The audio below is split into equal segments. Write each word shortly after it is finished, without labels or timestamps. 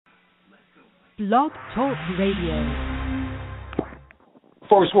Blog Talk Radio.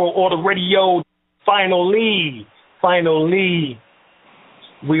 First World Order Radio, finally,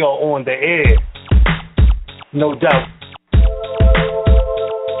 we are on the air. No doubt.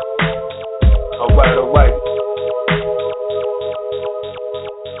 All right.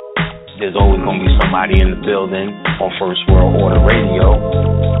 There's always going to be somebody in the building on First World Order Radio.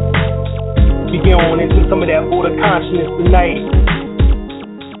 We get on into some of that order consciousness tonight.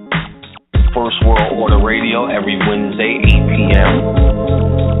 First World Order Radio every Wednesday, 8 p.m.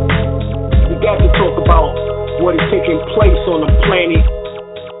 We got to talk about what is taking place on the planet.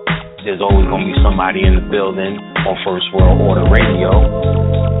 There's always going to be somebody in the building on First World Order Radio.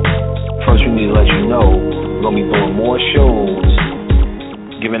 First, we need to let you know we're going to be doing more shows,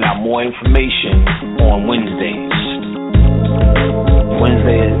 giving out more information on Wednesdays.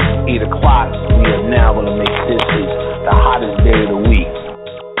 Wednesday at 8 o'clock, we are now going to make this the hottest day of the week.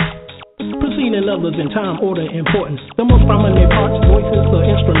 Preceding others in time, order, importance. The most prominent parts, voices, or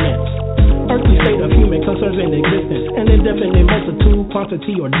instruments. Earthly state of human concerns in existence. An indefinite multitude,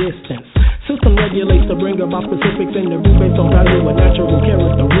 quantity, or distance. System regulates to bring about specifics in the root based on value and natural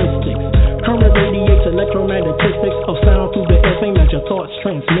characteristics. Current radiates electromagnetistics of sound through the air, same as your thoughts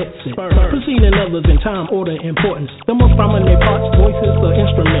transmits it. Preceding others in time, order, importance. The most prominent parts, voices, or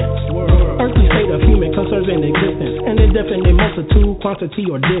instruments. Earthly state of human concerns in existence. An indefinite multitude, quantity,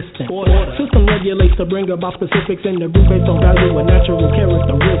 or distance. System regulates to bring about specifics in the root based on value and natural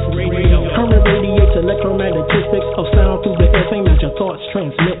characteristics. Current radiates electromagnetistics of sound through the air, same as your thoughts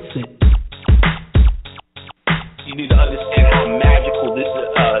transmits it. You need to understand how magical this,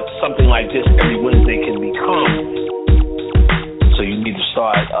 something like this every Wednesday can become. So you need to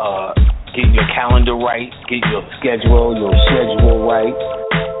start getting your calendar right, get your schedule right.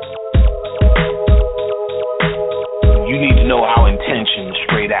 You need to know our intention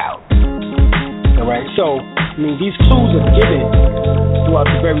straight out. All right, so, these clues are given throughout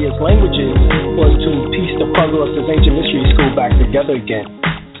the various languages was to piece the puzzle of this ancient mystery school back together again.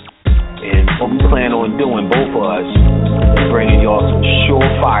 And what we plan on doing, both of us, is bringing y'all some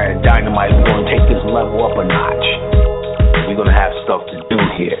surefire dynamite. We're going to take this level up a notch. We're going to have stuff to do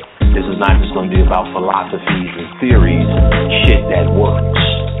here. This is not just going to be about philosophies and theories, shit that works.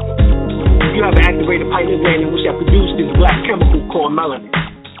 You have an activated pineal gland in which that produced this black chemical called melanin.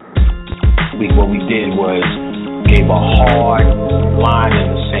 What we did was gave a hard line in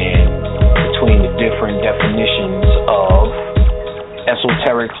the sand between the different definitions of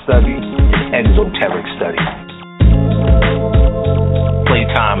esoteric study and exoteric study.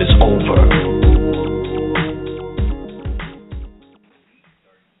 Playtime is over.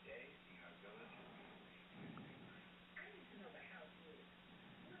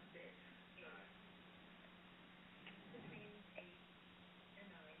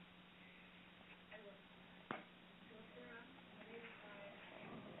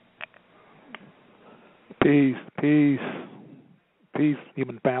 Peace,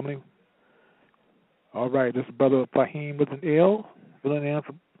 human family. All right, this is Brother Fahim with an L, filling in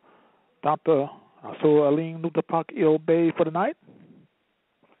for Dr. Alim Bey for tonight.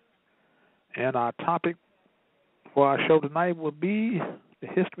 And our topic for our show tonight will be the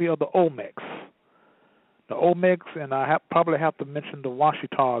history of the Olmecs. The Olmecs, and I probably have to mention the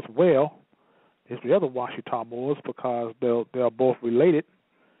Washita as well, history of the Washita Moors, because they are both related.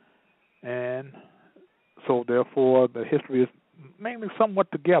 And so, therefore, the history is mainly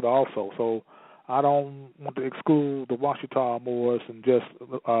somewhat together also. So I don't want to exclude the Washita Moors and just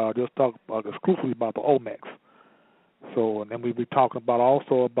talk exclusively about the Olmecs. So, and then we'll be talking about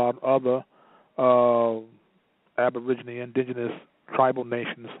other Aborigine, indigenous, tribal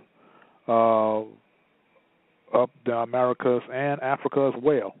nations of the Americas and Africa as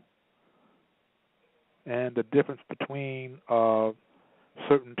well, and the difference between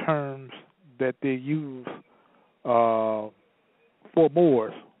certain terms that they use for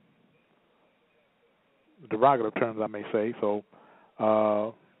Moors, derogative terms, I may say. So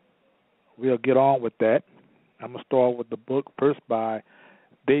we'll get on with that. I'm going to start with the book first by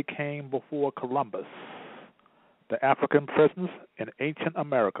They Came Before Columbus, The African Presence in Ancient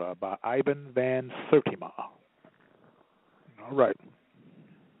America by Ivan van Sertima. All right.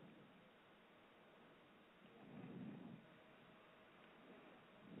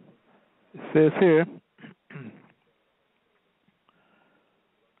 It says here,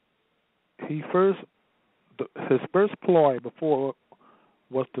 his first ploy before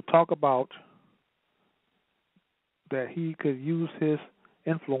was to talk about that he could use his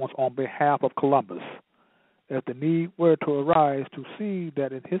influence on behalf of Columbus, if the need were to arise, to see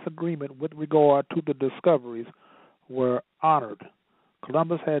that in his agreement with regard to the discoveries were honored.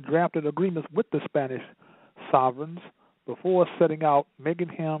 Columbus had drafted agreements with the Spanish sovereigns before setting out, making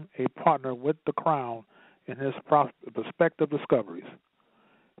him a partner with the crown in his prospective discoveries.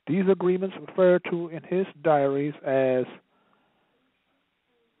 These agreements referred to in his diaries as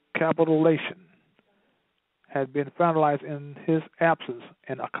capitulation had been finalized in his absence,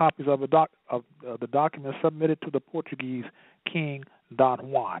 and copies of the documents submitted to the Portuguese king Don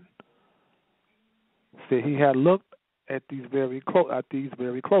Juan. Said he had looked at these very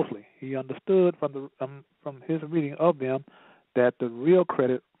closely. He understood from his reading of them that the real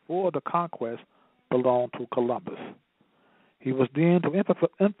credit for the conquest belonged to Columbus. He was then to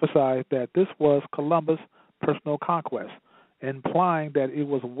emphasize that this was Columbus' personal conquest, implying that it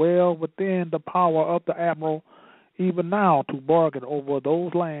was well within the power of the admiral even now to bargain over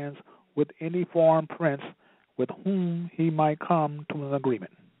those lands with any foreign prince with whom he might come to an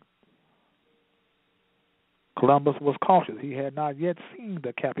agreement. Columbus was cautious. He had not yet seen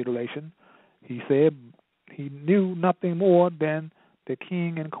the capitulation. He said he knew nothing more than the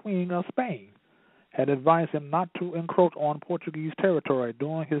king and queen of Spain had advised him not to encroach on Portuguese territory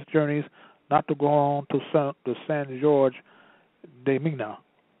during his journeys, not to go on to San Jorge de Mina,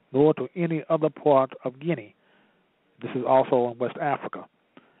 nor to any other part of Guinea. This is also in West Africa.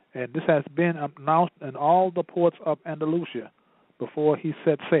 And this has been announced in all the ports of Andalusia before he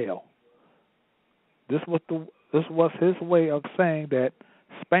set sail. This was his way of saying that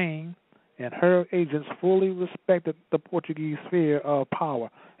Spain and her agents fully respected the Portuguese sphere of power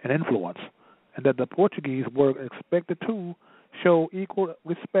and influence, and that the Portuguese were expected to show equal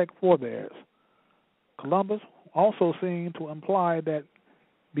respect for theirs. Columbus also seemed to imply that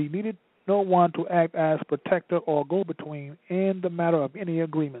he needed no one to act as protector or go-between in the matter of any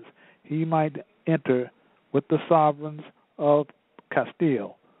agreements he might enter with the sovereigns of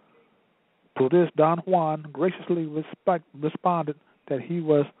Castile. To this, Don Juan graciously responded that he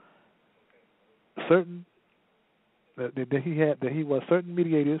was certain certain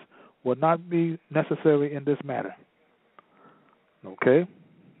mediators would not be necessary in this matter. Okay.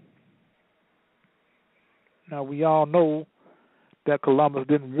 Now we all know that Columbus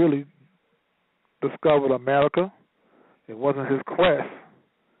didn't really discover America. It wasn't his quest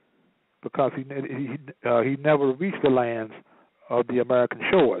because he never reached the lands of the American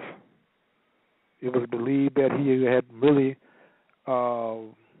shores. It was believed that he had really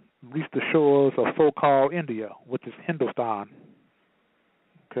reached the shores of so-called India, which is Hindustan.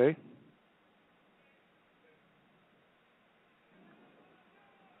 Okay.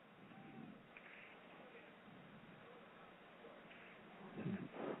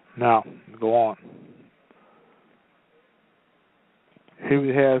 Now, go on. Here he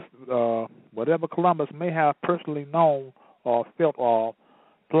has whatever Columbus may have personally known or felt or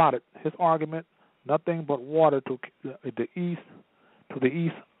plotted. His argument, nothing but water to the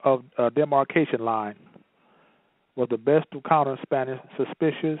east of demarcation line, was the best to counter Spanish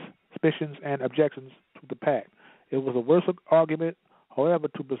suspicions and objections to the pact. It was a worse argument, however,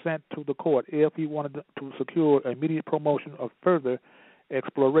 to present to the court if he wanted to secure immediate promotion of further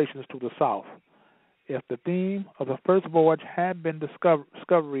explorations to the south. If the theme of the first voyage had been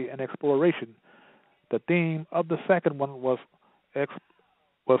discovery and exploration, the theme of the second one was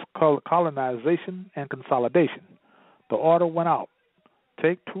colonization and consolidation. The order went out: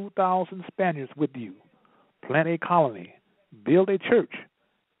 take 2,000 Spaniards with you, plant a colony, build a church,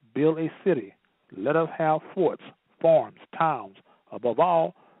 build a city, let us have forts, farms, towns. Above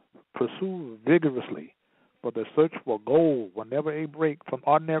all, pursue vigorously, for the search for gold whenever a break from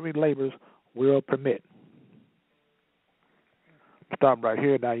ordinary labors will permit. Stop right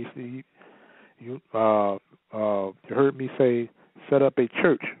here. Now you see, you heard me say, set up a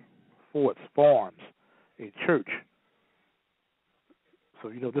church, forts, farms, a church. So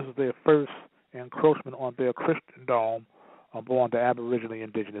this is their first encroachment on their Christendom upon the aboriginally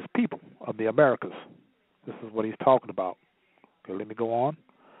indigenous people of the Americas. This is what he's talking about. Okay, let me go on.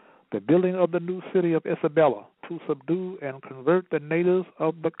 The building of the new city of Isabella to subdue and convert the natives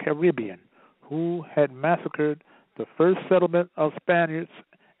of the Caribbean who had massacred the first settlement of Spaniards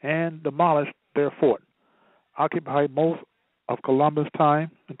and demolished their fort, occupied most of Columbus'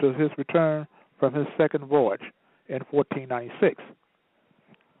 time until his return from his second voyage in 1496.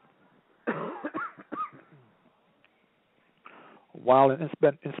 While in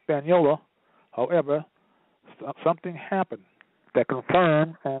Hispaniola, however, something happened that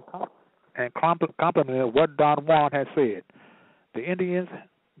confirmed and complemented what Don Juan had said. The Indians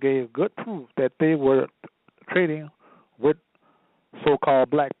gave good proof that they were trading with so-called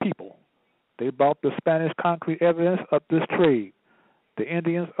black people. They brought the Spanish concrete evidence of this trade. The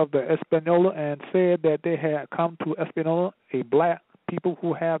Indians of the Hispaniola and said that they had come to Hispaniola, a black people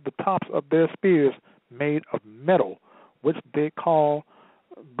who have the tops of their spears made of metal, which they call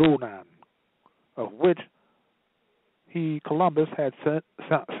gulnan, of which Columbus had sent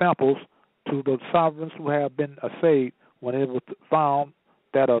samples to the sovereigns who have been assayed, when it was found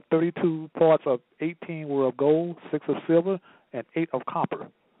that of 32 parts of 18 were of gold, 6 of silver, and 8 of copper.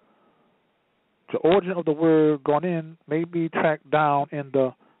 The origin of the word Gonin may be tracked down in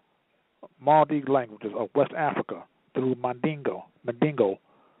the Maldive languages of West Africa through Mandingo,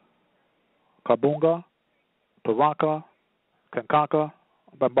 Kabunga, Taranka, Kankaka,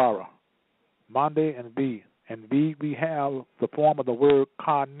 Bambara, Mande, and V. And V, we have the form of the word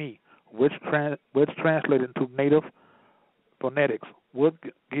Ka-Ni, which translated into native phonetics would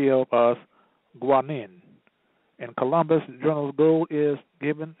give us Guanin. In Columbus Journal's gold is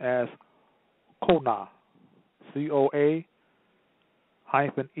given as Kona, COA-ENA,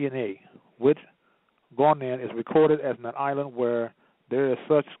 which Guanin is recorded as an island where there is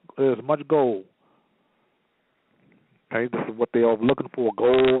much gold. Okay, this is what they are looking for: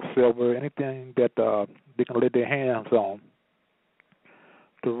 gold, silver, anything that they can lay their hands on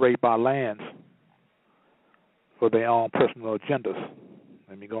to rape our lands for their own personal agendas.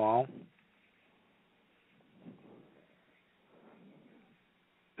 Let me go on.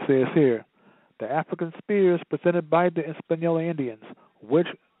 It says here, the African spears presented by the Hispaniola Indians, which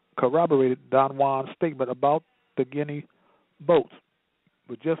corroborated Don Juan's statement about the Guinea boats,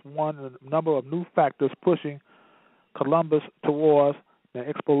 with just one number of new factors pushing Columbus towards the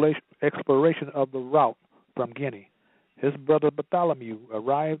exploration of the route from Guinea. His brother Bartholomew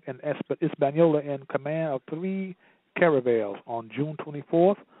arrived in Hispaniola in command of 3 caravels on June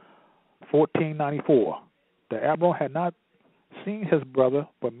 24th, 1494. The admiral had not seen his brother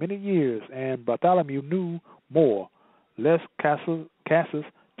for many years, and Bartholomew knew more. Lest Cassis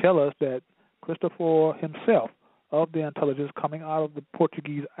tell us that Christopher himself, of the intelligence coming out of the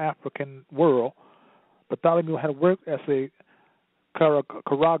Portuguese African world, Bartholomew had worked as a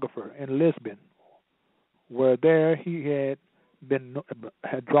choreographer in Lisbon, where there he had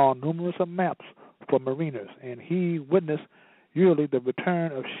drawn numerous maps for mariners, and he witnessed yearly the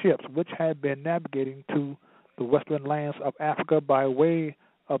return of ships which had been navigating to the western lands of Africa by way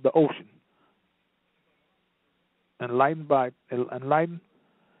of the ocean. Enlightened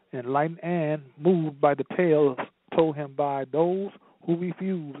and moved by the tales told him by those who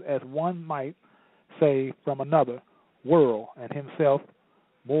refused, as one might say, from another world, and himself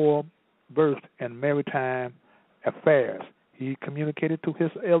more versed in maritime affairs. He communicated to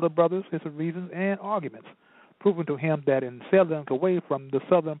his elder brothers his reasons and arguments, proving to him that in sailing away from the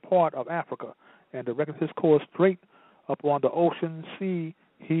southern part of Africa and directing his course straight upon the ocean sea,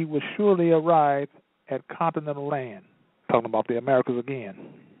 he would surely arrive at continental land. Talking about the Americas again.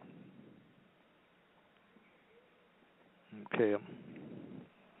 Okay.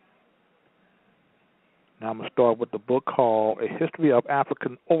 Now I'm going to start with the book called A History of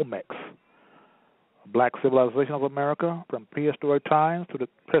African Olmecs, Black Civilization of America from Prehistoric Times to the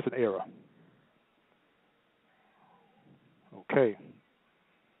Present Era. Okay.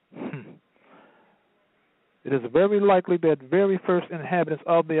 It is very likely that very first inhabitants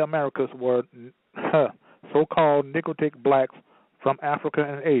of the Americas were so-called Negrotic blacks from Africa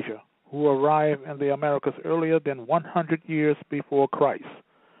and Asia, who arrived in the Americas earlier than 100 years before Christ.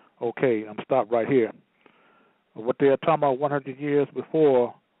 Okay, I'm stopped right here. What they are talking about 100 years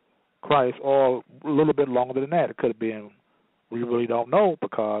before Christ, or a little bit longer than that. It could have been, we really don't know,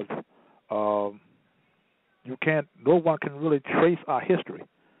 because no one can really trace our history,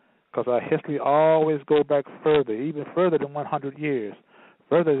 because our history always go back further, even further than 100 years,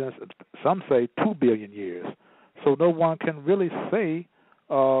 further than, some say, 2 billion years. So no one can really say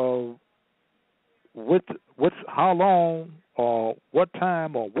how long or what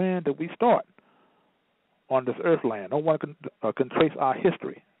time or when did we start on this earth land. No one can trace our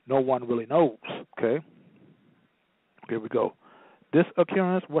history. No one really knows. Okay? Here we go. This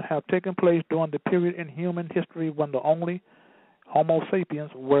occurrence would have taken place during the period in human history when the only Homo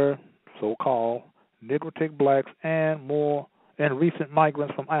sapiens were so-called Negrotic blacks and recent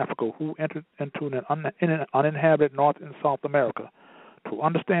migrants from Africa who entered into an uninhabited North and South America. To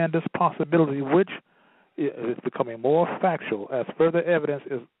understand this possibility, which is becoming more factual as further evidence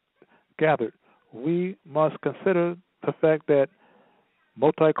is gathered, we must consider the fact that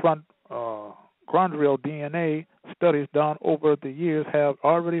mitochondrial DNA studies done over the years have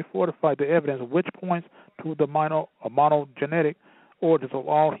already fortified the evidence which points to the monogenetic origins of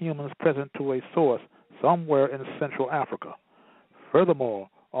all humans present to a source somewhere in Central Africa. Furthermore,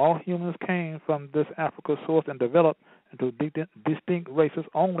 all humans came from this Africa source and developed into distinct races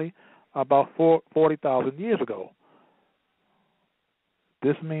only about 40,000 years ago.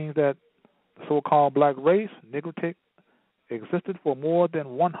 This means that the so-called black race, Negrotic, existed for more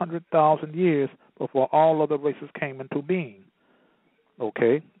than 100,000 years before all other races came into being.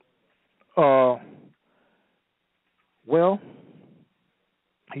 Okay. Well,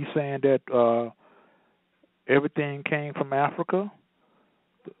 he's saying that everything came from Africa.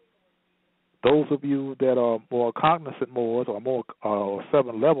 Those of you that are more cognizant Moors or more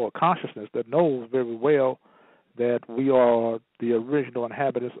 7th level of consciousness that knows very well that we are the original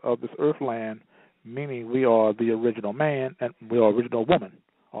inhabitants of this earth land, meaning we are the original man and we are original woman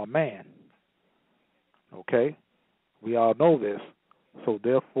or man. Okay? We all know this. So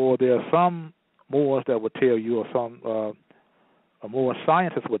therefore there are some Moors that would tell you, or some Moor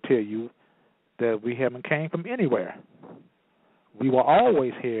scientists would tell you, that we haven't came from anywhere. We were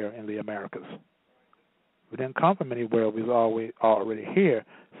always here in the Americas. We didn't come from anywhere. We was always already here.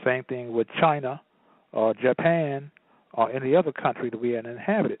 Same thing with China or Japan or any other country that we had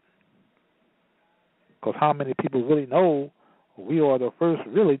inhabited. Because how many people really know we are the first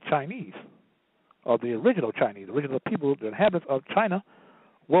really Chinese, or the original Chinese, the original people, the inhabitants of China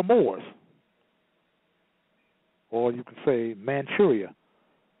were Moors. Or you could say Manchuria,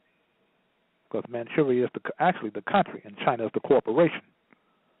 because Manchuria is actually the country and China is the corporation.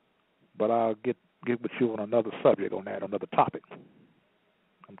 But I'll get with you on another subject on that, another topic.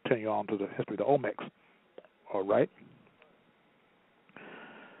 I'm turning you on to the history of the Olmecs. All right.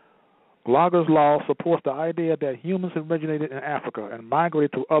 Glogger's law supports the idea that humans originated in Africa and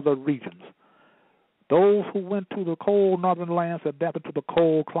migrated to other regions. Those who went to the cold northern lands adapted to the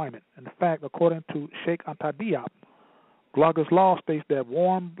cold climate. In fact, according to Sheikh Anta Diop, Glogger's law states that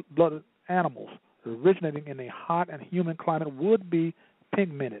warm-blooded animals originating in a hot and humid climate would be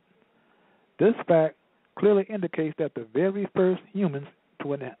pigmented. This fact clearly indicates that the very first humans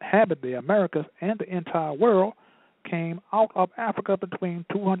to inhabit the Americas and the entire world came out of Africa between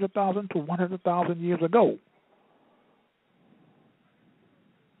 200,000 to 100,000 years ago.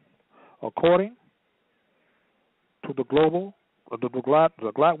 According to the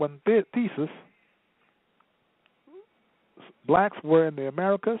Gladwin thesis, blacks were in the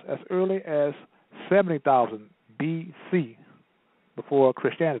Americas as early as 70,000 BC, before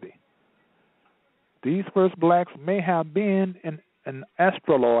Christianity. These first blacks may have been an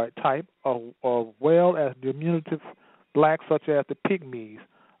Australoid type, as well as diminutive blacks such as the Pygmies,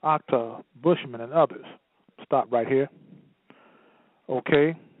 Octa, Bushmen, and others. Stop right here.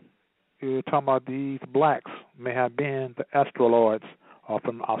 Okay, you're talking about these blacks may have been the Australoids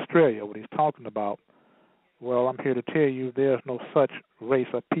from Australia, what he's talking about. Well, I'm here to tell you there's no such race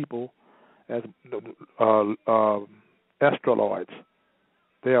of people as Australoids.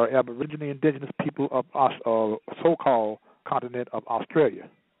 They are aboriginally indigenous people of so-called continent of Australia.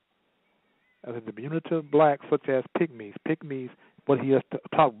 As a diminutive blacks such as Pygmies. Pygmies, what he is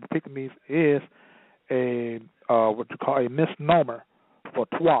talking about, Pygmies is a what you call a misnomer for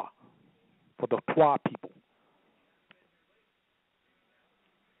Twa, for the Twa people.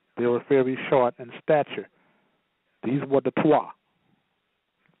 They were very short in stature. These were the Twa.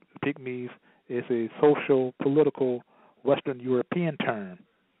 Pygmies is a social, political, Western European term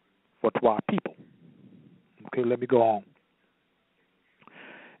for Twa people. Okay, let me go on.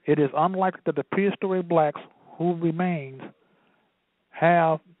 It is unlikely that the prehistoric blacks who remains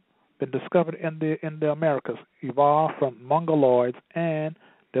have been discovered in the Americas, evolved from Mongoloids and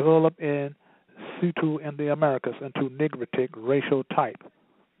developed in situ in the Americas into Negrotic racial type.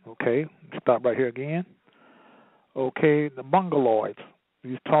 Okay, stop right here again. Okay, the Mongoloids.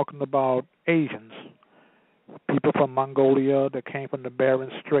 He's talking about Asians, people from Mongolia that came from the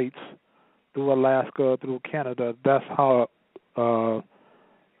Bering Straits through Alaska, through Canada. That's how the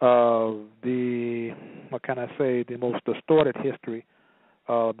most distorted history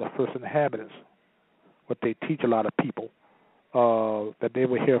of the first inhabitants, what they teach a lot of people, that they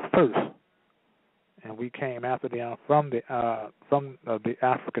were here first, and we came after them from the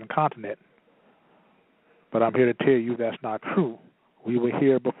African continent. But I'm here to tell you that's not true. We were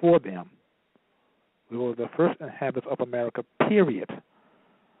here before them. We were the first inhabitants of America, period.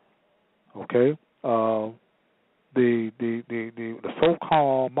 Okay? The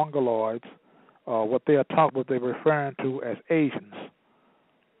so-called Mongoloids, what they are referring to as Asians.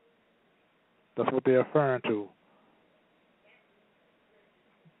 That's what they're referring to.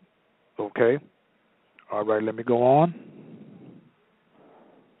 Okay? All right, let me go on.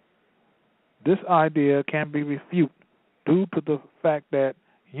 This idea can be refuted due to the fact that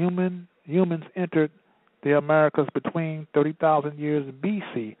humans entered the Americas between 30,000 years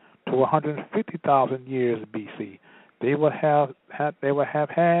BC to 150,000 years BC. They would have had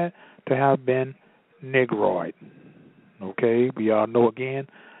to have been Negroid. Okay, we all know again,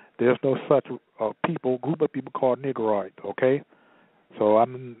 there's no such group of people called Negroid. Okay, so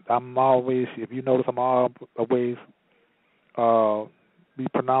I'm always, if you notice, I'm always be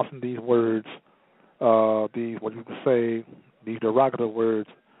pronouncing these words, these what you could say, these derogatory words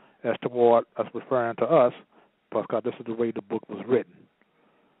as toward us referring to us, because this is the way the book was written.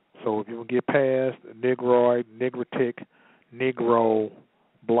 So if you can get past Negroid, Negritic, Negro,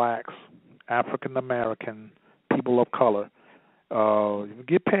 blacks, African American, people of color, you can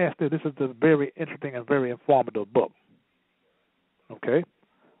get past it. This is a very interesting and very informative book. Okay?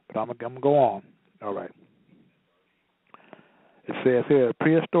 But I'm going to go on. All right. It says here,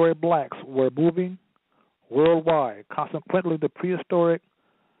 prehistoric blacks were moving worldwide. Consequently, the prehistoric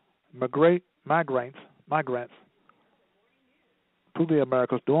migrants to the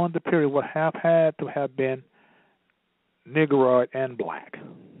Americas during the period would have had to have been Negroid and black.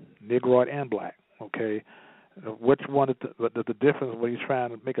 Negroid and black. Okay? Which one is the difference, what he's trying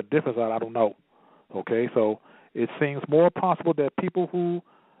to make a difference out, I don't know. Okay? So it seems more possible that people who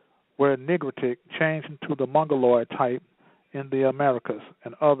were Negritic changed into the Mongoloid type in the Americas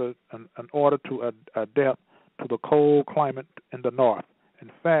and others in order to adapt to the cold climate in the north.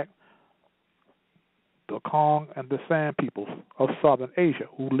 In fact, the Kong and the San peoples of southern Asia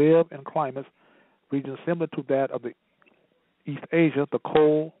who live in climates regions similar to that of the East Asia, the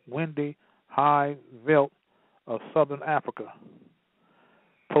cold, windy, high veldt of southern Africa,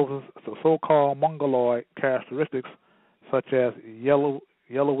 poses the so-called Mongoloid characteristics such as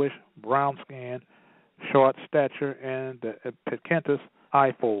yellowish brown skin, short stature, and the Epicantus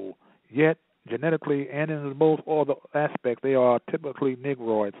eye fold. Yet, genetically and in most other aspects, they are typically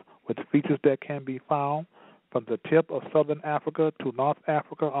Negroids, with features that can be found from the tip of southern Africa to North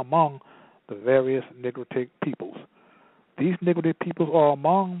Africa among the various Negritic peoples. These Negritic peoples are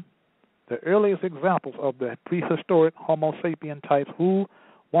among the earliest examples of the prehistoric Homo sapien types who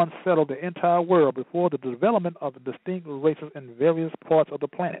once settled the entire world before the development of the distinct races in various parts of the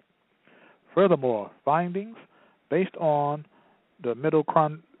planet. Furthermore, findings based on the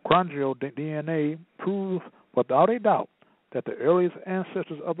mitochondrial DNA prove without a doubt that the earliest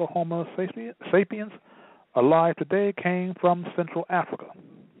ancestors of the Homo sapiens alive today came from Central Africa.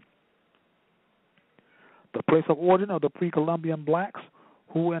 The place of origin of the pre-Columbian blacks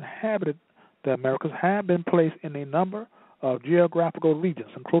who inhabited the Americas have been placed in a number of geographical regions,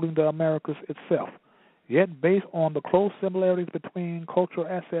 including the Americas itself. Yet, based on the close similarities between cultural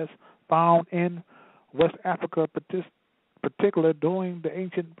assets found in West Africa, particularly during the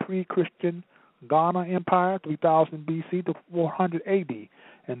ancient pre-Christian Ghana Empire, 3000 BC to 400 AD,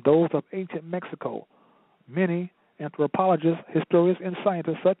 and those of ancient Mexico, many anthropologists, historians, and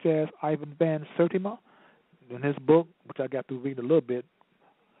scientists such as Ivan van Sertima, in his book, which I got to read a little bit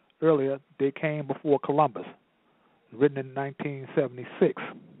earlier, They Came Before Columbus, written in 1976.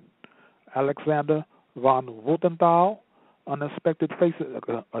 Alexander von Wuthenthal, Unexpected Faces,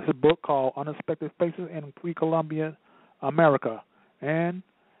 his book called Unexpected Faces in Pre-Columbian America, and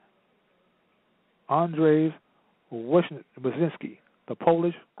Andrzej Wyszynski, the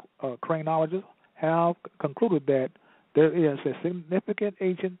Polish craniologist, have concluded that there is a significant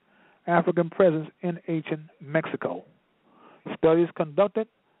ancient African presence in ancient Mexico. Studies conducted,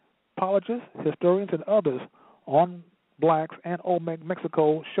 apologists, historians, and others on blacks and Olmec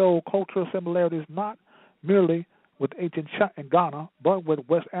Mexico show cultural similarities not merely with ancient Ghana, but with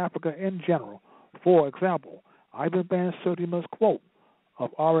West Africa in general. For example, Ivan van Sertima's quote of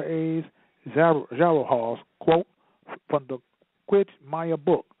R.A. Zarohal's quote from the Quich Maya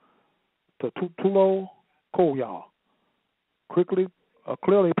book, the Tulo Koya,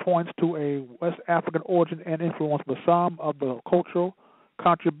 clearly points to a West African origin and influence with some of the cultural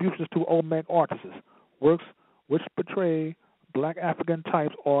contributions to Olmec artists, works which portray black African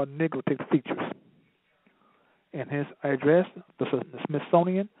types or Negritic features. In his address, the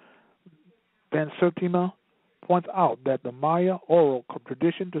Smithsonian, Van Sertima points out that the Maya oral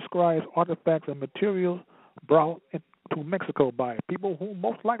tradition describes artifacts and materials brought into Mexico by people who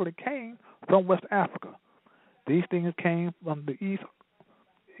most likely came from West Africa. These things came from the east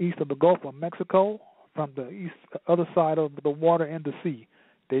of the Gulf of Mexico, from the other side of the water and the sea.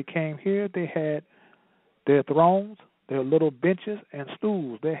 They came here, they had their thrones, their little benches and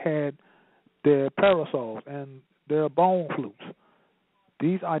stools. They had their parasols and their bone flutes.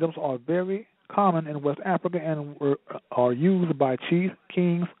 These items are very common in West Africa and are used by chiefs,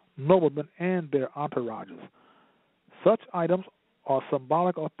 kings, noblemen, and their entourages. Such items are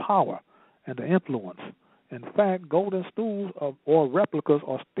symbolic of power and the influence. In fact, golden stools or replicas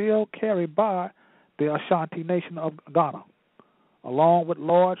are still carried by the Ashanti nation of Ghana, along with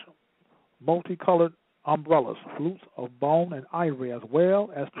large multicolored umbrellas, flutes of bone and ivory, as well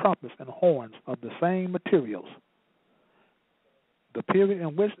as trumpets and horns of the same materials. The period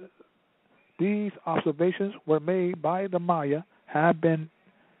in which these observations were made by the Maya have been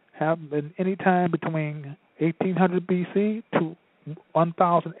any time between 1800 BC to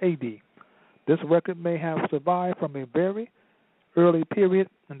 1000 AD. This record may have survived from a very early period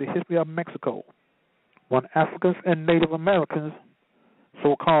in the history of Mexico, when Africans and Native Americans,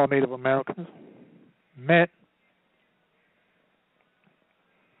 so-called Native Americans, met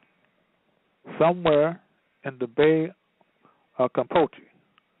somewhere in the Bay of Campeche.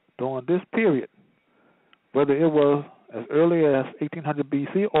 During this period, whether it was as early as 1800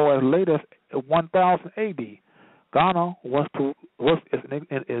 BC or as late as 1000 AD, Ghana was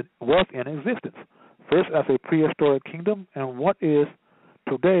in existence, first as a prehistoric kingdom in what is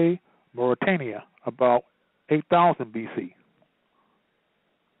today Mauritania, about 8000 BC.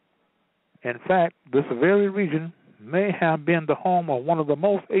 In fact, this very region may have been the home of one of the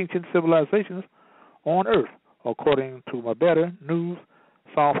most ancient civilizations on Earth, according to my better news,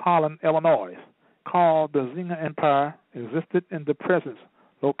 South Holland, Illinois, called the Zinga Empire, existed in the present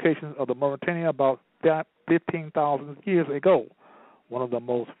locations of the Mauritania about 15,000 years ago. One of the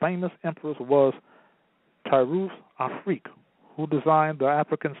most famous emperors was Tyrus Afrique, who designed the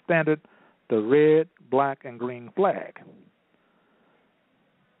African standard, the red, black, and green flag.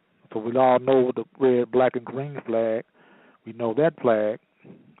 So we all know the red, black, and green flag. We know that flag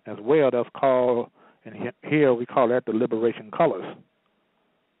as well. That's called, and here we call that the liberation colors.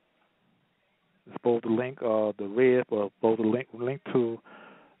 It's supposed to link the red, or supposed to link to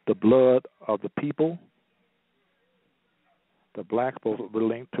the blood of the people. The black supposed to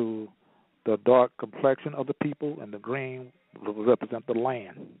link to the dark complexion of the people, and the green will represent the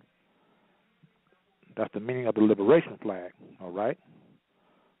land. That's the meaning of the liberation flag. All right.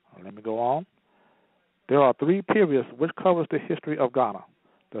 Let me go on. There are three periods which covers the history of Ghana.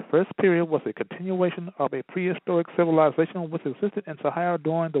 The first period was a continuation of a prehistoric civilization which existed in Sahara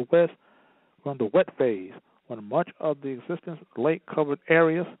during the wet phase, when much of the existing lake-covered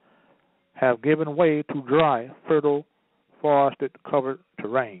areas have given way to dry, fertile, forested-covered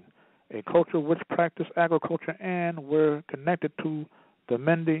terrain. A culture which practiced agriculture and were connected to the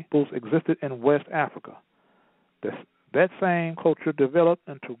Mende peoples existed in West Africa. That same culture developed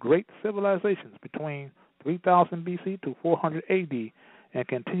into great civilizations between 3000 BC to 400 AD and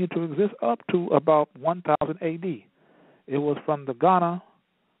continued to exist up to about 1000 AD. It was from this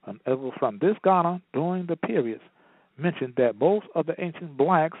Ghana during the periods mentioned that most of the ancient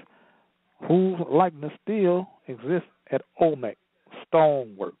blacks whose likeness still exists at Olmec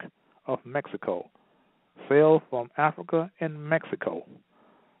stonework of Mexico sailed from Africa and Mexico.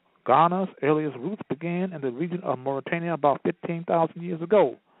 Ghana's earliest roots began in the region of Mauritania about 15,000 years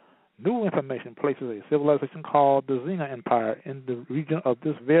ago. New information places a civilization called the Zinga Empire in the region of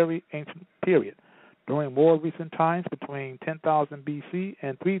this very ancient period. During more recent times, between 10,000 BC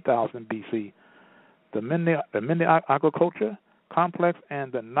and 3000 BC, the Mende agriculture complex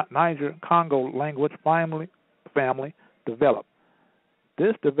and the Niger-Congo language family developed.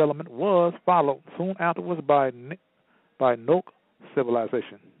 This development was followed soon afterwards by Nok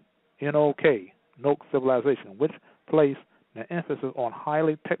civilization, N-O-K, Nok civilization, which placed an emphasis on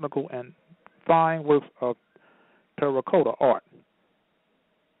highly technical and fine works of terracotta art,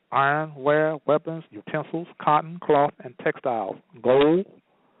 ironware, weapons, utensils, cotton, cloth, and textiles, gold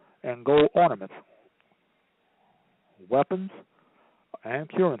and gold ornaments, weapons, and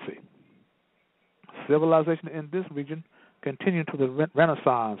currency. Civilization in this region continued to the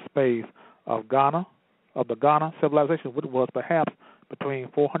Renaissance phase of the Ghana civilization, which was perhaps between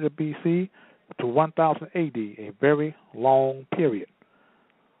 400 BC to 1000 AD, a very long period.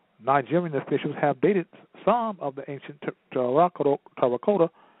 Nigerian officials have dated some of the ancient terracotta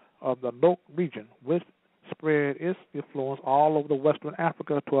of the Nok region, which spread its influence all over the Western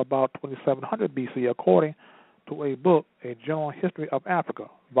Africa to about 2700 BC, according to a book, A General History of Africa,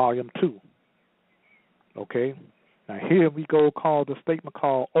 Volume 2. Okay, now here we go called the statement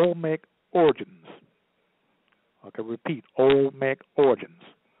called Olmec origins. Okay, repeat, Olmec origins.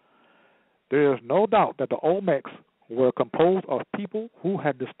 There is no doubt that the Olmecs were composed of people who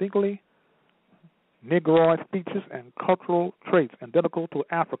had distinctly Negroid features and cultural traits identical to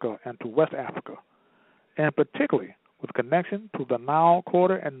Africa and to West Africa, and particularly with connection to the Nile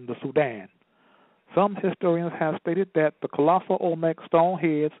quarter and the Sudan. Some historians have stated that the colossal Olmec stone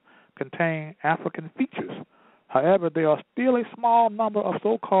heads contain African features. However, there are still a small number of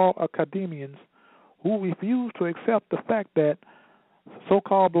so-called academians who refuse to accept the fact that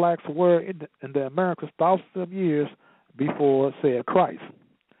so-called blacks were in the Americas thousands of years before said Christ.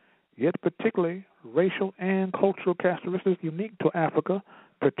 Yet particularly racial and cultural characteristics unique to Africa,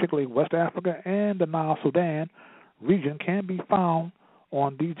 particularly West Africa and the Nile Sudan region, can be found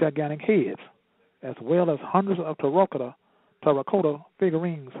on these gigantic heads, as well as hundreds of terracotta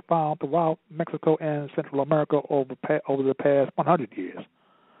figurines found throughout Mexico and Central America over the past 100 years.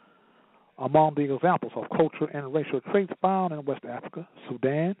 Among the examples of cultural and racial traits found in West Africa,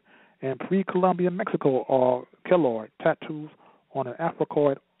 Sudan, and pre-Columbian Mexico are keloid tattoos on an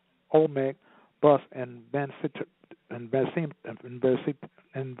Africoid Olmec bust in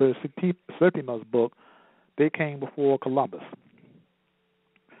Septima's book, They Came Before Columbus.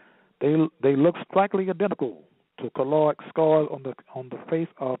 They look strikingly identical to keloid scars on the face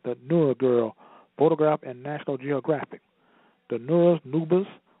of the Nur girl photographed in National Geographic. The Nurs, Nubas,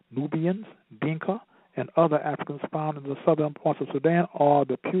 Nubians, Dinka, and other Africans found in the southern parts of Sudan are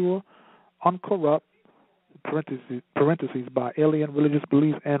the pure, uncorrupt, parentheses by alien religious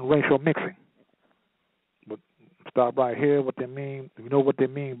beliefs and racial mixing. But stop right here. What they mean, you know what they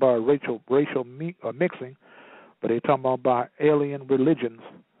mean by racial mixing, but they're talking about by alien religions,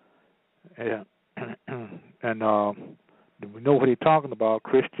 and we know what they're talking about: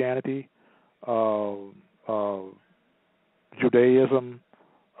 Christianity, Judaism,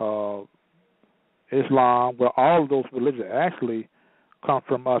 Islam. Well, all of those religions actually come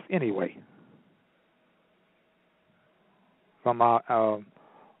from us anyway, from our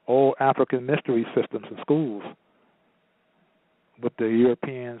old African mystery systems in schools. But the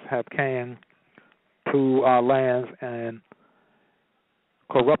Europeans have came to our lands and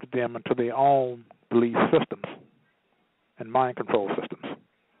corrupted them into their own belief systems and mind control systems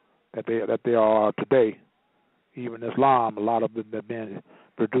that they are today. Even Islam, a lot of them have been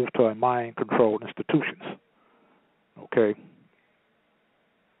reduced to mind controlled institutions. Okay,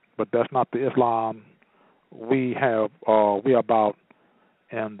 but that's not the Islam we are about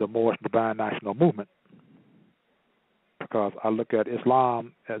in the Moorish Divine National Movement, because I look at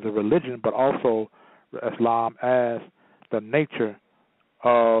Islam as a religion, but also Islam as the nature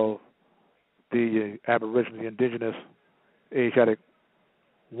of the Aboriginal, Indigenous, Asiatic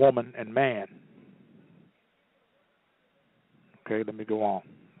woman and man. Okay, let me go on.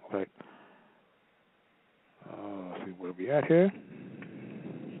 Okay, let's see where we at here.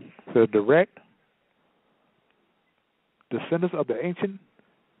 So direct descendants of the ancient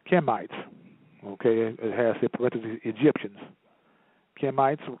Kemites. Okay, it has the parentheses Egyptians.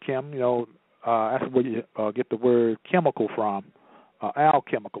 Kemites, Chem, that's where you get the word chemical from,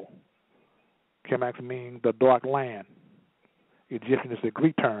 alchemical. Kemites mean the dark land. Egyptian is the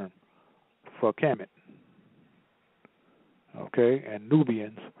Greek term for Kemet. Okay, and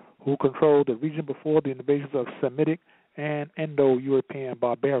Nubians, who controlled the region before the invasions of Semitic and Indo-European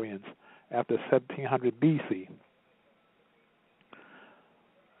barbarians after 1700 BC.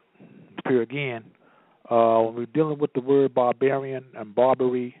 Here again, when we're dealing with the word barbarian and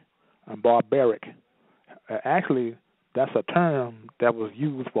Barbary and barbaric, actually that's a term that was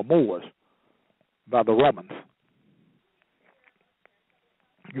used for Moors by the Romans.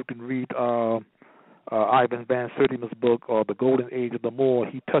 You can read Ivan Van Sertima's book, The Golden Age of the Moor.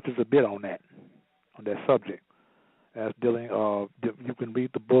 He touches a bit on that subject. As dealing, you can read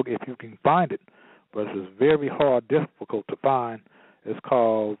the book if you can find it, but it's very difficult to find. It's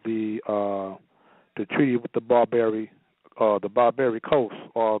called the Treaty with the Barbary Coast,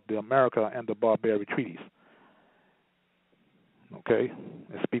 or the America and the Barbary Treaties. Okay,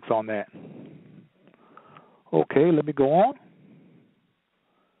 it speaks on that. Okay, let me go on.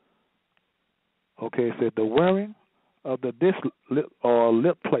 Okay, it said the wearing of the disc or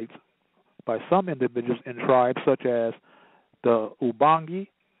lip plates by some individuals in tribes such as the Ubangi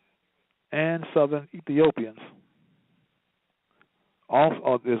and southern Ethiopians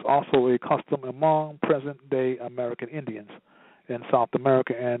is also a custom among present-day American Indians in South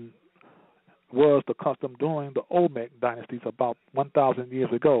America, and was the custom during the Olmec dynasties about 1,000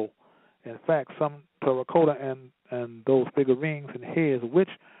 years ago. In fact, some terracotta and those figurines and heads, which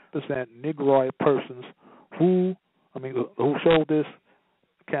present Negroid persons who showed this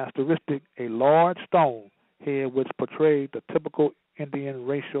characteristic, a large stone head which portrayed the typical Indian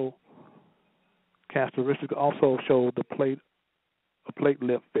racial characteristic, also showed a plate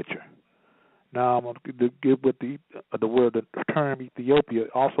lip feature. Now I'm going to give with the word, the term Ethiopia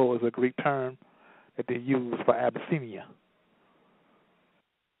also is a Greek term that they use for Abyssinia.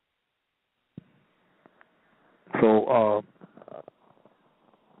 So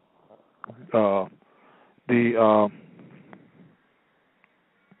they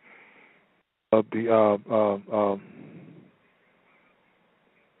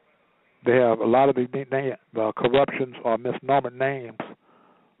have a lot of the corruptions or misnomer names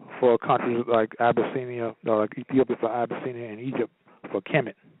for countries like Abyssinia, or like Ethiopia for Abyssinia and Egypt for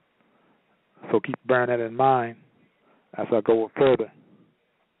Kemet. So keep bearing that in mind as I go further.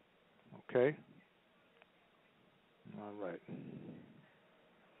 Okay? All right.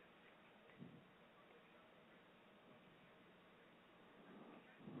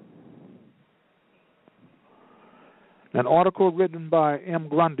 An article written by M.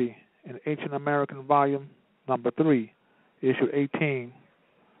 Grundy in Ancient American Volume Number 3, Issue 18,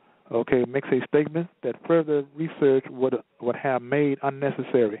 makes a statement that further research would have made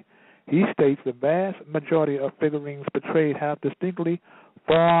unnecessary. He states the vast majority of figurines portrayed have distinctly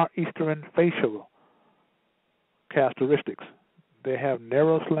Far Eastern facial characteristics. They have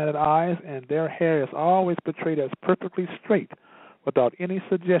narrow slanted eyes, and their hair is always portrayed as perfectly straight, without any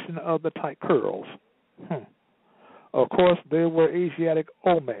suggestion of the tight curls. Of course, there were Asiatic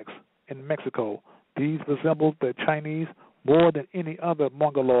Olmecs in Mexico. These resembled the Chinese more than any other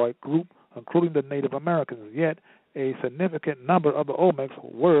Mongoloid group, including the Native Americans. Yet, a significant number of the Olmecs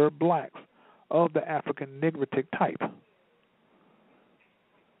were blacks of the African Negritic type.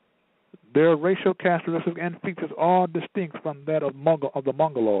 Their racial characteristics and features are distinct from that of the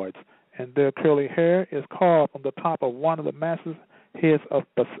Mongoloids, and their curly hair is carved on the top of one of the massive heads of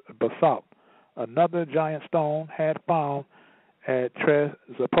basalt. Another giant stone had found at Tres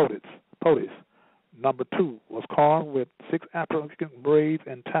Zapotes. Number 2 was carved with 6 African braids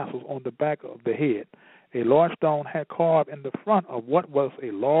and tassels on the back of the head. A large stone had carved in the front of what was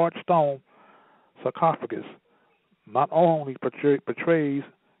a large stone sarcophagus. Not only portrays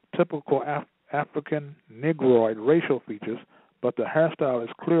typical African Negroid racial features, but the hairstyle is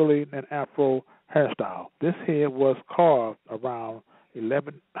clearly an Afro hairstyle. This head was carved around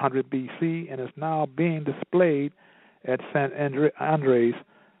 1100 BC and is now being displayed at San Andres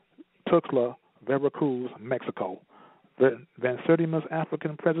Tuxtla, Veracruz, Mexico. Van Sertima's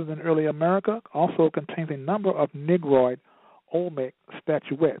African presence in early America also contains a number of Negroid Olmec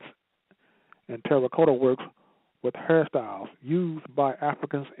statuettes and terracotta works with hairstyles used by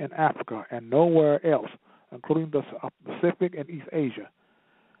Africans in Africa and nowhere else, including the Pacific and East Asia.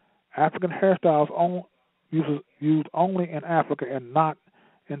 African hairstyles used only in Africa and not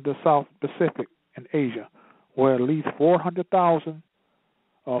in the South Pacific and Asia, where at least 400,000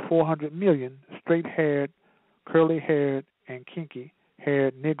 or 400 million straight-haired, curly-haired, and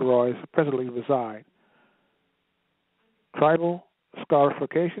kinky-haired Negroids presently reside. Tribal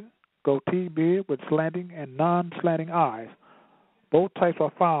scarification, goatee beard with slanting and non-slanting eyes. Both types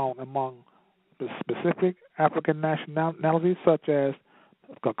are found among the specific African nationalities such as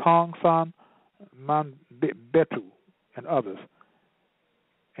Kakong San Manbetu and others,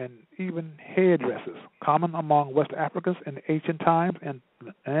 and even hairdresses, common among West Africans in ancient times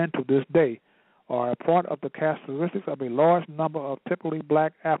and to this day, are a part of the characteristics of a large number of typically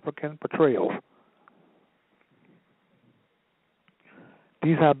black African portrayals.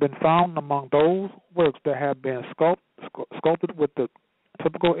 These have been found among those works that have been sculpted with the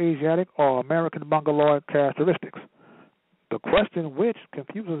typical Asiatic or American Mongoloid characteristics. The question which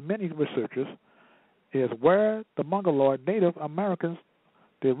confuses many researchers is where the Mongoloid Native Americans,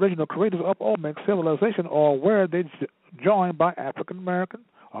 the original creators of Olmec civilization, or where they joined by African American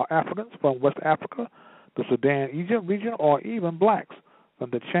or Africans from West Africa, the Sudan, Egypt region, or even blacks from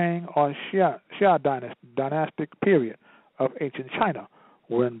the Qing or Xia dynastic period of ancient China,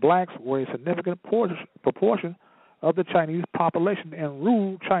 when blacks were a significant proportion of the Chinese population and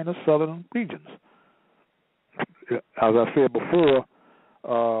ruled China's southern regions. As I said before,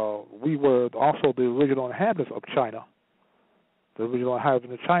 we were also the original inhabitants of China. The original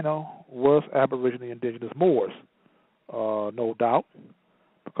inhabitants of China was Aboriginal indigenous Moors, no doubt,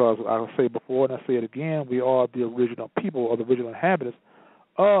 because I say before and I say it again, we are the original people or the original inhabitants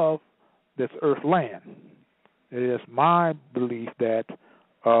of this earth land. It is my belief that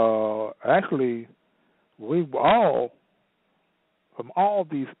actually we all, from all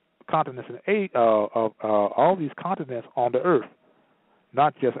these continents all these continents on the earth,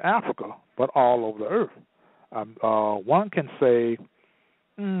 not just Africa, but all over the earth. One can say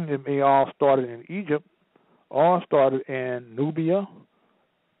it may all started in Egypt, all started in Nubia,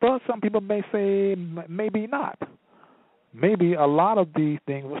 but some people may say maybe not. Maybe a lot of these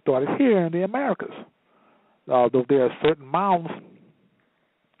things were started here in the Americas. Though there are certain mounds.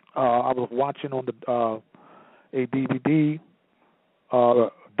 I was watching on a DVD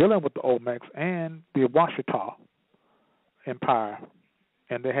dealing with the Olmecs and the Washita Empire,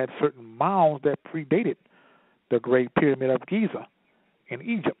 and they had certain mounds that predated the Great Pyramid of Giza in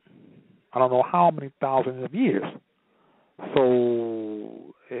Egypt. I don't know how many thousands of years.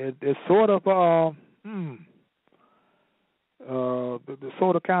 So it's sort of The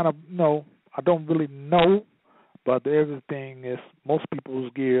sort of kind of, I don't really know, but everything is, most people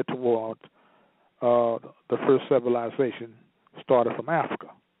is geared towards the first civilization started from Africa.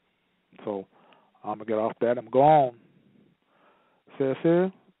 So I'm going to get off that. I'm going on. Says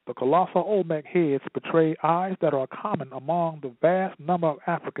here, the colossal Olmec heads portray eyes that are common among the vast number of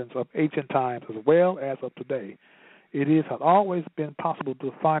Africans of ancient times as well as of today. It has always been possible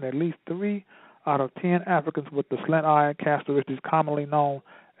to find at least 3 out of 10 Africans with the slant eye characteristics commonly known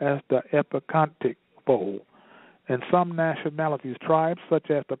as the epicantic fold. In some nationalities, tribes such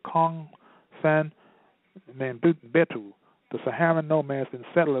as the Kong San Betu, the Saharan nomads and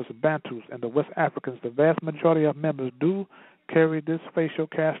settlers, Bantus, and the West Africans, the vast majority of members do carry this facial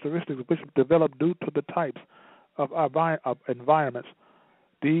characteristics, which develop due to the types of environments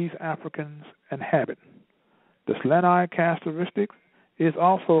these Africans inhabit. The slant eye characteristic is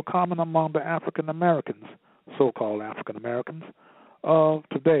also common among the African Americans, so-called African Americans, of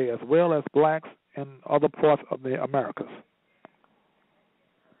today, as well as blacks in other parts of the Americas.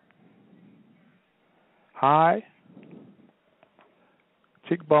 High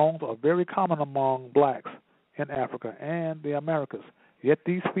cheekbones are very common among blacks in Africa and the Americas, yet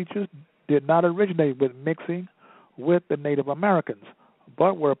these features did not originate with mixing with the Native Americans,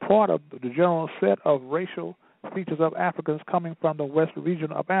 but were part of the general set of racial features of Africans coming from the west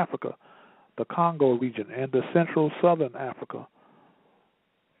region of Africa, the Congo region, and the central southern Africa.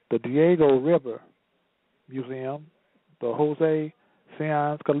 The Diego River Museum, the Jose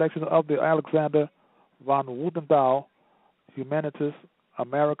Sians collection of the Alexander von Wudenthal Humanities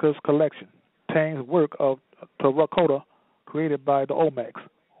Americas collection contains work of terracotta created by the Olmecs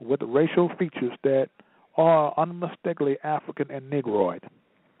with racial features that are unmistakably African and Negroid.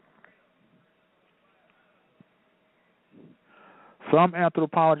 Some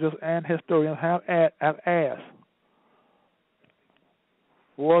anthropologists and historians have asked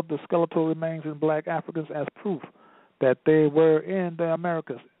for the skeletal remains in black Africans as proof that they were in the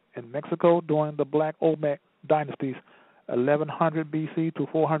Americas in Mexico during the Black Olmec dynasties 1100 BC to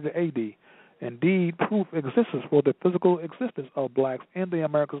 400 AD. Indeed, proof exists for the physical existence of blacks in the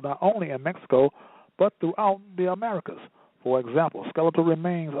Americas, not only in Mexico, but throughout the Americas. For example, skeletal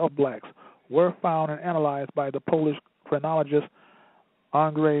remains of blacks were found and analyzed by the Polish phrenologist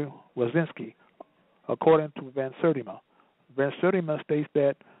Andrzej Wawzinski, according to Van Sertima. Van Sertima states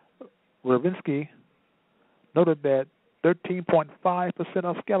that Wawzinski noted that 13.5%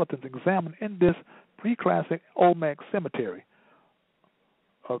 of skeletons examined in this pre-classic Olmec cemetery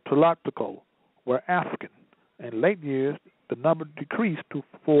of Tlatelolco were African. In late years, the number decreased to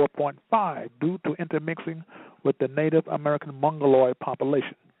 4.5 due to intermixing with the Native American Mongoloid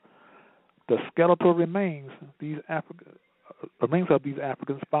population. The skeletal remains of these Africans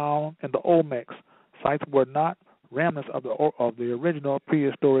found in the Olmecs sites were not remnants of the original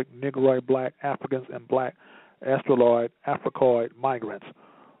prehistoric Negroid black Africans and black Australoid Africoid migrants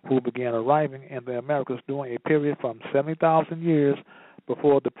who began arriving in the Americas during a period from 70,000 years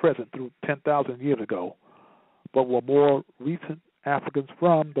before the present through 10,000 years ago, but were more recent Africans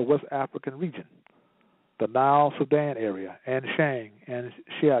from the West African region, the Nile Sudan area, and Shang and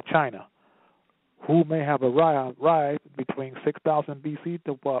Xia China, who may have arrived between 6,000 BC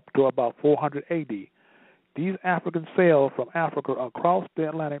to about 400 AD. These Africans sailed from Africa across the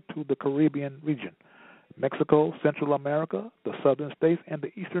Atlantic to the Caribbean region, Mexico, Central America, the southern states, and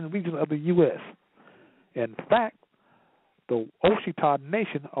the eastern regions of the U.S. In fact, the Ouachita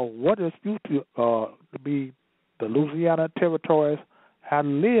Nation, or what is used to be the Louisiana territories, had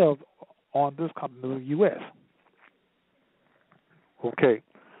lived on this continent of the U.S. Okay.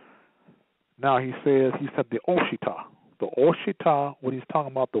 Now he said the Ouachita. The Ouachita, when he's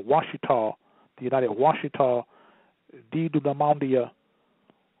talking about the Ouachita, the United Ouachita de Dunamandia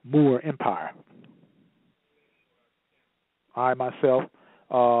Moor Empire. I myself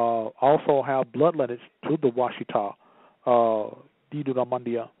also have blood lineage to the Ouachita de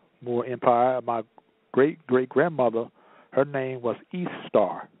Dunamandia Moor Empire. My great-great-grandmother, her name was East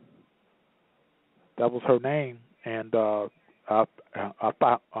Star. That was her name, and I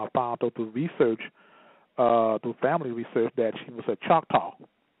found out through research, through family research, that she was a Choctaw,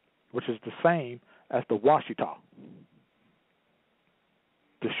 which is the same as the Ouachita.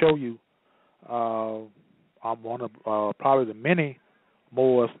 To show you, I'm one of probably the many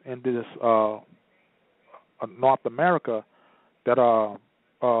Moors in this North America that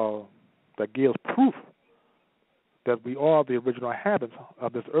gives proof that we are the original inhabitants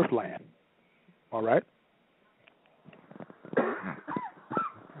of this earth land. All right?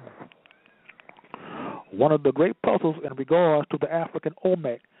 One of the great puzzles in regards to the African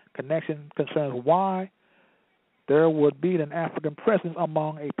Olmec connection concerns why there would be an African presence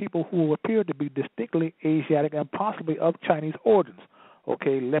among a people who appeared to be distinctly Asiatic and possibly of Chinese origins.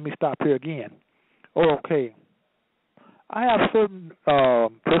 Okay, let me stop here again. Okay, I have certain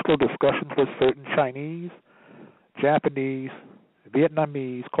personal discussions with certain Chinese, Japanese,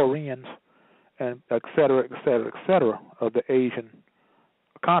 Vietnamese, Koreans, and et cetera, of the Asian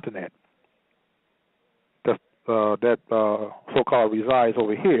continent that so-called resides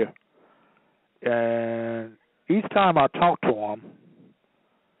over here. And each time I talk to them,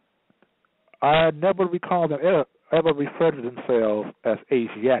 I never recall them ever refer to themselves as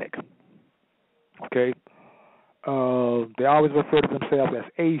Asiatic. Okay? They always refer to themselves as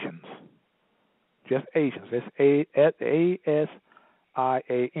Asians. Just Asians. It's A-S-I-A-N-S.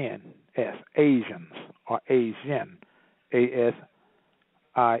 Asians or Asian. A-S-I-A-N.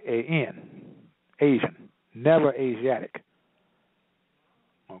 Asian. Never Asiatic.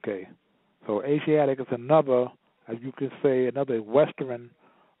 Okay? So Asiatic is another, as you could say, another Western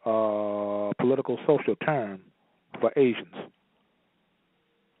political social term for Asians.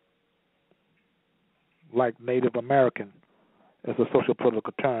 Like Native American is a social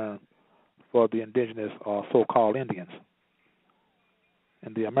political term for the indigenous or so-called Indians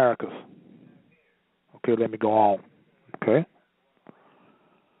in the Americas. Okay, let me go on. Okay.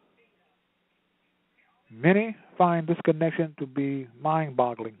 Many find this connection to be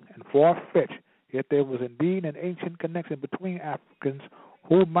mind-boggling and far-fetched, yet there was indeed an ancient connection between Africans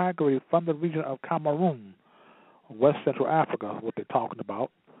who migrated from the region of Cameroon, West Central Africa, what they're talking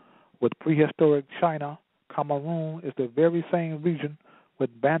about, with prehistoric China. Cameroon is the very same region with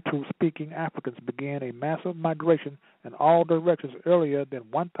Bantu-speaking Africans began a massive migration in all directions earlier than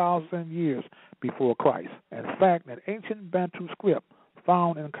 1,000 years before Christ. In fact, an ancient Bantu script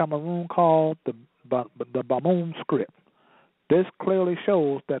found in Cameroon called the Bamoun script. This clearly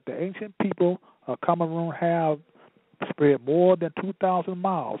shows that the ancient people of Cameroon have spread more than 2,000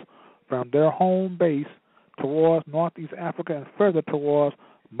 miles from their home base towards northeast Africa and further towards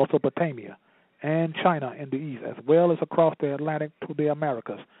Mesopotamia and China in the east, as well as across the Atlantic to the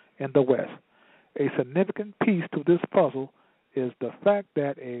Americas in the west. A significant piece to this puzzle is the fact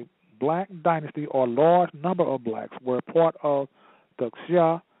that a black dynasty or large number of blacks were part of the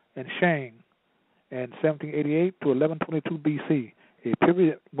Xia and Shang in 1788 to 1122 BC, a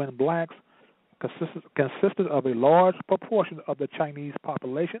period when blacks consisted of a large proportion of the Chinese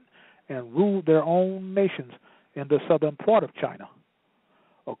population and ruled their own nations in the southern part of China.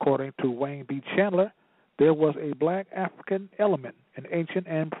 According to Wayne B. Chandler, there was a black African element in ancient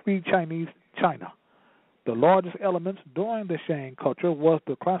and pre-Chinese China. The largest elements during the Shang culture was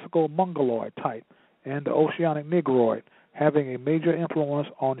the classical Mongoloid type and the Oceanic Negroid, having a major influence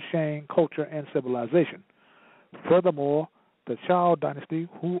on Shang culture and civilization. Furthermore, the Chao dynasty,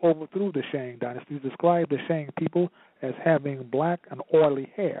 who overthrew the Shang dynasty, described the Shang people as having black and oily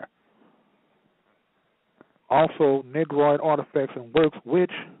hair. Also, Negroid artifacts and works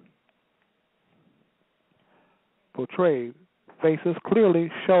which portrayed faces clearly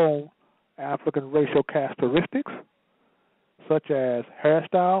show African racial characteristics, such as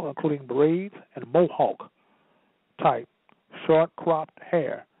hairstyle, including braids and mohawk type, short cropped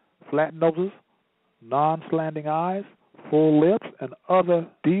hair, flat noses, non-slanting eyes, full lips, and other.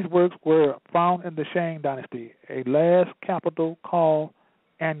 These works were found in the Shang dynasty, a last capital called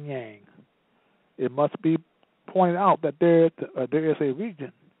Anyang. It must be pointed out that there is a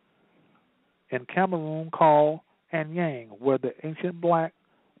region in Cameroon called Anyang, where the ancient black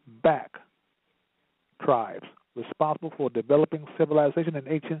Bak tribes responsible for developing civilization in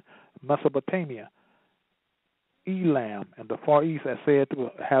ancient Mesopotamia, Elam, and the Far East, are said to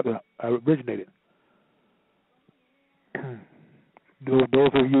have originated.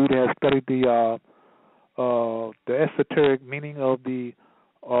 Those of you that have studied the esoteric meaning of the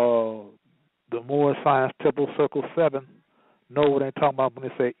Moore Science Temple Circle 7 know what they're talking about when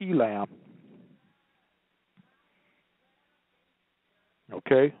they say Elam.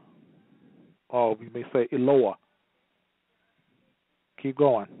 Okay? Or we may say Eloah. Keep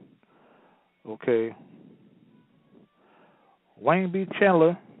going. Okay. Wayne B.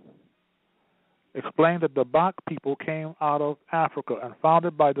 Chandler explained that the Bak people came out of Africa and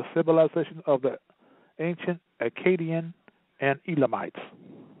founded by the civilization of the ancient Akkadian and Elamites.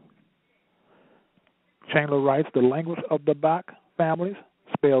 Chandler writes, the language of the Bak families,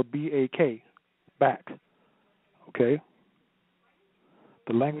 spelled B-A-K, Bak. Okay?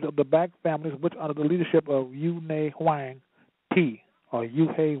 The language of the Bak families, which under the leadership of Yu Ne Huang T, or Yu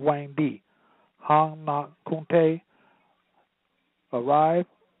He Huang D, Hang Na Kunte, arrived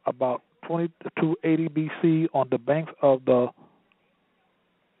about 2280 BC on the banks of the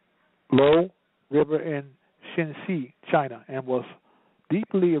Lo River in Shenxi, China, and was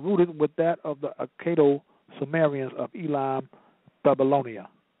deeply rooted with that of the Akkadian-Sumerians of Elam, Babylonia.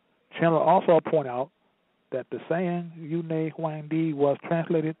 Chandler also pointed out that the saying Yune Huangdi was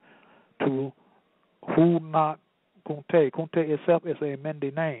translated to Hu Not Kunte. Kunte itself is a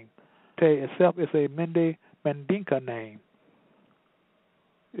Mende name. Kunte itself is a Mandinka name.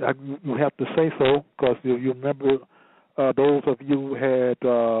 You have to say so because you remember those of you who had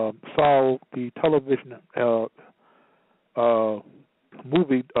saw the television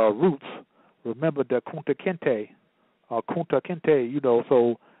movie Roots. Remember that Kunta Kinte,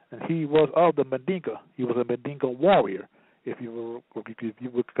 so, and he was of the Mandinka. He was a Mandinka warrior, if you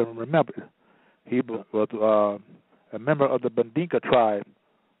can remember. He was a member of the Mandinka tribe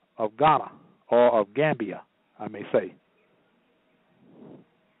of Ghana, or of Gambia, I may say.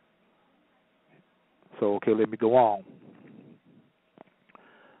 So, okay, let me go on.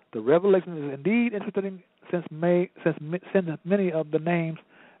 The revelation is indeed interesting since many of the names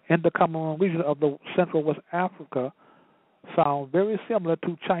in the Cameroon region of the Central West Africa sound very similar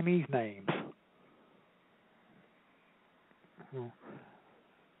to Chinese names.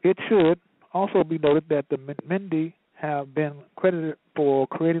 It should also be noted that the Mende have been credited for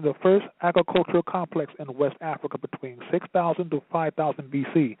creating the first agricultural complex in West Africa between 6000 to 5000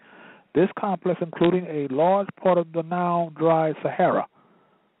 BC. This complex including a large part of the now dry Sahara.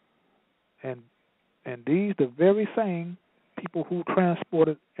 And these the very same people who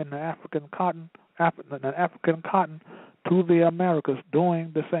transported an African cotton to the Americas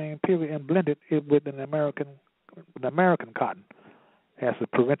during the same period and blended it with an American cotton has a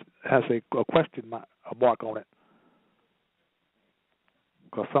question mark on it,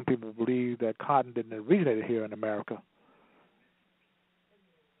 because some people believe that cotton didn't originate here in America.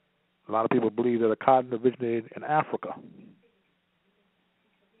 A lot of people believe that the cotton originated in Africa.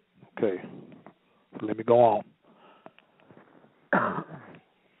 Okay, so let me go on.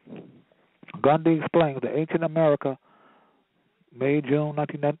 Gandhi explains the Ancient America, May, June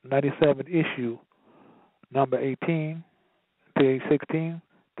 1997 issue, number 18, page 16,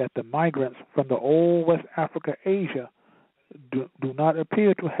 that the migrants from the old West Africa, Asia, do not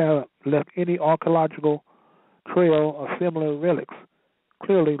appear to have left any archaeological trail of similar relics,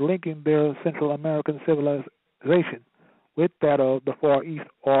 clearly linking their Central American civilization with that of the Far East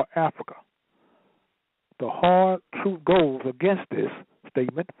or Africa. The hard truth goes against this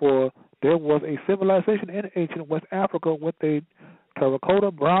statement, for there was a civilization in ancient West Africa with a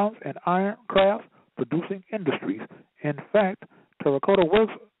terracotta, bronze, and iron crafts producing industries. In fact, terracotta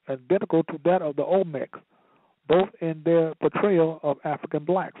works identical to that of the Olmecs, both in their portrayal of African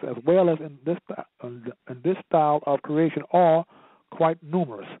blacks as well as in this style of creation, are quite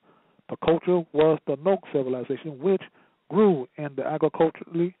numerous. The culture was the Nok civilization, which grew in the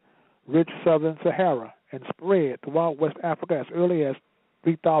agriculturally rich southern Sahara and spread throughout West Africa as early as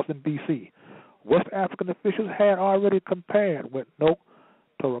 3000 BC. West African officials had already compared with Nok,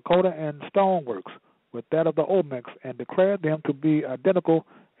 terracotta, and stoneworks with that of the Olmecs and declared them to be identical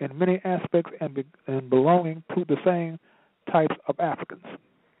in many aspects and belonging to the same types of Africans.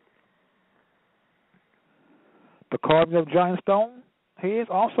 The carving of giant stone heads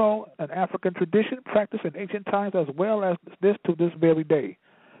also an African tradition practiced in ancient times as well as this to this very day.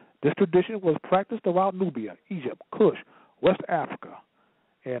 This tradition was practiced throughout Nubia, Egypt, Kush, West Africa.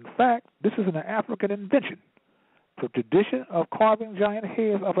 In fact, this is an African invention. The tradition of carving giant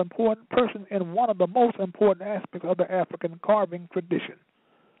heads of important persons is one of the most important aspects of the African carving tradition.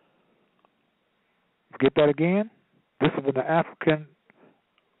 Get that again? This is an African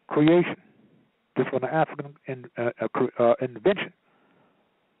creation. This was an African invention.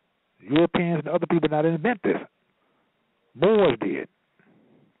 Europeans and other people did not invent this. Moors did.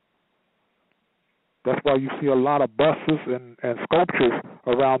 That's why you see a lot of busts and sculptures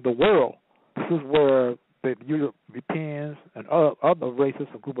around the world. This is where the Europeans and other races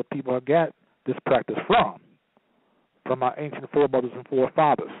and group of people have got this practice from our ancient foremothers and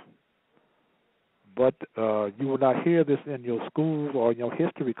forefathers. But you will not hear this in your schools or in your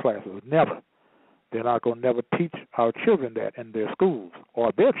history classes. Never. They're not going to never teach our children that in their schools,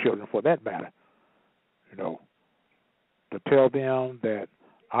 or their children for that matter. To tell them that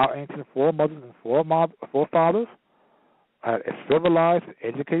our ancient foremothers and forefathers had civilized and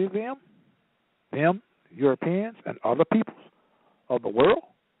educated them, Europeans and other peoples of the world?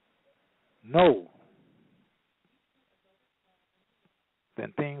 No.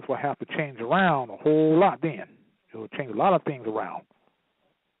 Then things will have to change around a whole lot then. It will change a lot of things around.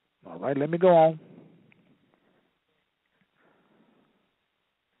 All right, let me go on.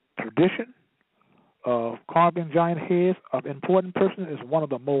 Tradition of carving giant heads of important persons is one of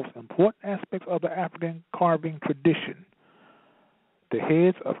the most important aspects of the African carving tradition. The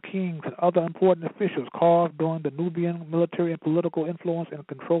heads of kings and other important officials carved during the Nubian military and political influence and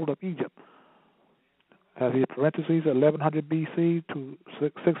control of Egypt, as in parentheses 1100 BC to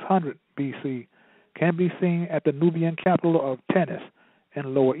 600 BC, can be seen at the Nubian capital of Tanis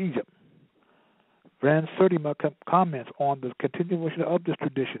in Lower Egypt. Van Sertima comments on the continuation of this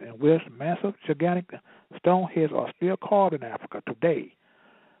tradition, in which massive, gigantic stone heads are still carved in Africa today.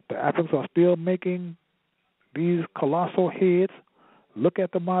 The Africans are still making these colossal heads. Look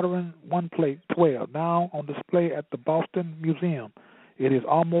at the modern one plate 12 now on display at the Boston Museum. It is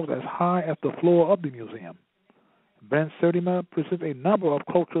almost as high as the floor of the museum. Van Sertima presents a number of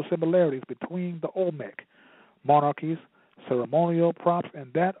cultural similarities between the Olmec monarchies, ceremonial props,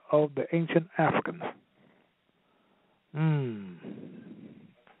 and that of the ancient Africans.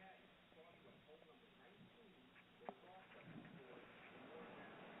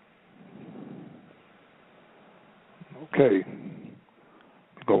 Okay.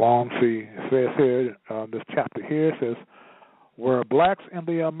 Go on, see. It says here, this chapter here, it says, were blacks in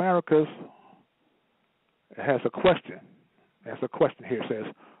the Americas, it has a question. There's a question here. It says,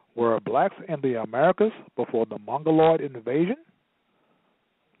 were blacks in the Americas before the Mongoloid invasion?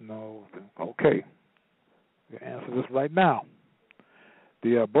 No. Okay. You answer this right now.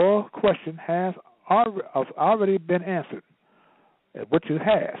 The above question has already been answered, which it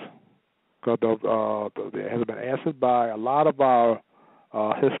has, because it has been answered by a lot of our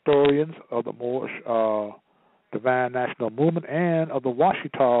historians of the Moorish Divine National Movement and of the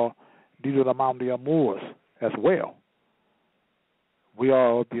Washita Didolamamdia Moors as well.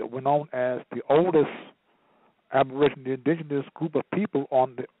 We're known as the oldest Aboriginal indigenous group of people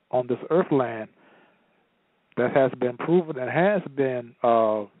on this earthland. That has been proven and has been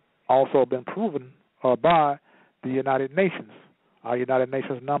also been proven by the United Nations. Our United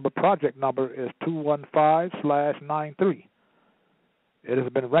Nations project number is 215/93. It has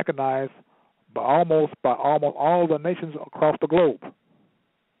been recognized by almost all the nations across the globe.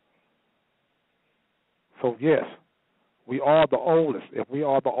 So yes, we are the oldest. If we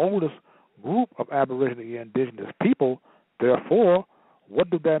are the oldest group of Aboriginal indigenous people, therefore, what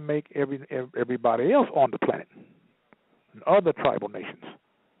do that make everybody else on the planet and other tribal nations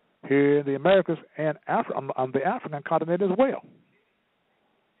here in the Americas and on the African continent as well?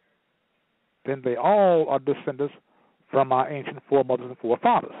 Then they all are descendants from our ancient foremothers and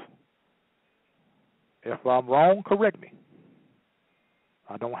forefathers. If I'm wrong, correct me.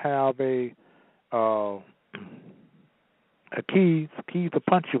 I don't have a key to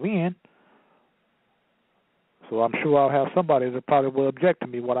punch you in. So I'm sure I'll have somebody that probably will object to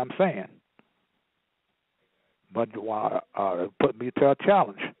me what I'm saying. But put me to a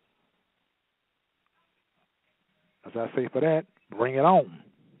challenge. As I say for that, bring it on.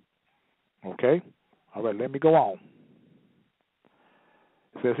 Okay? All right, let me go on.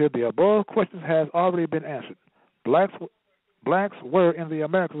 It says here, the above questions has already been answered. Blacks were in the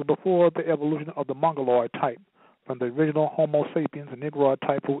Americas before the evolution of the Mongoloid type, from the original Homo sapiens and Negroid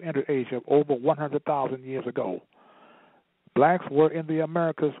type who entered Asia over 100,000 years ago. Blacks were in the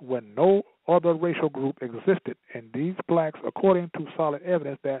Americas when no other racial group existed, and these blacks, according to solid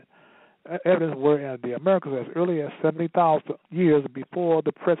evidence, were in the Americas as early as 70,000 years before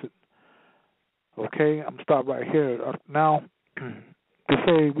the present. Okay, I'm going to stop right here. Now, to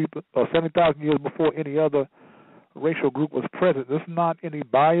say 70,000 years before any other racial group was present, this is not any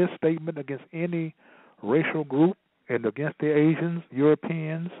biased statement against any racial group and against the Asians,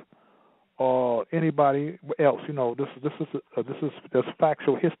 Europeans, or anybody else. You know, this is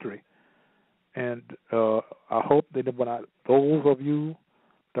factual history, and I hope that those of you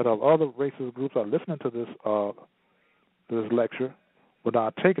that of other racist groups are listening to this lecture will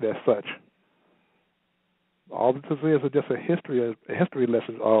not take it as such. All this is just a history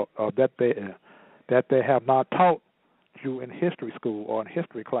lesson that they have not taught you in history school or in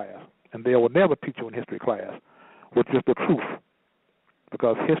history class, and they will never teach you in history class, which is the truth,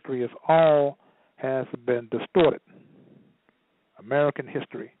 because history has been distorted. American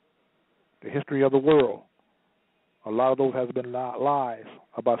history, the history of the world, a lot of those has been lies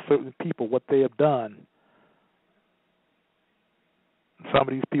about certain people, what they have done. Some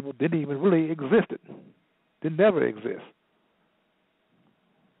of these people didn't even really exist. They never exist.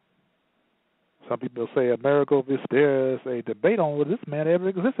 Some people say America, there's a debate on whether this man ever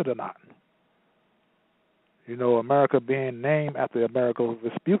existed or not. You know, America being named after Amerigo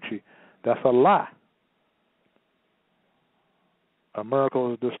Vespucci, that's a lie.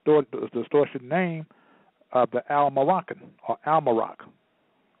 America is the distorted name of the Almaracan or Almarak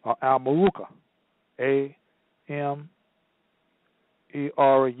or Almaruca, A-M-E-R-U-K-A.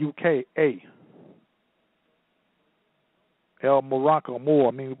 El Morocco, Moor.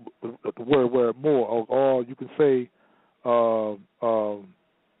 I mean, the word Moor, or you can say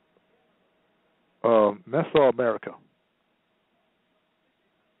Mesoamerica.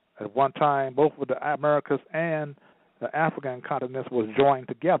 At one time, both of the Americas and the African continents was joined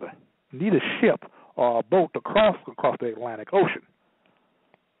together. You need a ship or a boat to cross the Atlantic Ocean.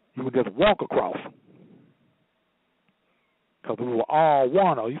 You would just walk across. Because we were all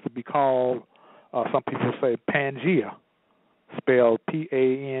one, or it used to be called, some people say Pangea, spelled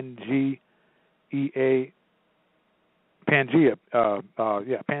P-A-N-G-E-A, Pangea,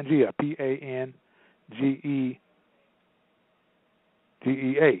 Pangea, P-A-N-G-E-G-E-A,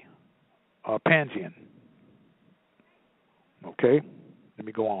 Pangean. Okay, let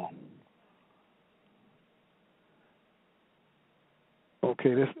me go on.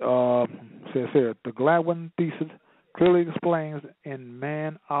 Okay, this says here, the Gladwin thesis clearly explains in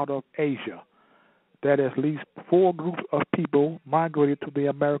Man Out of Asia that at least 4 groups of people migrated to the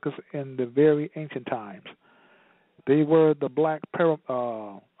Americas in the very ancient times. They were the black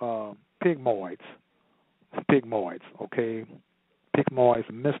Pygmoids. Pygmoids, okay? Pygmoids,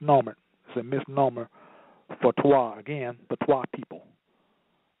 misnomer. It's a misnomer for Twa, again, the Twa people.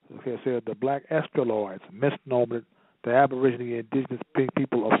 Okay, it says the black Australoids, misnomer, the Aboriginal indigenous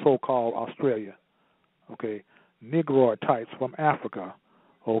people of so-called Australia. Okay, Negroid types from Africa.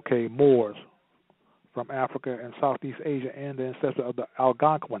 Okay, Moors from Africa and Southeast Asia, and the ancestor of the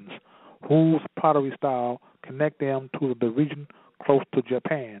Algonquins, whose pottery style connect them to the region close to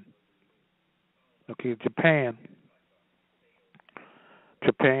Japan. Okay, Japan,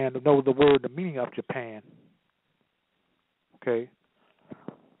 know the word, the meaning of Japan. Okay.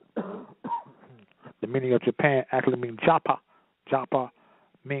 The meaning of Japan actually means Japa. Japa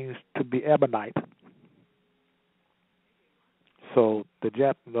means to be ebonite. So the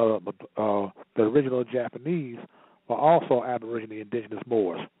original Japanese were also Aboriginal indigenous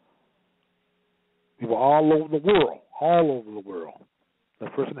Moors. They were all over the world. The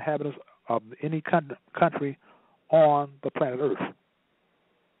first inhabitants of any country on the planet Earth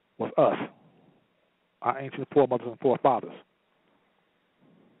was us, our ancient foremothers and forefathers.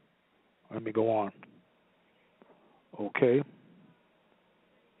 Let me go on. Okay.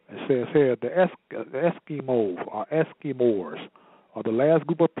 It says here, the Eskimos or Eskimors are the last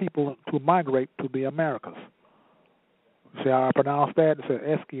group of people to migrate to the Americas. See how I pronounce that? It says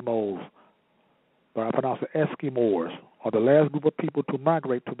Eskimos, but I pronounce it Eskimors, are the last group of people to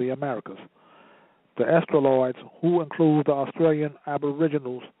migrate to the Americas. The Australoids, who include the Australian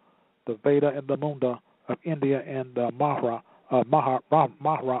Aboriginals, the Veda and the Munda of India, and the Mahra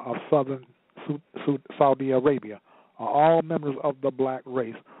of southern Saudi Arabia, are all members of the black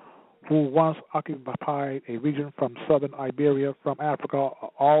race who once occupied a region from southern Iberia, from Africa,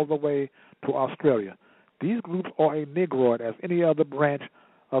 all the way to Australia. These groups are a Negroid as any other branch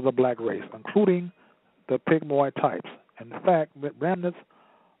of the black race, including the Pygmoid types. In fact, remnants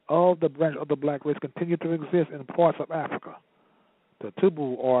of the branch of the black race continue to exist in parts of Africa. The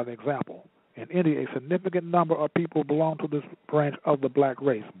Tubu are an example. In India, a significant number of people belong to this branch of the black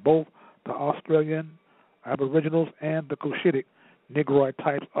race. Both the Australian Aboriginals and the Cushitic Negroid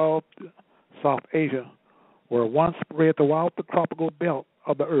types of South Asia were once spread throughout the tropical belt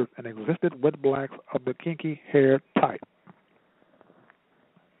of the earth and existed with blacks of the kinky-haired type.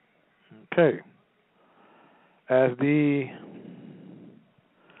 Okay. As the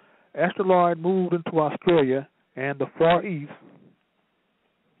Australoid moved into Australia and the Far East,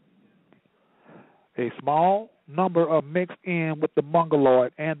 a small number of mixed in with the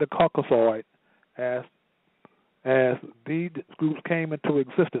Mongoloid and the Caucasoid as these groups came into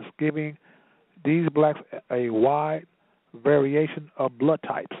existence, giving these blacks a wide variation of blood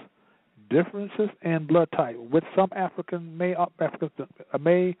types. Differences in blood type with some Africans may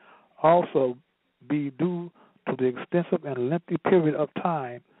also be due to the extensive and lengthy period of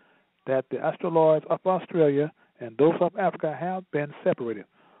time that the Australoids of Australia and those of Africa have been separated.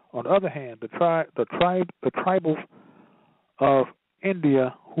 On the other hand, the tribals of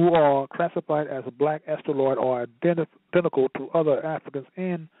India, who are classified as a black Australoid, are identical to other Africans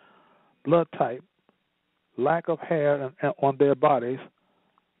in blood type, lack of hair on their bodies,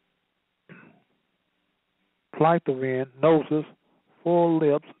 plethysmine, noses, full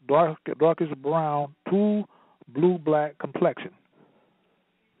lips, darkish brown to blue-black complexion,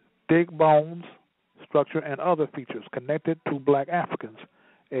 thick bones, structure, and other features connected to black Africans.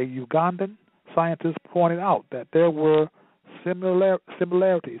 A Ugandan scientist pointed out that there were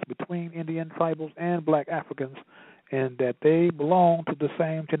similarities between Indian tribals and black Africans, and that they belong to the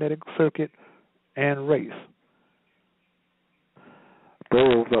same genetic circuit and race.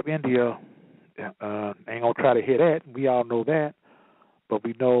 Those of India ain't gonna try to hear that. We all know that, but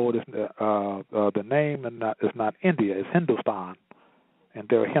we know this, the name is not India. It's Hindustan, and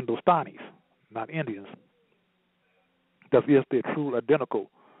they're Hindustanis, not Indians. That is the true identical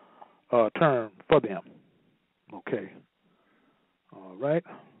term for them. Okay. All right.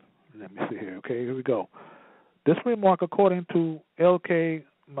 Let me see here. Okay, here we go. This remark, according to L.K.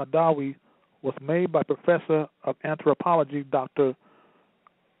 Madawi, was made by Professor of Anthropology Dr.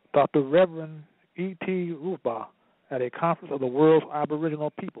 Reverend E.T. Ruba at a conference of the world's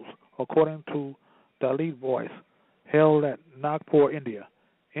Aboriginal peoples, according to Dalit Voice, held at Nagpur, India.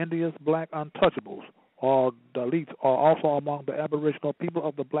 India's black untouchables, or Dalits, are also among the Aboriginal people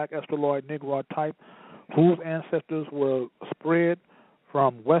of the black Australoid Negroid type, whose ancestors were spread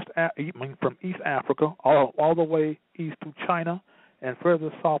from East Africa all the way east to China and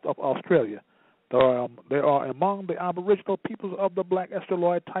further south of Australia. They are among the Aboriginal peoples of the black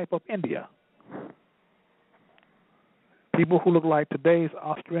Australoid type of India. People who look like today's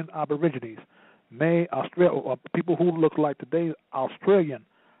Australian Aborigines people who look like today's Australian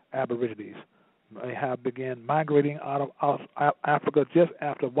Aborigines may have begun migrating out of Africa just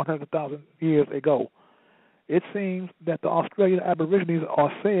after 100,000 years ago. It seems that the Australian Aborigines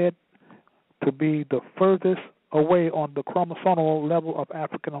are said to be the furthest away on the chromosomal level of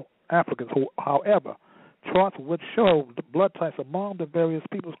Africans. However, charts which show the blood types among the various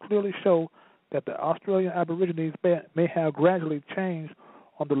peoples clearly show that the Australian Aborigines may have gradually changed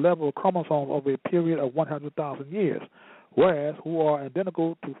on the level of chromosomes over a period of 100,000 years, whereas who are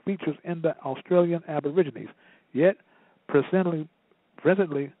identical to features in the Australian Aborigines, yet presently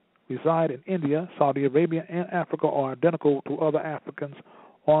reside in India, Saudi Arabia, and Africa are identical to other Africans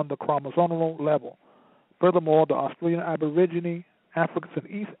on the chromosomal level. Furthermore, the Australian Aborigine, Africans, and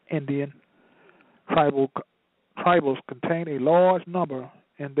East Indian tribals contain a large number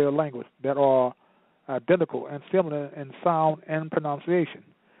in their language that are identical and similar in sound and pronunciation.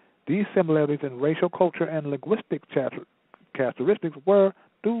 These similarities in racial, culture, and linguistic characteristics were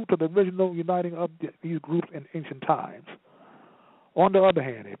due to the original uniting of these groups in ancient times. On the other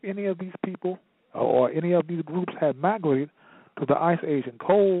hand, if any of these people or any of these groups had migrated to the Ice Age and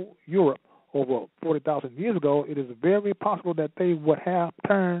cold Europe over 40,000 years ago, it is very possible that they would have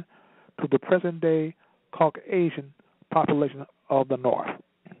turned to the present-day Caucasian population of the North.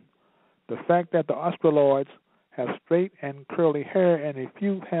 The fact that the Australoids have straight and curly hair and a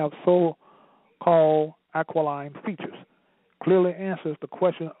few have so-called aquiline features clearly answers the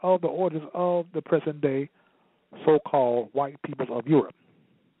question of the origins of the present-day so-called white peoples of Europe.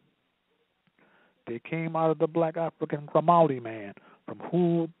 They came out of the black African Grimaldi man, from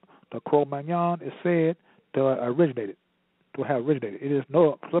whom the Cro-Magnon is said to have originated. It is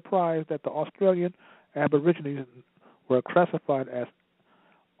no surprise that the Australian Aborigines were classified as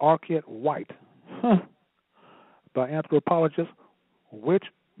archaeid white by anthropologists, which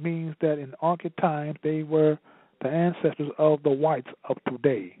means that in archaeid times they were the ancestors of the whites of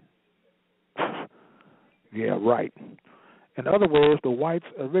today. Yeah, right. In other words, the whites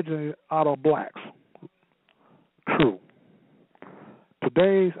originated out of blacks. True.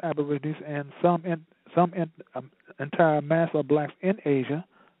 Today's Aborigines and some entire mass of blacks in Asia,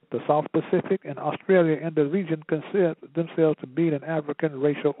 the South Pacific, and Australia and the region consider themselves to be an African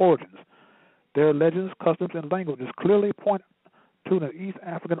racial origins. Their legends, customs, and languages clearly point to an East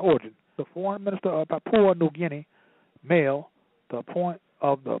African origin. The foreign minister of Papua New Guinea, male, the point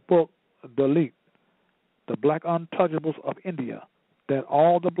of the book, Dalit, the Black Untouchables of India, that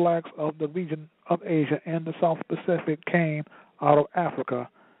all the blacks of the region of Asia and the South Pacific came out of Africa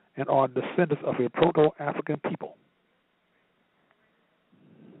and are descendants of a proto-African people.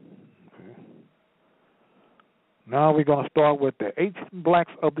 Okay. Now we're going to start with the ancient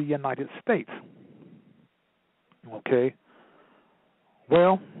blacks of the United States. Okay.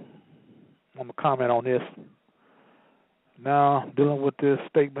 Well, I'm going to comment on this. Now, dealing with this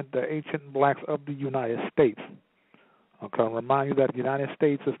statement, the ancient blacks of the United States. Okay, I'll remind you that the United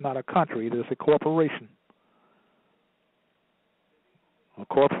States is not a country, it is a corporation. A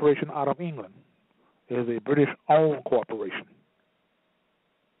corporation out of England. It is a British-owned corporation.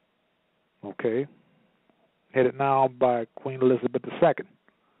 Okay, headed now by Queen Elizabeth II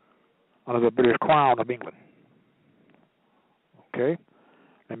under the British Crown of England. Okay,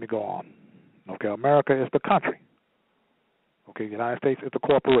 let me go on. Okay, America is the country. Okay, the United States is the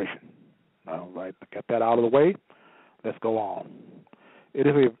corporation. All right, get that out of the way. Let's go on.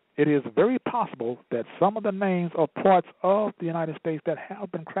 It is very possible that some of the names or parts of the United States that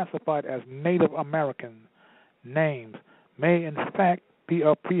have been classified as Native American names may in fact be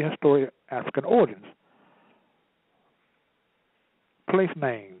of prehistoric African origins. Place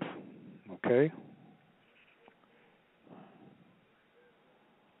names, okay?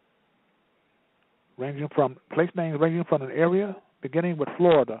 Place names ranging from an area beginning with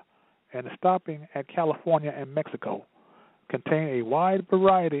Florida and stopping at California and Mexico contain a wide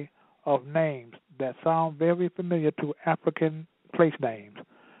variety of names that sound very familiar to African place names.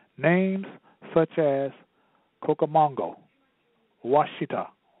 Names such as Cocamongo, Washita,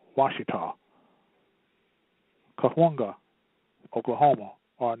 Kahunga, Oklahoma,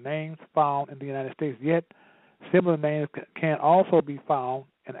 are names found in the United States, yet similar names can also be found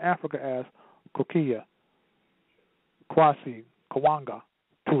in Africa as Kokia, Kwasi, Kawanga,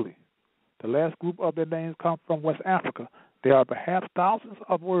 Tuli. The last group of their names come from West Africa. There are perhaps thousands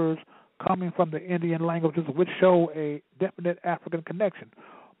of words coming from the Indian languages which show a definite African connection.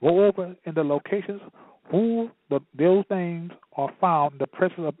 Moreover, in the locations those names are found, the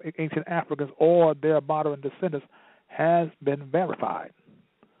presence of ancient Africans or their modern descendants has been verified.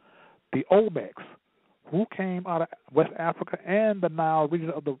 The Olmecs, who came out of West Africa and the Nile region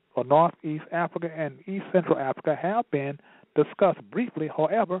of the Northeast Africa and East Central Africa, have been discussed briefly.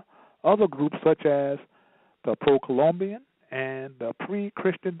 However, other groups such as the pro-Columbian and the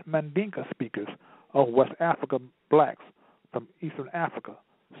pre-Christian Mandinka speakers of West Africa, blacks from Eastern Africa,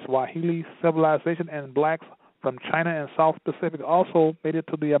 Swahili civilization, and blacks from China and South Pacific also made it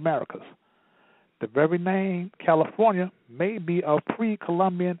to the Americas. The very name California may be of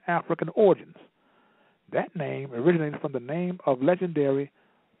pre-Columbian African origins. That name originates from the name of legendary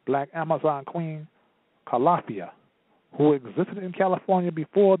black Amazon queen Calafia, who existed in California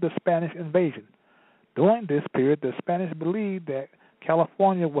before the Spanish invasion. During this period, the Spanish believed that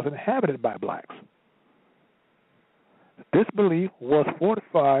California was inhabited by blacks. This belief was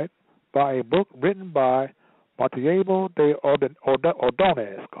fortified by a book written by Monteiro de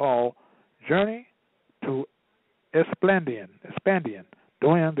Ordonez called Journey to Esplandian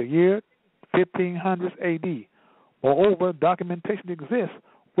during the year 1500s AD. Moreover, documentation exists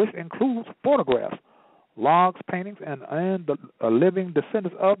which includes photographs, logs, paintings, and the living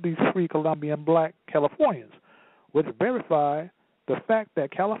descendants of these free Colombian black Californians, which verify the fact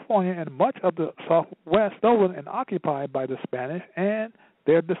that California and much of the Southwest stolen and occupied by the Spanish and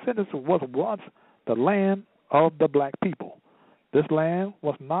their descendants was once the land of the black people. This land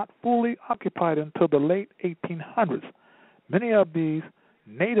was not fully occupied until the late 1800s. Many of these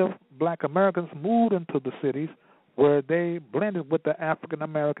native black Americans moved into the cities where they blended with the African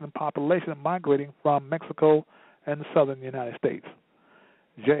American population migrating from Mexico and the southern United States.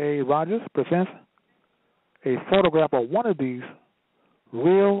 J.A. Rogers presents a photograph of one of these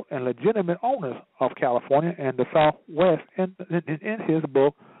real and legitimate owners of California and the Southwest in his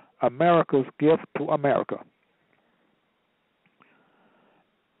book, America's Gift to America.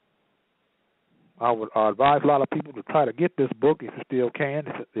 I would advise a lot of people to try to get this book if you still can,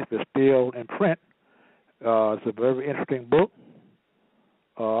 if it's still in print. It's a very interesting book.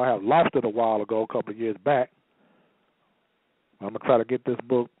 I have lost it a while ago, a couple of years back. I'm going to try to get this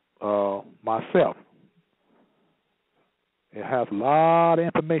book myself. It has a lot of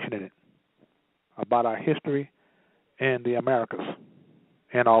information in it about our history in the Americas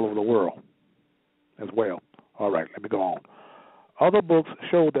and all over the world as well. All right, let me go on. Other books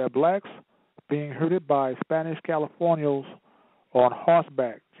show that blacks being herded by Spanish Californios on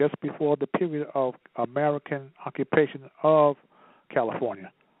horseback just before the period of American occupation of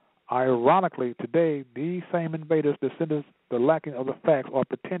California. Ironically, today, these same invaders, descendants, the lacking of the facts, or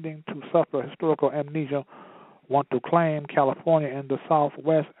pretending to suffer historical amnesia, want to claim California and the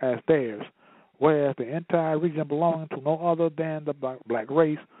Southwest as theirs, whereas the entire region belongs to no other than the black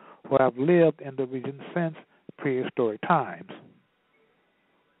race who have lived in the region since prehistoric times.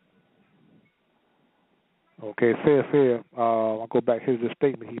 Okay, it says here, I'll go back, here's the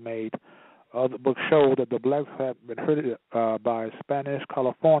statement he made. Other books show that the blacks have been herded by Spanish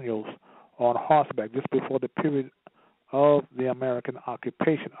Californios on horseback just before the period of the American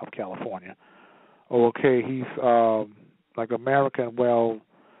occupation of California. Okay, he's like American, well,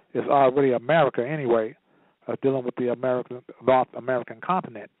 it's already America anyway, dealing with the North American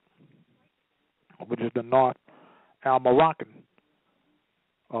continent, which is the North Al-Moroccan,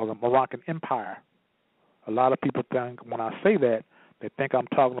 or the Moroccan Empire. A lot of people think, when I say that, they think I'm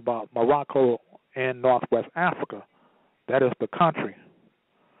talking about Morocco in Northwest Africa. That is the country.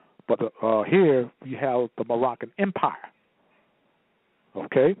 But here you have the Moroccan Empire.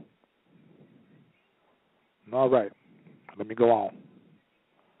 Okay? All right. Let me go on.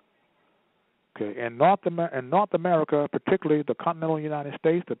 Okay, in North America, particularly the continental United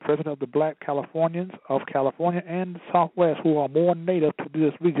States, the president of the Black Californians of California and the Southwest, who are more native to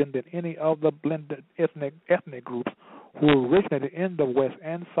this region than any of the blended ethnic groups who originated in the West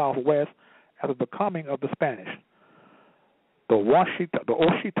and Southwest after the coming of the Spanish. The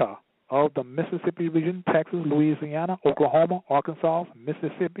Oshita of the Mississippi region, Texas, Louisiana, Oklahoma, Arkansas,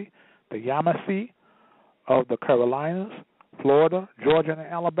 Mississippi, the Yamasee of the Carolinas, Florida, Georgia, and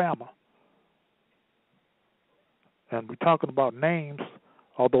Alabama. And we're talking about names,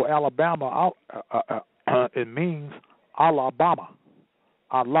 although Alabama, it means Alabama.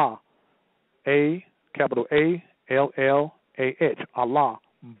 Allah, capital A-L-L-A-H, Allah,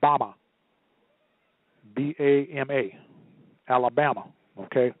 Bama, B-A-M-A, Alabama,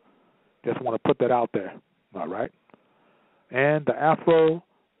 okay? Just want to put that out there, all right? And the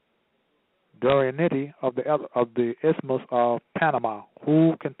Afro-Durianity of the Isthmus of Panama,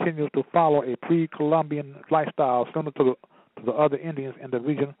 who continues to follow a pre-Columbian lifestyle similar to the other Indians in the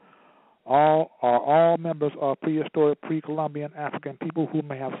region, are all members of prehistoric pre-Columbian African people who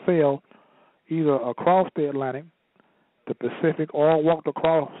may have sailed either across the Atlantic, the Pacific, or walked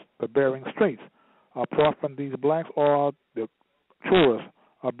across the Bering Straits. Apart from these blacks are the Choras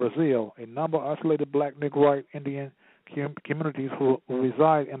of Brazil, a number of isolated black Negroid Indian communities who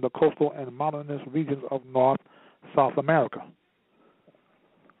reside in the coastal and mountainous regions of South America.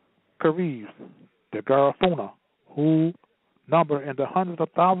 Caribs, the Garifuna, who number in the hundreds of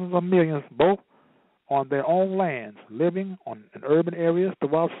thousands of millions, both on their own lands, living in urban areas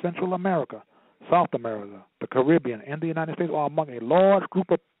throughout Central America, South America, the Caribbean, and the United States, are among a large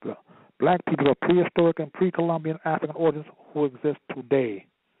group of black people of prehistoric and pre-Columbian African origins who exist today.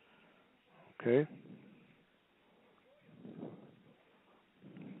 Okay.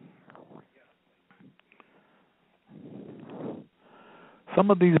 Some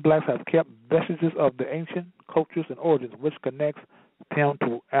of these blacks have kept vestiges of the ancient cultures and origins, which connects them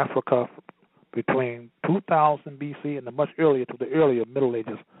to Africa between 2000 BC and the earlier Middle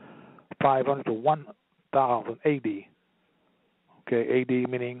Ages, 500 to 1000 AD. Okay, AD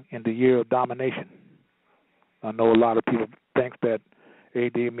meaning in the year of domination. I know a lot of people think that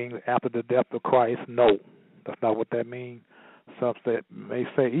AD means after the death of Christ. No, that's not what that means. Some may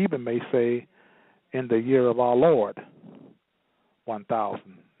say in the year of our Lord,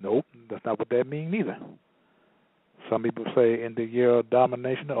 1000. Nope, that's not what that means either. Some people say in the year of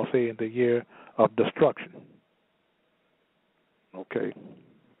domination, or say in the year of destruction. Okay,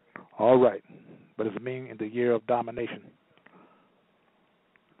 all right, but it means in the year of domination.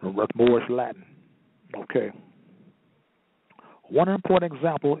 That's Moorish Latin. Okay. One important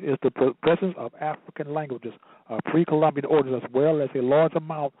example is the presence of African languages of pre-Columbian origins, as well as a large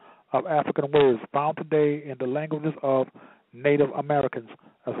amount of African words found today in the languages of Native Americans,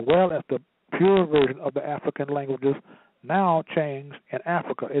 as well as the pure version of the African languages now changed in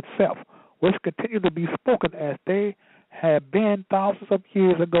Africa itself, which continue to be spoken as they had been thousands of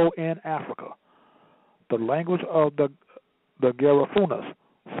years ago in Africa. The language of the Garifunas,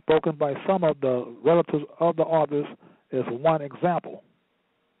 spoken by some of the relatives of the authors, is one example.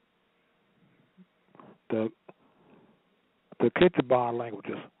 The Kichban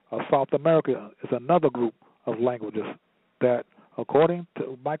languages of South America is another group of languages that, according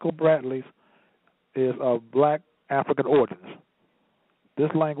to Michael Bradley, is of black African origins.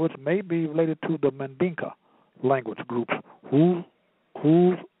 This language may be related to the Mandinka language groups, whose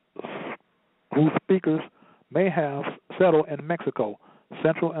speakers may have settled in Mexico,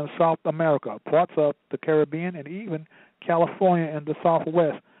 Central and South America, parts of the Caribbean, and even California and the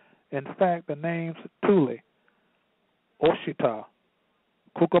Southwest. In fact, the names Tule, Oshita,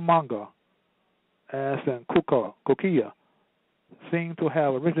 Cucamonga, as in Kukia, seem to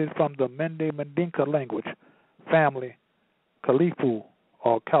have originated from the Mende Mandinka language family. Kalifu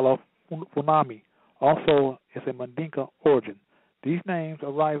or Kalafunami also is a Mandinka origin. These names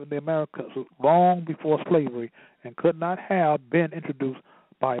arrived in the Americas long before slavery and could not have been introduced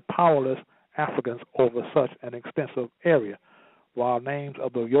by powerless Africans over such an extensive area, while names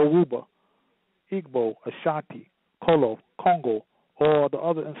of the Yoruba, Igbo, Ashanti, Kolo, Congo, or the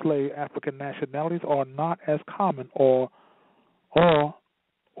other enslaved African nationalities are not as common or are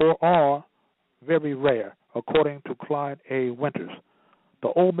very rare, according to Clyde A. Winters. The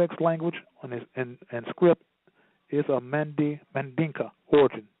Olmecs language and script is a Mandinka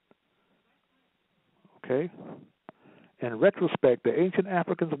origin. Okay? In retrospect, the ancient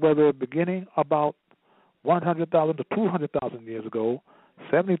Africans, whether beginning about 100,000 to 200,000 years ago,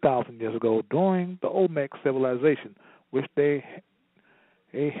 70,000 years ago, during the Olmec civilization, which they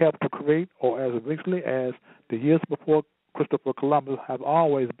helped to create, or as recently as the years before Christopher Columbus has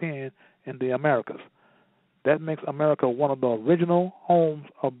always been in the Americas. That makes America one of the original homes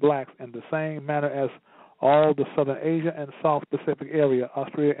of blacks in the same manner as all the Southern Asia and South Pacific area,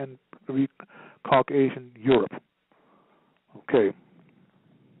 Australia and Caucasian Europe. Okay.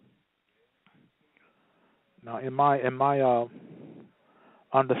 Now, in my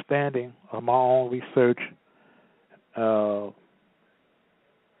understanding of my own research,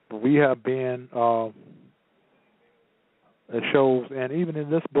 we have been, it shows, and even in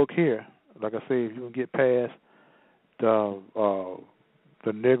this book here, like I say, if you can get past the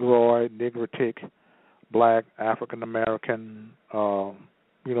Negroid, Negritic, Black, African American,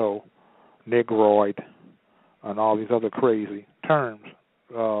 Negroid, and all these other crazy terms,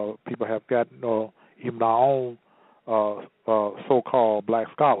 people have gotten, even our own so-called black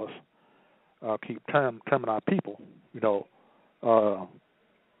scholars keep terming our people.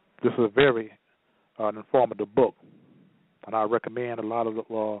 This is a very informative book, and I recommend a lot of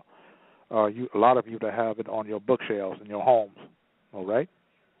you to have it on your bookshelves in your homes. All right?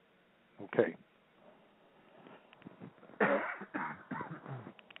 Okay.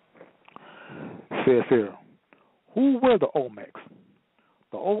 Says here, who were the Olmecs?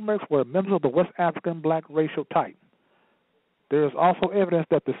 The Olmecs were members of the West African black racial type. There is also evidence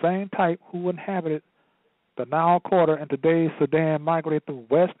that the same type who inhabited the Nile Quarter in today's Sudan migrated through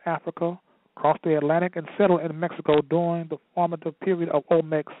West Africa, crossed the Atlantic, and settled in Mexico during the formative period of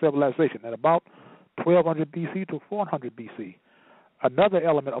Olmec civilization at about 1200 BC to 400 BC. Another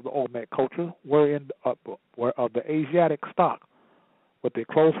element of the Olmec culture were of the Asiatic stock, with a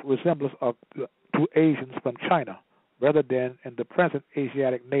close resemblance to Asians from China, rather than in the present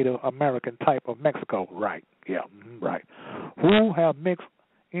Asiatic Native American type of Mexico. Right, yeah, right. Who have mixed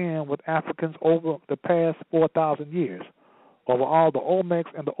in with Africans over the past 4,000 years. Overall, the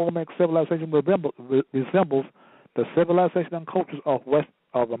Olmecs and the Olmec civilization resembles the civilization and cultures of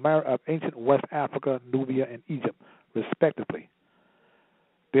ancient West Africa, Nubia, and Egypt, respectively.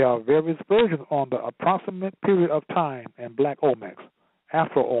 There are various versions on the approximate period of time in black Olmecs.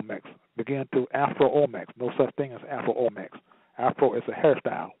 Afro-Olmecs began to Afro-Olmecs. No such thing as Afro-Olmecs. Afro is a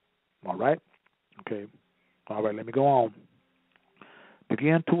hairstyle. All right? Okay. All right, let me go on.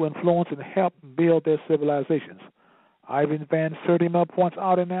 Began to influence and help build their civilizations. Ivan Van Sertima points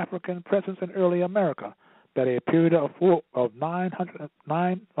out in African presence in early America that a period of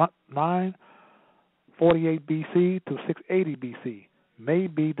 948 BC to 680 BC may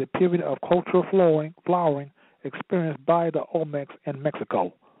be the period of cultural flowering experienced by the Olmecs in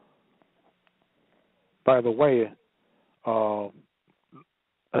Mexico. By the way,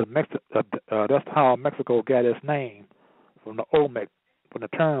 that's how Mexico got its name, from the Olmec, from the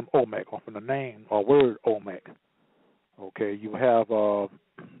term Olmec, or from the name or word Olmec. Okay, you have a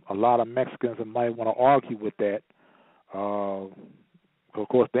lot of Mexicans that might want to argue with that. Of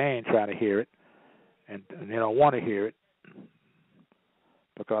course, they ain't trying to hear it, and they don't want to hear it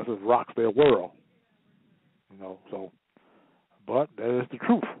because it rocks their world. So, but that is the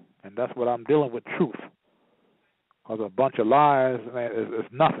truth, and that's what I'm dealing with, truth. Because a bunch of lies is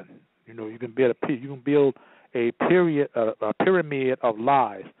nothing. You can build a pyramid of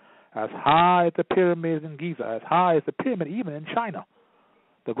lies, as high as the pyramids in Giza, as high as the pyramid even in China,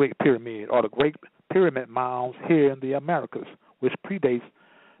 the Great Pyramid, or the Great Pyramid mounds here in the Americas, which predates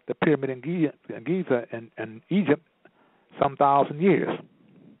the pyramid in Giza and Egypt some 1,000 years,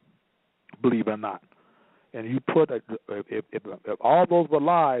 believe it or not. And you put, if all those were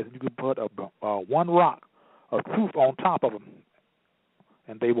lies, you could put one rock of truth on top of them,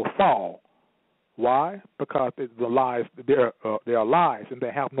 and they will fall. Why? Because the lies, they are lies, and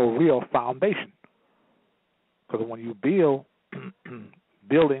they have no real foundation. Because when you build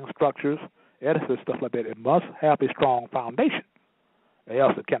building structures, edifices, stuff like that, it must have a strong foundation, or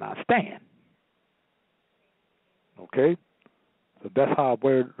else it cannot stand. Okay, so that's how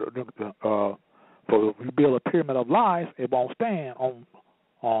so if you build a pyramid of lies, it won't stand on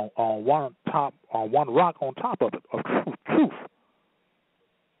one rock on top of it of truth.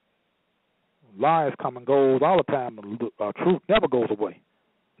 Lies come and goes all the time, but truth never goes away.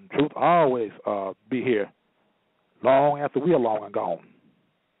 And truth always be here long after we are long and gone.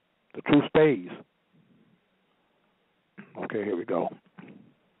 The truth stays. Okay, here we go.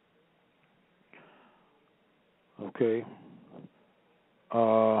 Okay.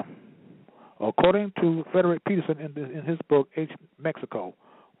 According to Frederick Peterson in his book, Ancient Mexico,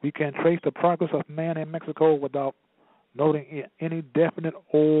 we can trace the progress of man in Mexico without noting any definite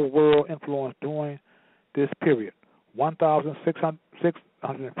old world influence during this period,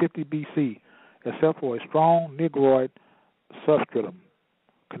 1,650 BC, except for a strong Negroid substratum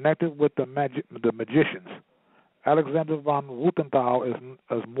connected with the magicians. Alexander von Wuthenthal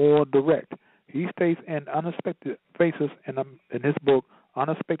is more direct. He states in Unexpected Faces in his book,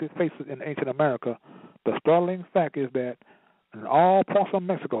 Unexpected Faces in Ancient America, the startling fact is that in all parts of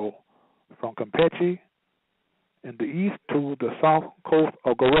Mexico, from Campeche in the east to the south coast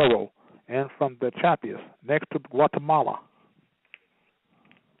of Guerrero, and from the Chiapas next to Guatemala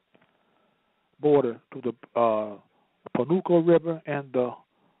border to the Panuco River and the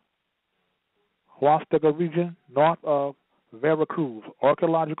Huasteca region north of Veracruz.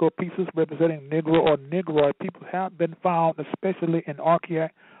 Archaeological pieces representing Negro or Negroid people have been found, especially in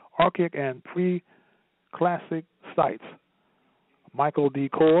archaic and pre-classic sites. Michael D.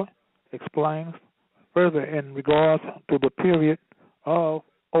 Coy explains further in regards to the period of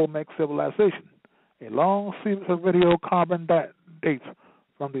Olmec civilization. A long series of radiocarbon dates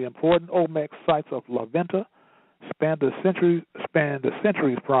from the important Olmec sites of La Venta span the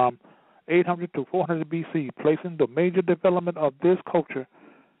centuries from 800 to 400 BC, placing the major development of this culture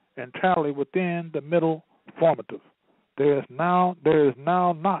entirely within the Middle Formative. There is now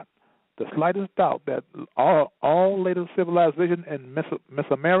not the slightest doubt that all later civilization in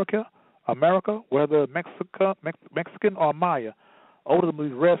Mesoamerica, whether Mexican or Maya, ultimately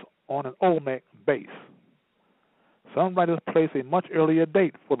rests on an Olmec base. Some writers place a much earlier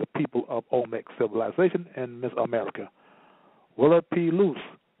date for the people of Olmec civilization in Mesoamerica. Willard P. Luce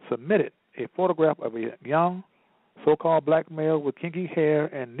submitted a photograph of a young so-called black male with kinky hair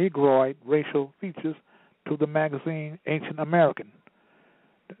and Negroid racial features to the magazine Ancient American.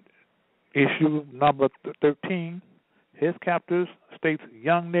 Issue number 13, his captors states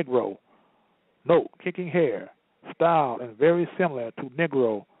young Negro. Note, kinky hair, style, and very similar to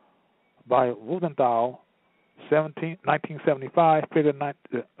Negro by Wuthenthal, 1975, figure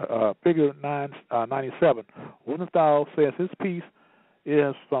 997. Wuthenthal says his piece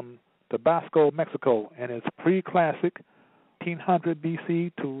is from Tabasco, Mexico, and is pre-classic 1800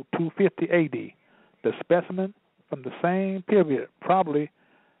 BC to 250 AD. The specimen from the same period, probably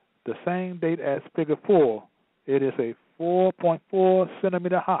the same date as figure 4. It is a 4.4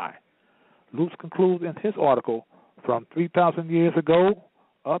 centimeter high. Luce concludes in his article, from 3,000 years ago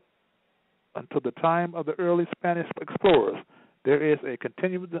up until the time of the early Spanish explorers, there is a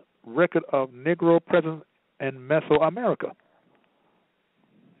continued record of Negro presence in Mesoamerica.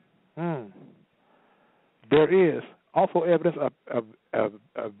 There is also evidence of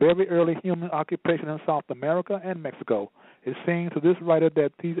very early human occupation in South America and Mexico. It seems to this writer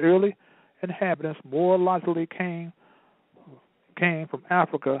that these early inhabitants more logically came from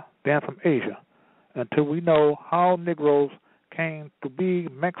Africa than from Asia. Until we know how Negroes came to be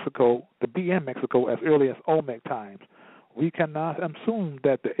in Mexico as early as Olmec times, we cannot assume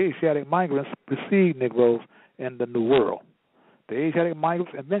that the Asiatic migrants precede Negroes in the New World. The Asiatic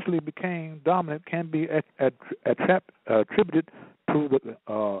migrants eventually became dominant can be attributed to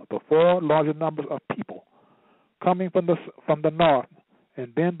the four larger numbers of people coming from the north,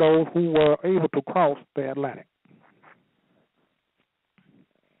 and then those who were able to cross the Atlantic.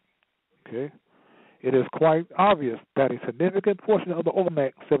 Okay. It is quite obvious that a significant portion of the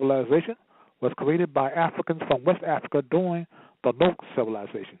Olmec civilization was created by Africans from West Africa during the Olmec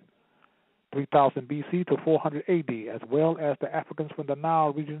civilization, 3000 BC to 400 AD, as well as the Africans from the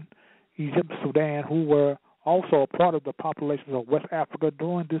Nile region, Egypt, Sudan, who were also a part of the populations of West Africa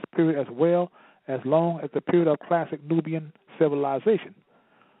during this period, as well as long as the period of classic Nubian civilization,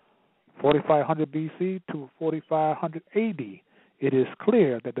 4500 BC to 4500 AD. It is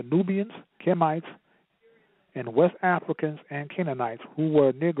clear that the Nubians, Kemites, and West Africans and Canaanites, who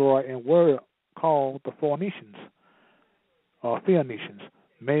were Negroid and were called the Phoenicians,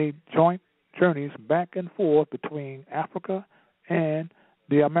 made joint journeys back and forth between Africa and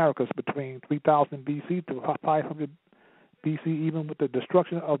the Americas between 3000 BC to 500 BC, even with the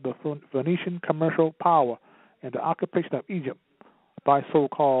destruction of the Phoenician commercial power and the occupation of Egypt by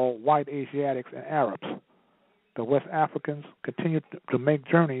so-called white Asiatics and Arabs. The West Africans continued to make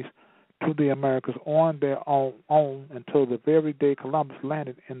journeys to the Americas on their own until the very day Columbus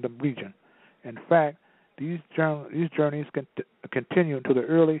landed in the region. In fact, these journeys continue into the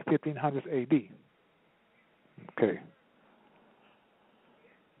early 1500s AD. Okay.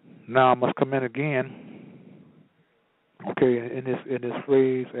 Now I must come in again. Okay, in this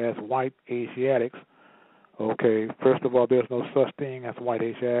phrase as white Asiatics. Okay, first of all, there's no such thing as white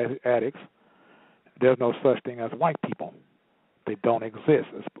Asiatics. There's no such thing as white people. They don't exist.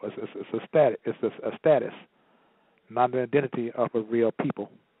 It's a status, not an identity of a real people,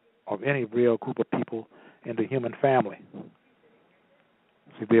 of any real group of people in the human family.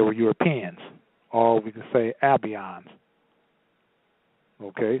 See, they were Europeans, or we can say Albions.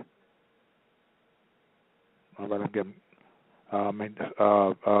 Okay. All right, I'm getting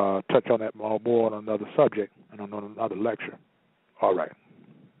touch on that more on another subject and on another lecture. All right.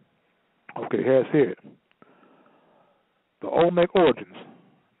 Okay, here's it. The Olmec origins.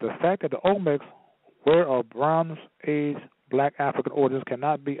 The fact that the Olmecs were of Bronze Age Black African origins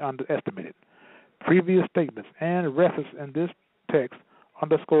cannot be underestimated. Previous statements and references in this text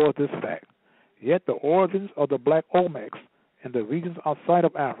underscore this fact. Yet the origins of the Black Olmecs in the regions outside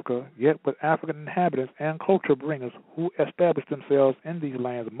of Africa, yet with African inhabitants and culture bringers who established themselves in these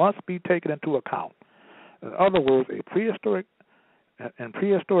lands, must be taken into account. In other words, in prehistoric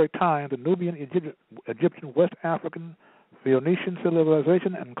times, the Nubian, Egyptian, West African, Phoenician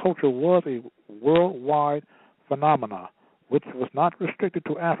civilization and culture was a worldwide phenomenon, which was not restricted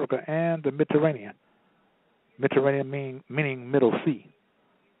to Africa and the Mediterranean. Mediterranean meaning Middle Sea.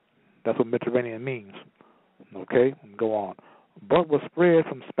 That's what Mediterranean means. Okay, go on. But was spread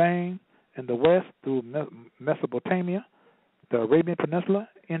from Spain in the west through Mesopotamia, the Arabian Peninsula,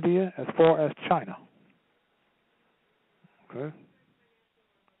 India, as far as China. Okay.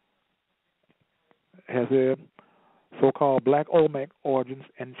 Has a so-called Black Olmec origins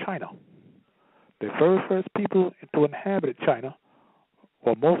in China. The first people to inhabit China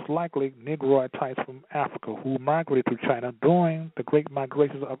were most likely Negroid types from Africa who migrated to China during the great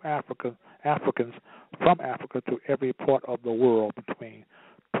migrations of Africans from Africa to every part of the world between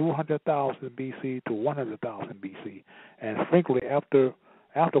 200,000 BC to 100,000 BC, and frequently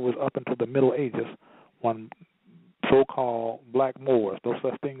afterwards up into the Middle Ages, when so-called Black Moors, no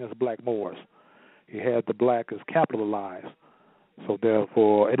such thing as Black Moors. He had the black as capitalized, so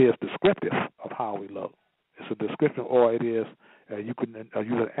therefore it is descriptive of how we look. It's a description, or it is you can use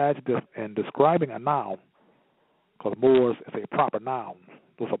an adjective in describing a noun, because Moors is a proper noun.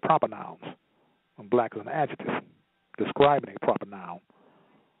 Those are proper nouns. And black is an adjective describing a proper noun.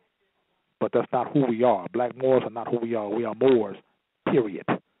 But that's not who we are. Black Moors are not who we are. We are Moors, period.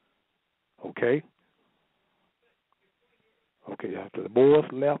 Okay? Okay, after the Moors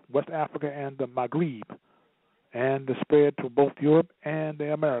left West Africa and the Maghreb, and the spread to both Europe and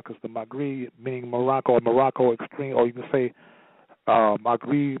the Americas. The Maghreb meaning Morocco, or Morocco extreme, or you can say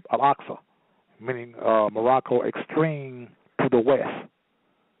Maghreb al-Aqsa, meaning Morocco extreme to the west.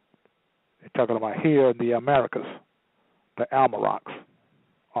 They're talking about here in the Americas, the Almorocs,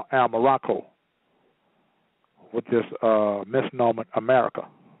 or Al-Morocco, which is misnomer America.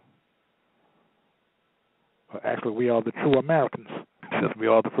 But actually, we are the true Americans, since we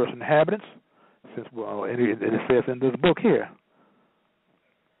are the first inhabitants, since it says in this book here.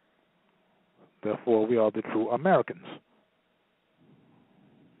 Therefore, we are the true Americans.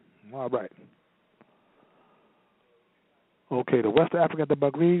 All right. Okay, the West Africa and the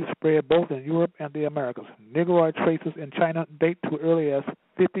Maghreb spread both in Europe and the Americas. Negroid traces in China date to early as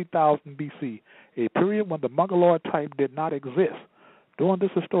 50,000 BC, a period when the Mongoloid type did not exist. During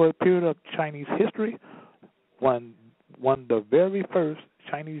this historic period of Chinese history, when the very first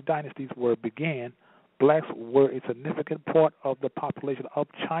Chinese dynasties began, blacks were a significant part of the population of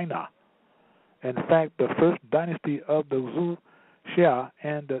China. In fact, the first dynasty of the Zhou Xia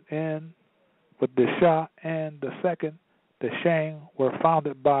with the Xia and the second, the Shang, were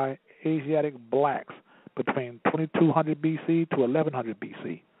founded by Asiatic blacks between 2200 BC to 1100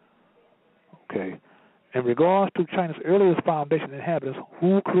 BC. Okay. In regards to China's earliest foundation inhabitants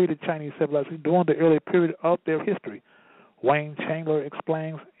who created Chinese civilization during the early period of their history, Wayne Chandler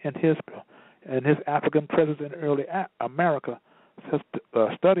explains in his African presence in early America,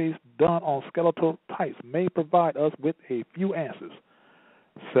 studies done on skeletal types may provide us with a few answers.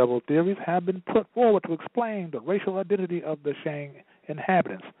 Several theories have been put forward to explain the racial identity of the Shang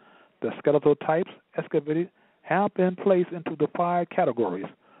inhabitants. The skeletal types excavated have been placed into the 5 categories,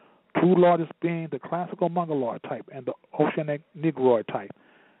 2 largest being the classical Mongoloid type and the Oceanic Negroid type.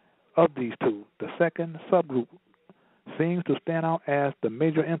 Of these 2, the second subgroup seems to stand out as the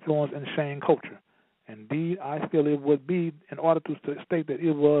major influence in Shang culture. Indeed, I feel it would be in order to state that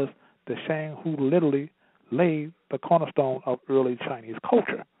it was the Shang who literally laid the cornerstone of early Chinese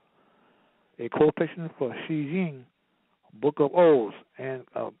culture. A quotation for Shi Jing, Book of Odes, and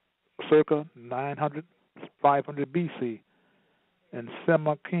circa 500 BC, and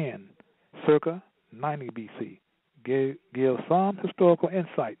Sima Qian, circa 90 BC, give some historical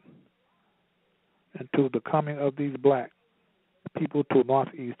insight into the coming of these black people to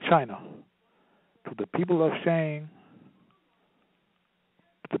northeast China. To the people of Shang,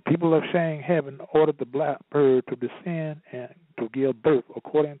 heaven ordered the black bird to descend and to give birth,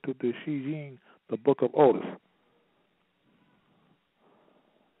 according to the Shi Jing, the Book of Odes.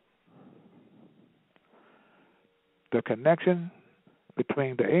 The connection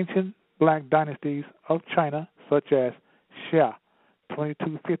between the ancient black dynasties of China, such as Xia,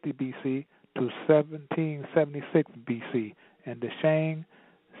 2250 BC to 1776 BC, and the Shang,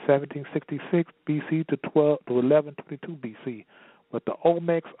 1766 BC to 1122 BC. But the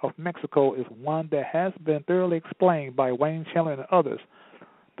Olmecs of Mexico is one that has been thoroughly explained by Wayne Chandler and others.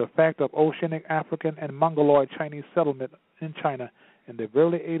 The fact of oceanic African and Mongoloid Chinese settlement in China in the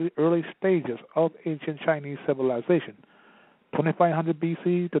very early stages of ancient Chinese civilization, 2500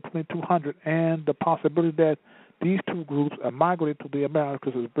 BC to 2200, and the possibility that these two groups migrated to the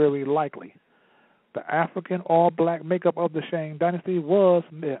Americas is very likely. The African all-black makeup of the Shang dynasty was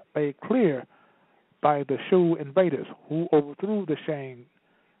made clear by the Shu invaders who overthrew the Shang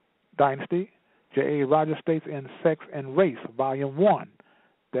dynasty. J.A. Rogers states in Sex and Race, Volume 1,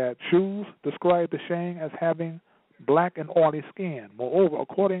 that Shus described the Shang as having black and oily skin. Moreover,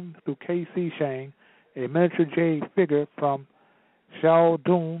 according to K.C. Shang, a miniature jade figure from Xiao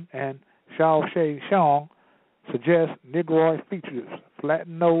Dun and Xiao She Xiang suggests Negroid features,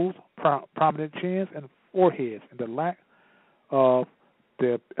 flattened nose, prominent chins, and foreheads, and the lack of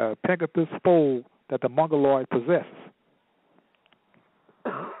the Pegasus fold that the Mongoloid possesses.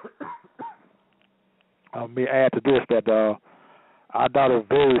 Let me add to this that I doubt it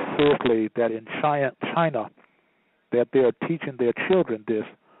very seriously that in China that they're teaching their children this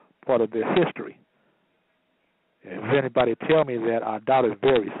part of their history. If anybody tell me that, I doubt it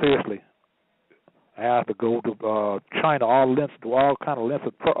very seriously. I have to go to China, do all kind of lengths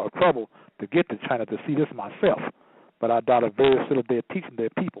of trouble to get to China to see this myself. But I doubt it very seriously they're teaching their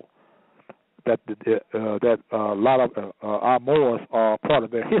people that a lot of our Moors are part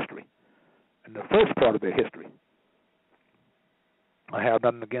of their history, and the first part of their history. I have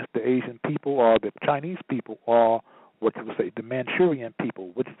nothing against the Asian people or the Chinese people or what you would say the Manchurian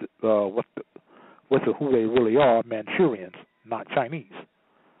people, which is who they really are, Manchurians, not Chinese.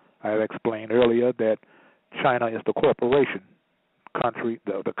 I have explained earlier that China is the corporation country.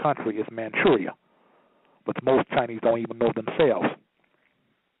 The country is Manchuria, but most Chinese don't even know themselves.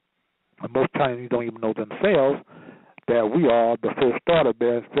 And most Chinese don't even know themselves that we are the first start of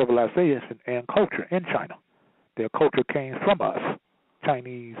their civilization and culture in China. Their culture came from us.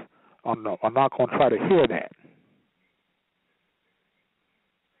 Chinese are not going to try to hear that.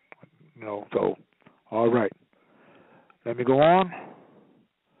 So, all right. Let me go on.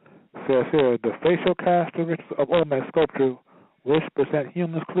 It says here, the facial characteristics of Olmec sculpture, which present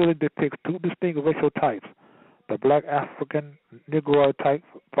humans, clearly depicts two distinct racial types. The black African Negroid type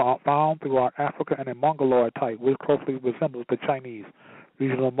found throughout Africa and a Mongoloid type, which closely resembles the Chinese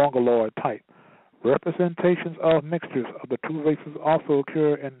regional Mongoloid type. Representations of mixtures of the two races also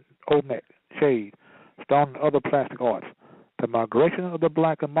occur in Olmec, jade, stone, and other plastic arts. The migration of the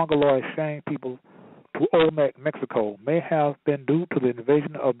black and Mongoloid Shang people to Olmec, Mexico, may have been due to the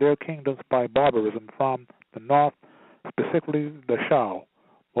invasion of their kingdoms by barbarism from the north, specifically the Shao.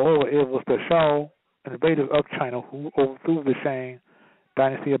 Moreover, it was the Shao invaders of China who overthrew the Shang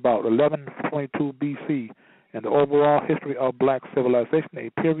dynasty about 1122 BC. In the overall history of black civilization, a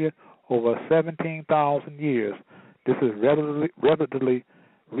period over 17,000 years. This is relatively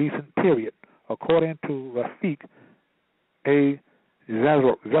recent period. According to Rafik A.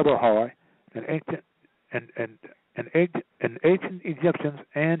 Zerahai, an ancient Egyptians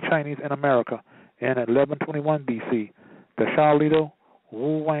and Chinese in America in 1121 BC, the Shao leader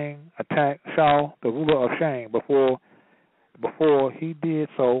Wu Wang attacked Shao, the ruler of Shang. Before he did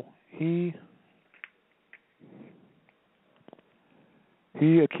so, he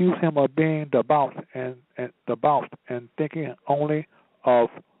accused him of being debauched and thinking only of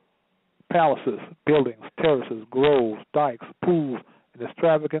palaces, buildings, terraces, groves, dikes, pools, and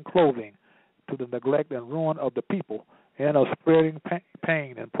extravagant clothing, to the neglect and ruin of the people, and of spreading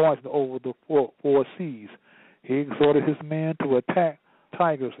pain and poison over the four seas. He exhorted his men to attack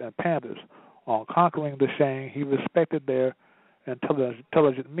tigers and panthers. On conquering the Shang, he respected their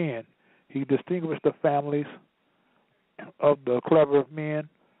intelligent men. He distinguished the families of the clever men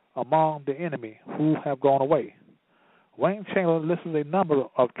among the enemy who have gone away. Wayne Chandler lists a number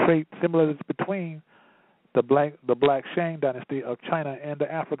of trait similarities between the black Shang dynasty of China and the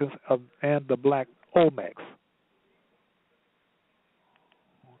Africans and the black Olmecs.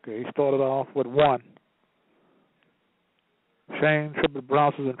 Okay, he started off with one. Shang triple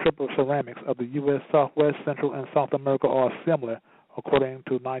bronzes and triple ceramics of the U.S., Southwest, Central, and South America are similar, according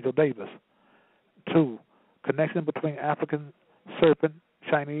to Nigel Davis. 2. Connection between African serpent,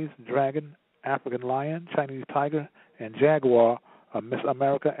 Chinese dragon, African lion, Chinese tiger, and jaguar of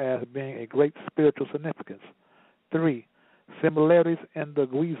Mesoamerica as being a great spiritual significance. 3. Similarities in the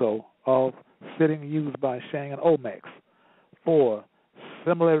guizo of sitting used by Shang and Olmecs. 4.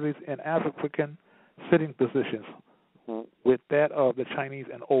 similarities in African sitting positions with that of the Chinese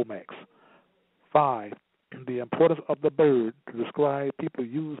and Olmecs. 5. The importance of the bird to describe people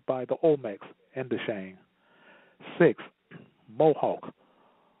used by the Olmecs and the Shang. 6. Mohawk,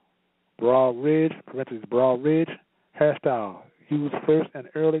 broad ridge hairstyle used first in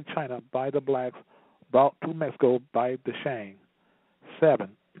early China by the blacks, brought to Mexico by the Shang. 7.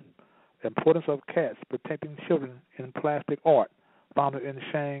 Importance of cats protecting children in plastic art founded in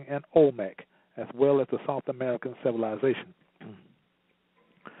Shang and Olmec, as well as the South American civilization.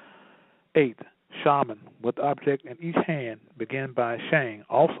 8. Shaman with object in each hand, began by Shang,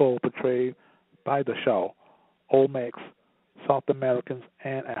 also portrayed by the Shaw, Olmecs, South Americans,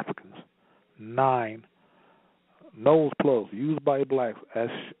 and Africans. 9. Nose plugs used by blacks as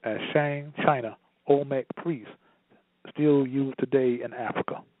Shang, China, Olmec priests, still used today in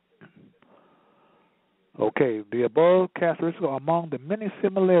Africa. Okay, the above characteristics are among the many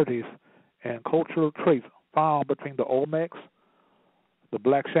similarities and cultural traits found between the Olmecs, the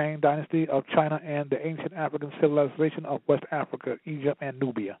Black Shang dynasty of China, and the ancient African civilization of West Africa, Egypt, and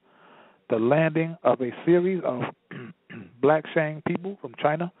Nubia. The landing of a series of Black Shang people from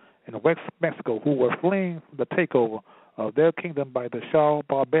China and West Mexico who were fleeing from the takeover of their kingdom by the Shaw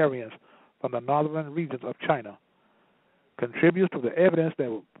barbarians from the northern regions of China contributes to the evidence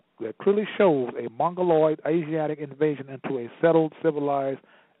that clearly shows a Mongoloid Asiatic invasion into a settled, civilized,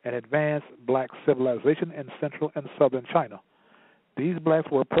 and advanced black civilization in central and southern China. These blacks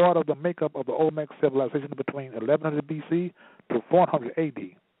were part of the makeup of the Olmec civilization between 1100 BC to 400 AD.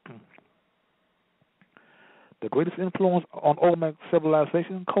 The greatest influence on Olmec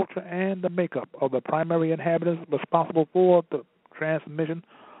civilization, culture, and the makeup of the primary inhabitants responsible for the transmission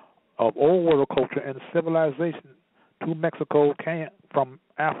of Old World culture and civilization to Mexico came from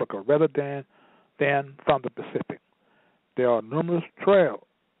Africa rather than from the Pacific. There are numerous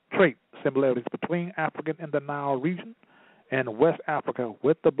trait similarities between African in the Nile region and West Africa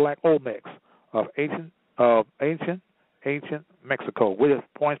with the Black Olmecs of ancient Mexico, which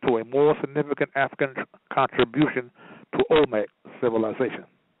points to a more significant African contribution to Olmec civilization.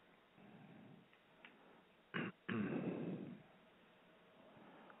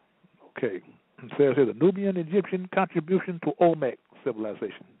 Okay, it says here the Nubian Egyptian contribution to Olmec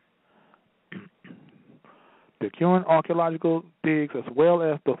civilization. The current archaeological digs, as well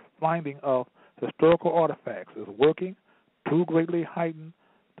as the finding of historical artifacts, is working to greatly heighten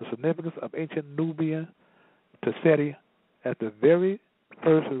the significance of ancient Nubian Tesseti as the very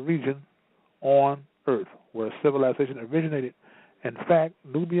first region on Earth where civilization originated. In fact,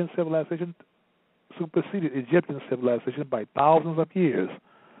 Nubian civilization superseded Egyptian civilization by thousands of years.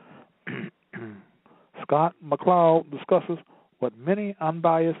 Scott McCloud discusses what many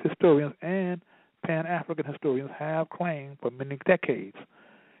unbiased historians and Pan-African historians have claimed for many decades.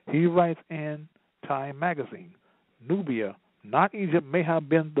 He writes in Time magazine, Nubia, not Egypt, may have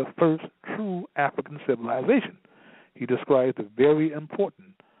been the first true African civilization. He describes the very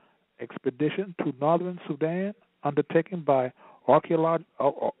important expedition to northern Sudan undertaken by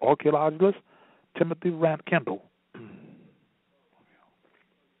archaeologist Timothy Kendall.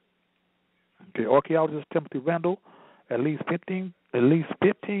 Okay, archaeologist Timothy Randall, at least 15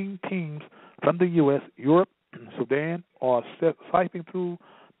 teams from the U.S., Europe, and Sudan are sifting through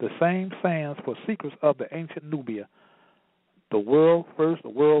the same sands for secrets of the ancient Nubia, the world's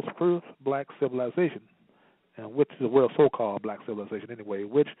first black civilization, and which is the world's so-called black civilization anyway,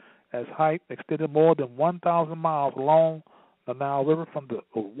 which as height extended more than 1,000 miles along the Nile River from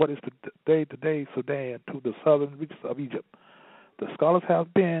what is today Sudan to the southern reaches of Egypt. The scholars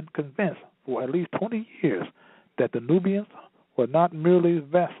have been convinced for at least 20 years that the Nubians were not merely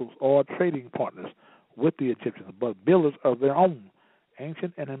vassals or trading partners with the Egyptians, but builders of their own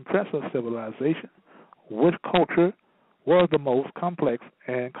ancient and impressive civilization, which culture was the most complex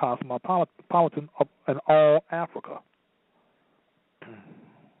and cosmopolitan in all Africa.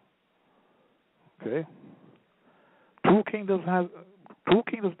 Okay. Two kingdoms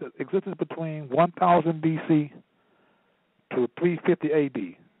that existed between 1000 BC to 350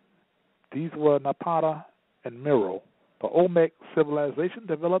 AD. These were Napata and Meroe. The Olmec civilization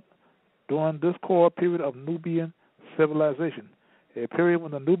developed during this core period of Nubian civilization, a period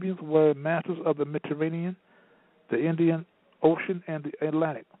when the Nubians were masters of the Mediterranean, the Indian Ocean, and the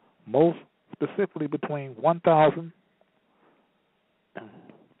Atlantic, most specifically between 1000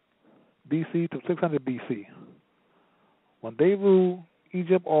 BC to 600 BC. When they ruled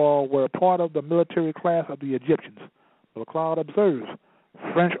Egypt or were part of the military class of the Egyptians, McLeod observes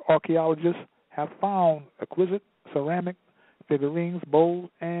French archaeologists have found exquisite ceramic figurines, bowls,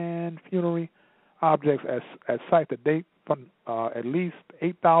 and funerary objects at sites that date from at least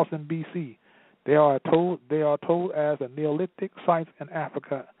 8,000 BC. They are told as the Neolithic sites in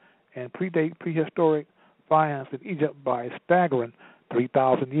Africa and predate prehistoric finds in Egypt by a staggering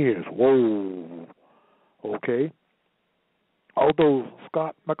 3,000 years. Whoa. Okay. Although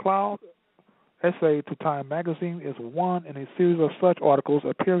Scott McCloud's essay to Time magazine is one in a series of such articles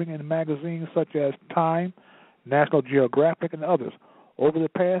appearing in magazines such as Time, National Geographic, and others. Over the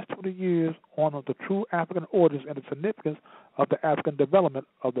past 20 years on the true African origins and the significance of the African development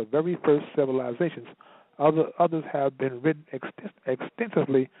of the very first civilizations, others have been written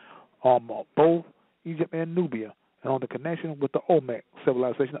extensively on both Egypt and Nubia and on the connection with the Olmec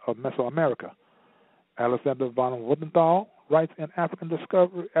civilization of Mesoamerica. Alexander von Wuthenthal writes in African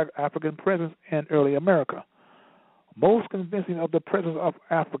Discovery, African Presence in Early America. Most convincing of the presence of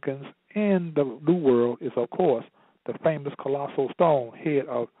Africans in the New World is, of course, the famous colossal stone head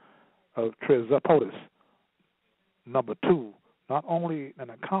of Triceratops. Number 2, not only an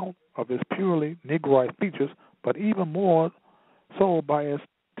account of its purely Negroid features, but even more so by its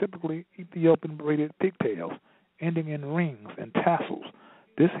typically Ethiopian braided pigtails, ending in rings and tassels.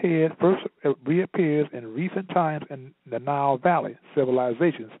 This head first reappears in recent times in the Nile Valley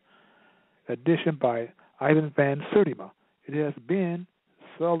civilizations, edition by Ivan van Sertima. It has been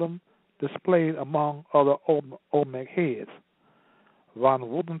seldom displayed among other Olmec heads. Von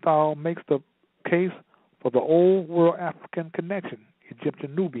Wuthenthal makes the case for the old world African connection,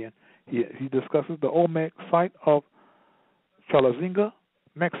 Egyptian-Nubian. He discusses the Olmec site of Chalazinga,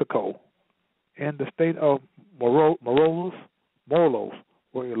 Mexico, in the state of Morelos,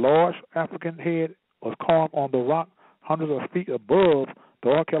 where a large African head was carved on the rock hundreds of feet above the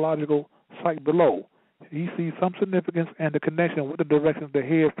archaeological site below. He sees some significance and the connection with the direction the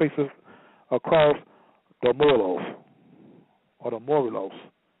head faces across the Morelos, or the Morelos,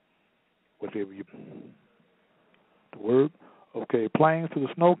 whichever you, the word. Okay, plains to the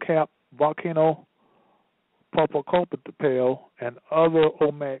snow-capped volcano Popocatépetl and other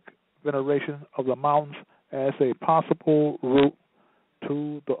Olmec veneration of the mountains as a possible route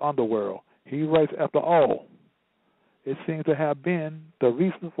to the underworld. He writes, after all, it seems to have been the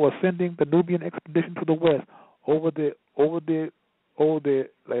reason for sending the Nubian expedition to the west over the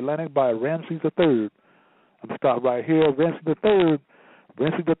Atlantic by Ramses III. I'm going to stop right here. Ramses III,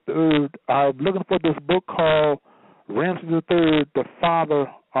 I'm looking for this book called Ramses III, the Father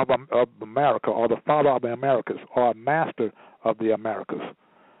of America, or the Father of the Americas, or Master of the Americas.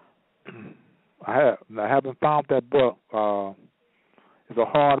 I haven't found that book. It's a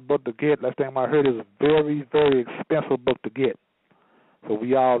hard book to get. Last time I heard, it's a very, very expensive book to get. So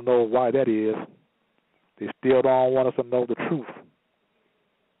we all know why that is. They still don't want us to know the truth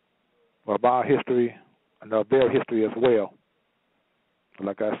about history and of their history as well.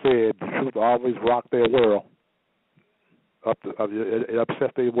 Like I said, the truth always rocked their world. It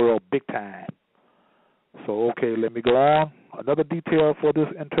upsets their world big time. So, okay, let me go on. Another detail for this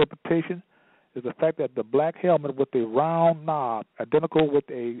interpretation is the fact that the black helmet with a round knob, identical with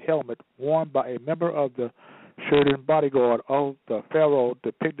a helmet worn by a member of the Sheridan bodyguard of the pharaoh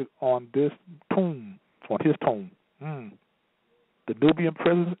depicted on his tomb. The Nubian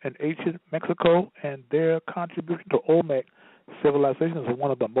presence in ancient Mexico and their contribution to Olmec civilization is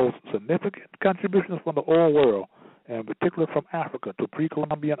one of the most significant contributions from the old world, and particularly from Africa to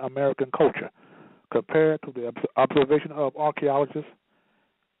pre-Columbian American culture, compared to the observation of archaeologists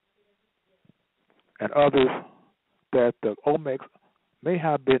and others that the Olmecs may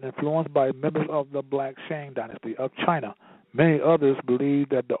have been influenced by members of the Black Shang dynasty of China. Many others believe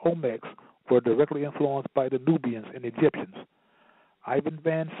that the Olmecs were directly influenced by the Nubians and Egyptians. Ivan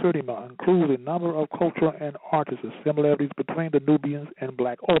van Sertima includes a number of cultural and artistic similarities between the Nubians and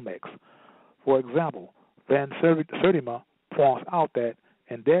Black Olmecs. For example, van Sertima points out that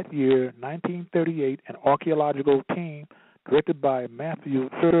in that year, 1938, an archaeological team directed by Matthew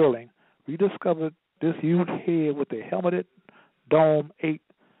Sterling rediscovered this huge head with a helmeted dome 8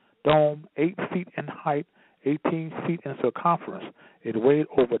 feet in height, 18 feet in circumference. It weighed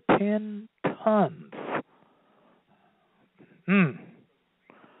over 10 tons.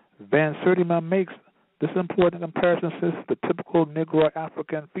 Van Sertima makes this important comparison since the typical Negro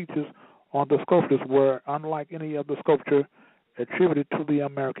African features on the sculptures were unlike any of the sculpture attributed to the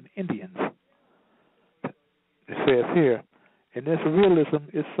American Indians. It says here, in this realism,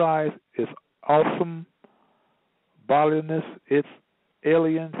 its size, its awesome bodiness, its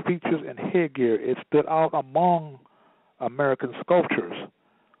alien features and headgear, it stood out among American sculptures.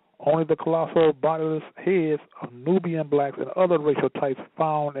 Only the colossal bodiless heads of Nubian blacks and other racial types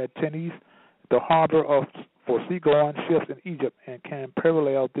found at Tenis, the harbor for seagoing ships in Egypt, and can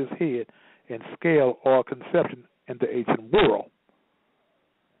parallel this head in scale or conception in the ancient world.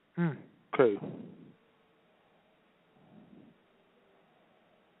 Okay.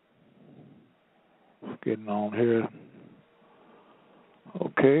 Getting on here.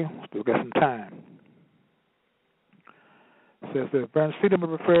 Okay, still got some time. It says that Van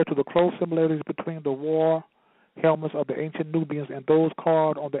Sediment referred to the close similarities between the war helmets of the ancient Nubians and those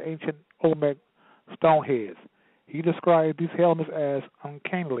carved on the ancient Olmec stone heads. He described these helmets as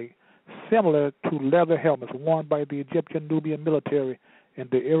uncannily similar to leather helmets worn by the Egyptian Nubian military in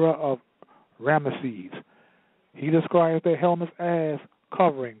the era of Ramesses. He describes their helmets as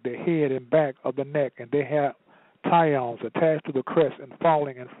covering the head and back of the neck, and they have tie-ons attached to the crest and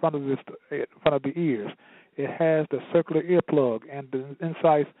falling in front of the ears. It has the circular earplug and the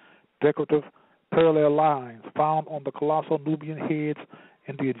incise decorative parallel lines found on the colossal Nubian heads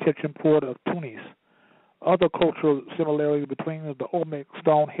in the Egyptian port of Tunis. Other cultural similarities between the Olmec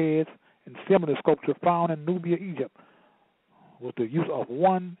stone heads and similar sculpture found in Nubia, Egypt, was the use of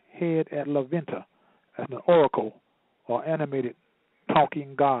one head at Levanta as an oracle or animated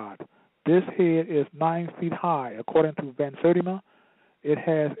talking god. This head is 9 feet high. According to Van Sertima, it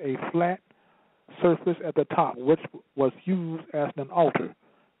has a flat surface at the top, which was used as an altar.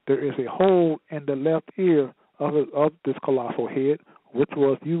 There is a hole in the left ear of this colossal head, which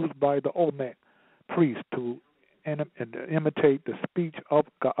was used by the Olmec priest to imitate the speech of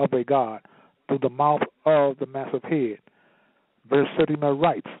a god through the mouth of the massive head. Verse 39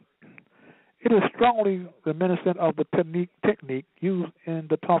 writes, "It is strongly reminiscent of the technique used in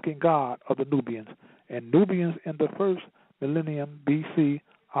the talking god of the Nubians, and Nubians in the first millennium BC,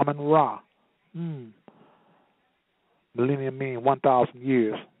 Amun-Ra." Millennium means 1,000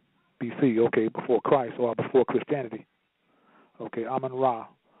 years BC, okay, before Christ or before Christianity. Okay, Amun-Ra.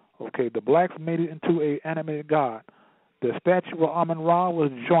 Okay, the blacks made it into an animated god. The statue of Amun-Ra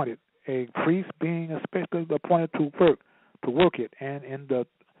was jointed, a priest being especially appointed to work it, and in the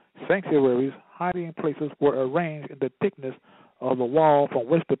sanctuaries, hiding places were arranged in the thickness of the wall from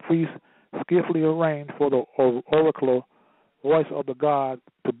which the priest skillfully arranged for the oracular voice of the god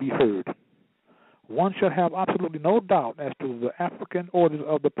to be heard. One should have absolutely no doubt as to the African origins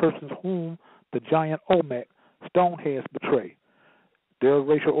of the persons whom the giant Olmec stoneheads betray. Their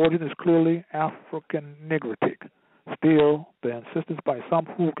racial origin is clearly African Negritic. Still, the insistence by some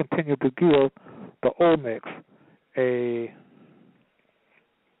who continue to give the Olmecs a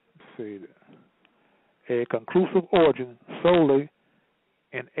conclusive origin solely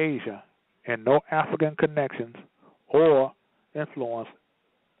in Asia and no African connections or influence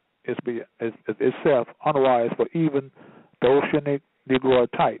is itself unwise, for even the oceanic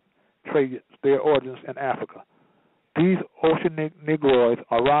Negroid type trace their origins in Africa. These oceanic Negroids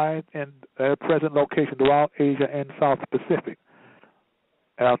arrived in their present location throughout Asia and South Pacific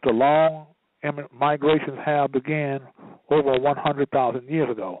after long migrations have begun over 100,000 years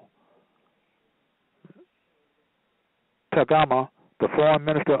ago. Tagama, the foreign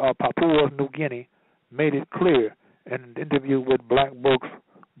minister of Papua New Guinea, made it clear in an interview with Black Books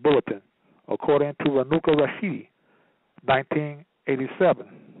Bulletin, according to Ranuka Rashidi, 1987,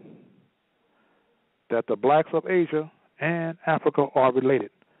 that the blacks of Asia and Africa are related.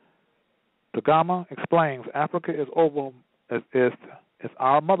 Tagama explains Africa is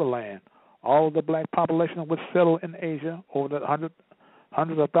our motherland. All of the black population which settled in Asia over the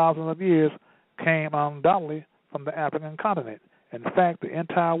hundreds of thousands of years came undoubtedly from the African continent. In fact, the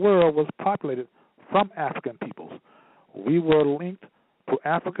entire world was populated from African peoples. We were linked to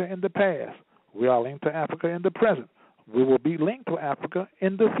Africa in the past. We are linked to Africa in the present. We will be linked to Africa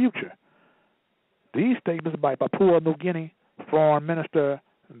in the future. These statements by Papua New Guinea Foreign Minister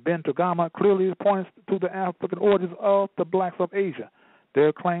Ben Tagama clearly points to the African origins of the blacks of Asia. They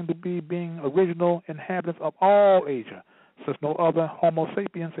claim to be being original inhabitants of all Asia, since no other Homo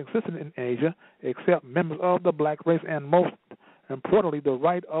sapiens existed in Asia except members of the black race, and most importantly, the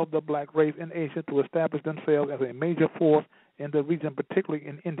right of the black race in Asia to establish themselves as a major force in the region, particularly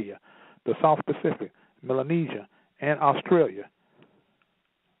in India, the South Pacific, Melanesia, and Australia,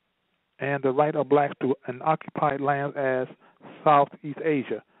 and the right of blacks to an occupied land as Southeast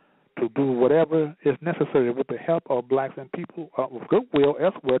Asia, to do whatever is necessary with the help of blacks and people of goodwill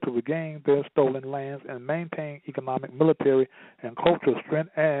elsewhere to regain their stolen lands and maintain economic, military, and cultural strength,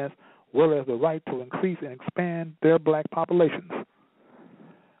 as well as the right to increase and expand their black populations.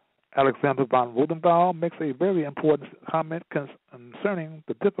 Alexander von Rudenthal makes a very important comment concerning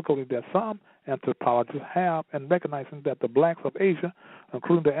the difficulty that some anthropologists have in recognizing that the blacks of Asia,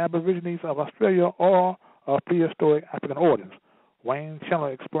 including the Aborigines of Australia, are of prehistoric African origins. Wayne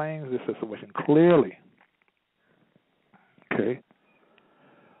Chandler explains this situation clearly. Okay.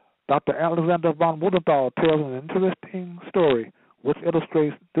 Dr. Alexander von Wuthenthal tells an interesting story which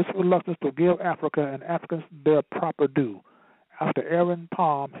illustrates this reluctance to give Africa and Africans their proper due. After Aaron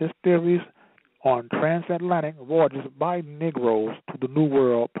Palm, his theories on transatlantic voyages by Negroes to the New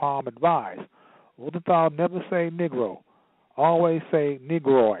World, Palm advised, Wuthenthal never say Negro, always say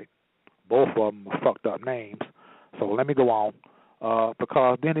Negroid. Both of them are fucked up names. So let me go on,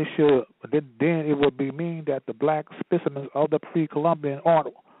 because then it would be mean that the black specimens of the pre-Columbian art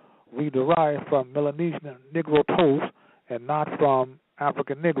we derive from Melanesian Negro toes and not from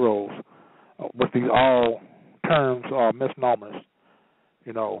African Negroes, with these all terms are misnomers,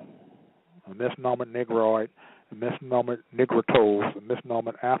 you know, a misnomer Negroid, a misnomer Negrotoes, a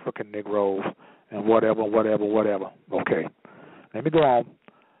misnomer African Negroes, and whatever. Okay, let me go on.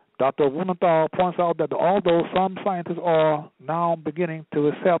 Dr. Wuthenthal points out that although some scientists are now beginning to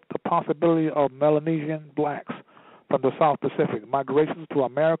accept the possibility of Melanesian blacks from the South Pacific migrations to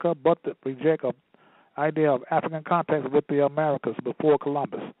America, but reject an idea of African contact with the Americas before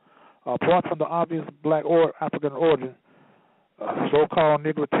Columbus. Apart from the obvious black or African origin, so-called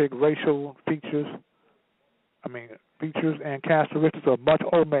Negrotic racial features and characteristics of much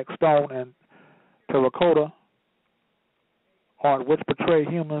Olmec stone and terracotta art which portray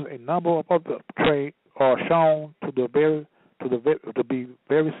humans, a number of other traits are shown to be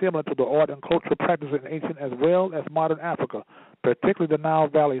very similar to the art and cultural practices in ancient as well as modern Africa, particularly the Nile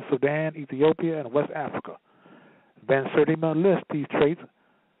Valley, Sudan, Ethiopia, and West Africa. Van Sertima lists these traits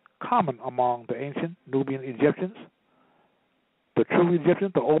common among the ancient Nubian Egyptians, the true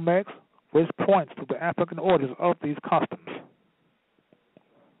Egyptians, the Olmecs, which points to the African origins of these customs.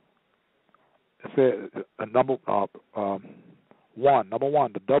 It says number one,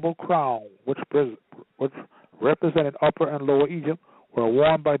 the double crown, which represented Upper and Lower Egypt, were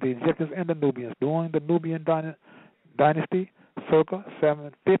worn by the Egyptians and the Nubians during the Nubian dynasty, circa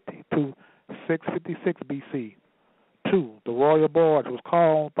 750 to 656 BC. 2. The royal barge was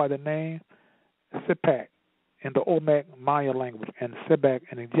called by the name Sipak in the Olmec Maya language and Sebak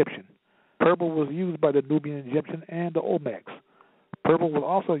in Egyptian. Purple was used by the Nubian Egyptian and the Olmecs. Purple was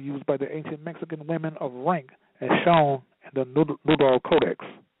also used by the ancient Mexican women of rank as shown in the Nubal Codex.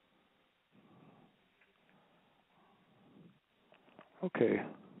 Okay.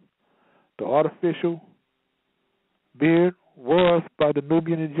 The artificial beard was by the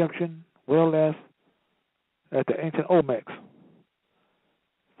Nubian Egyptian well as at the ancient Olmecs.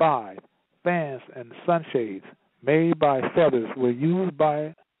 5. Fans and sunshades made by feathers were used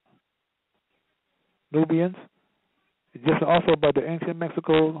by Nubians, Egyptians also by the ancient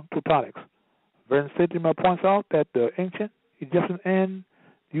Mexico Teutonics. Van Sertima points out that the ancient Egyptians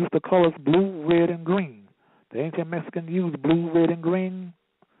used the colors blue, red, and green. The ancient Mexicans used blue, red, and green,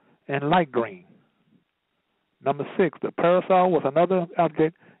 and light green. Number 6, the parasol was another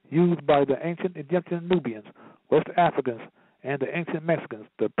object used by the ancient Egyptian Nubians, West Africans, and the ancient Mexicans.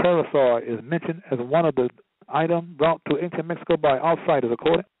 The parasol is mentioned as one of the items brought to ancient Mexico by outsiders,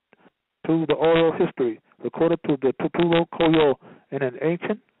 according to the oral history recorded to the Tuturo Coyo in an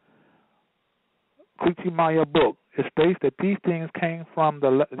ancient Maya book. It states that these things came from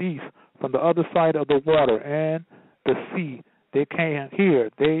the east, from the other side of the water and the sea. They came here.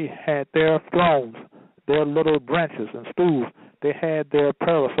 They had their thrones, their little branches and stools. They had their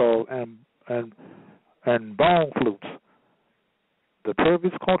parasol and bone flutes. The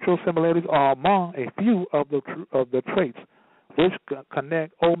previous cultural similarities are among a few of the traits which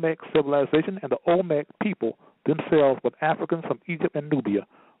connect Olmec civilization and the Olmec people themselves with Africans from Egypt and Nubia.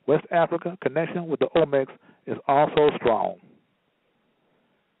 West Africa connection with the Olmecs is also strong.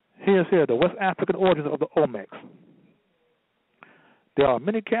 Here's the West African origins of the Olmecs. There are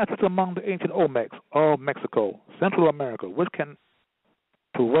many characters among the ancient Olmecs of Mexico, Central America, which can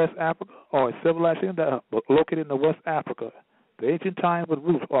to West Africa or a civilization that was located in the West Africa. The ancient times with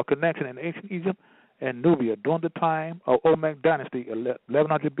roots or connection in ancient Egypt and Nubia during the time of Olmec dynasty,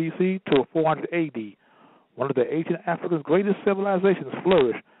 1100 BC to 400 AD. One of the ancient Africa's greatest civilizations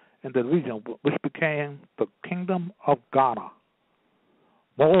flourished in the region, which became the Kingdom of Ghana.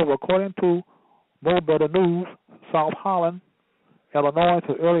 Moreover, according to More Better News, South Holland, Illinois,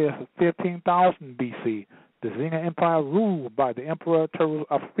 as early as 15,000 BC, the Zena Empire, ruled by the Emperor Terus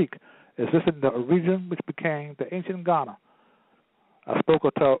Afrique, existed in the region which became the ancient Ghana. I spoke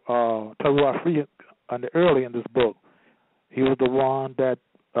of Terus Afrique early in this book. He was the one that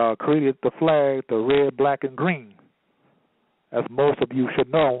created the flag, the red, black, and green. As most of you should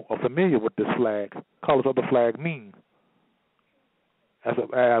know, are familiar with this flag. Colors of the flag mean as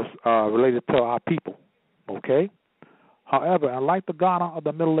related to our people. Okay? However, unlike the Ghana of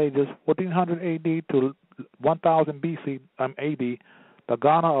the Middle Ages, 1400 AD to 1000 BC AD, The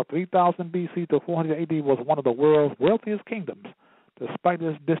Ghana of 3000 BC to 400 AD was one of the world's wealthiest kingdoms, despite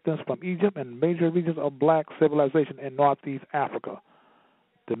its distance from Egypt and major regions of black civilization in northeast Africa,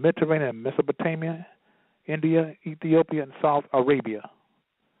 the Mediterranean, Mesopotamia, India, Ethiopia, and South Arabia.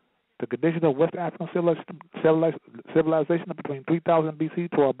 The condition of West African civilization between 3000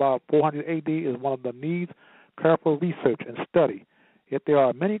 BC to about 400 AD is one of the needs careful research and study. Yet there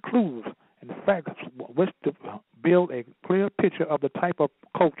are many clues and facts which to build a clear picture of the type of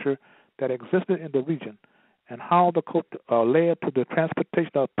culture that existed in the region and how the culture led to the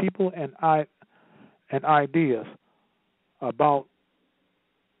transportation of people and ideas about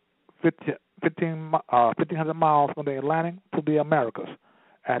 1,500 miles from the Atlantic to the Americas.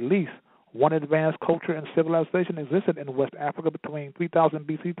 At least one advanced culture and civilization existed in West Africa between 3000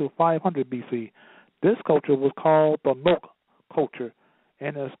 BC to 500 BC. This culture was called the Olmec culture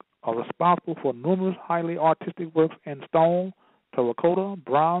and is responsible for numerous highly artistic works in stone, terracotta,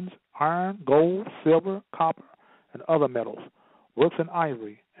 bronze, iron, gold, silver, copper, and other metals. Works in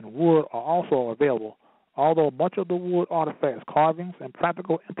ivory and wood are also available, although much of the wood artifacts, carvings, and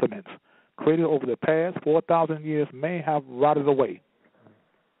practical implements created over the past 4,000 years may have rotted away.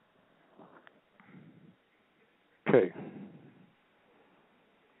 Okay.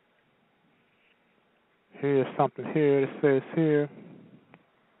 Here's something here. It says here,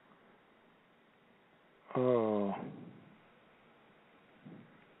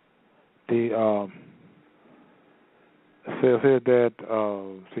 it says here that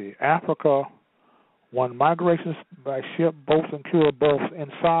Africa, when migrations by ship, boats, and cure boats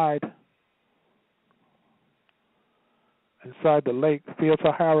inside the lake, field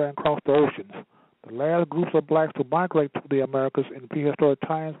Sahara, and across the oceans. The last groups of blacks to migrate to the Americas in prehistoric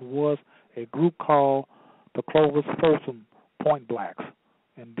times was a group called the Clovis Folsom Point Blacks.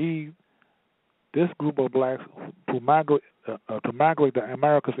 Indeed, this group of blacks to migrate the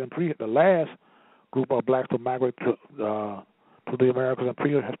Americas in the last group of blacks to migrate to the Americas in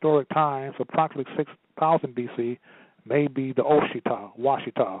prehistoric times, approximately 6,000 BC, may be the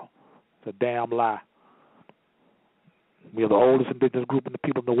Washita. It's a damn lie. We are the oldest indigenous group of the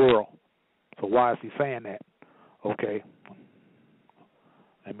people in the world. So why is he saying that? Okay.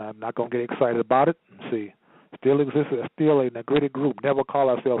 I'm not going to get excited about it. See, still exists, still a Negritic group. Never call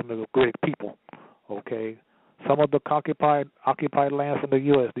ourselves Negritic people. Okay. Some of the occupied lands in the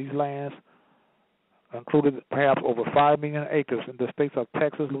U.S., these lands included perhaps over 5 million acres in the states of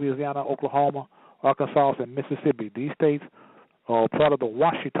Texas, Louisiana, Oklahoma, Arkansas, and Mississippi. These states are part of the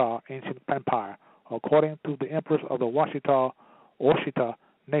Washita ancient empire. According to the empress of the Washita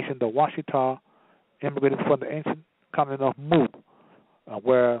nation, the Washita immigrated from the ancient continent of Mu,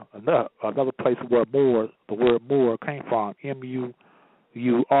 where another place where Moor, the word Moor came from,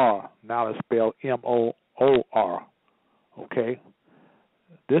 M-U-U-R. Now it's spelled M-O-O-R. Okay?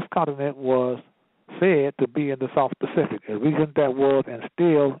 This continent was said to be in the South Pacific, a region that was and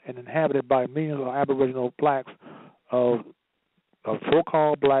still inhabited by millions of Aboriginal blacks of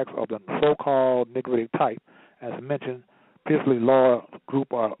so-called blacks of the so-called Negritic type, as mentioned previously, large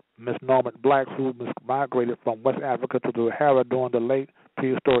group of misnomer blacks who migrated from West Africa to the Sahara during the late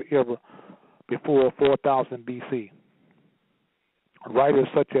prehistoric era before 4000 BC. Writers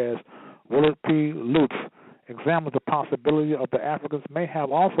such as Willard P. Lutz examine the possibility of the Africans may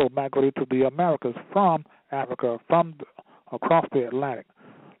have also migrated to the Americas from Africa across the Atlantic.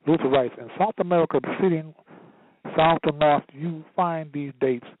 Lutz writes, in South America, proceeding south to north, you find these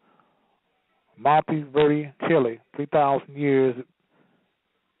dates: Monte Verde, Chile, 3,000 years;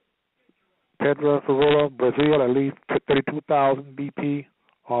 Pedra Ferrola, Brazil, at least 32,000 BP;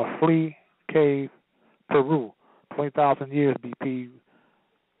 or Flea Cave, Peru, 20,000 years BP;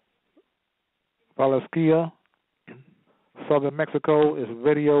 Valesquia, southern Mexico, is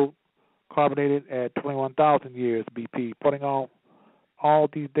radio carbonated at 21,000 years BP. Putting all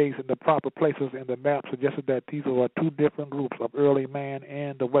these dates in the proper places in the map suggested that these were two different groups of early man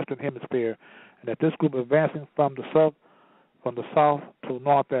in the Western Hemisphere, and that this group advancing from the south to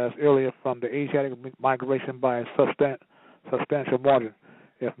north as earlier from the Asiatic migration by a substantial margin.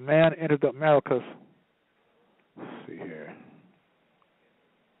 If man entered the Americas, let's see here.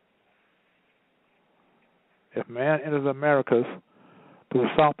 If man entered the Americas through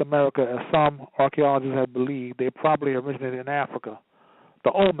South America, as some archaeologists have believed, they probably originated in Africa. The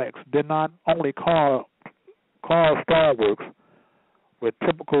Olmecs did not only carve stoneworks with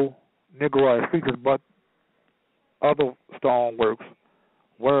typical Negroid features, but other stoneworks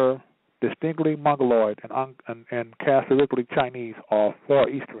were distinctly Mongoloid and characteristically Chinese or Far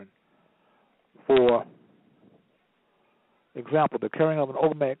Eastern. For example, the carrying of an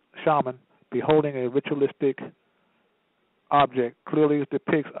Olmec shaman beholding a ritualistic object clearly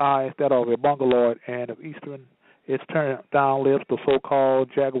depicts eyes that are of a mongoloid, and of Eastern, its turned down lips, the so-called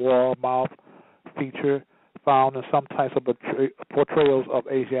jaguar mouth feature found in some types of portrayals of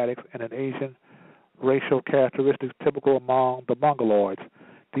Asiatics and an Asian racial characteristics typical among the mongoloids.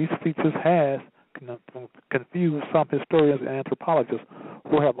 These features have confused some historians and anthropologists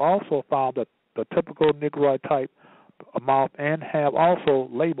who have also found that the typical Negroid type mouth and have also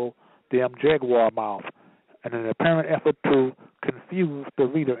labeled them jaguar mouth in an apparent effort to confuse the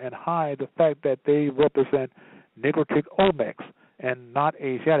reader and hide the fact that they represent Negrotic Olmecs and not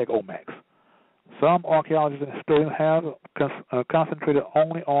Asiatic Olmecs. Some archaeologists and historians have concentrated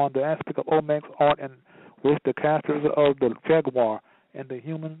only on the aspect of Olmec art in which the characteristics of the jaguar and the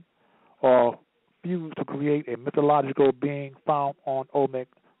human are fused to create a mythological being found on Olmec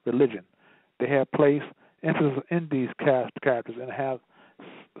religion. They have placed emphasis in these characters and have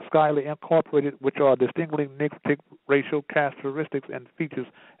skyly incorporated which are distinctly Negrotic racial characteristics and features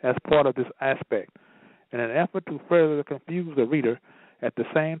as part of this aspect. In an effort to further confuse the reader, at the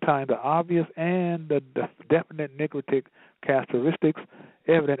same time, the obvious and the definite Negrotic characteristics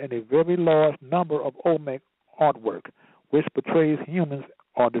evident in a very large number of Olmec artwork, which portrays humans,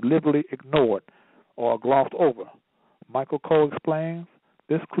 are deliberately ignored or glossed over. Michael Cole explains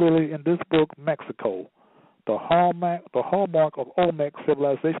this clearly in this book, Mexico. The hallmark of Olmec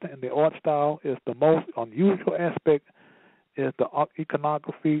civilization in the art style is the most unusual aspect is the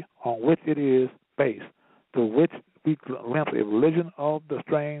iconography on which it is based, through which we glimpse a religion of the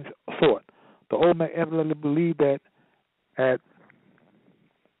strange sort. The Olmec evidently believed that at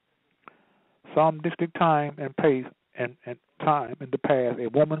some distinct time and pace and time in the past, a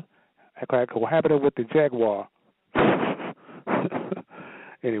woman cohabited with the jaguar.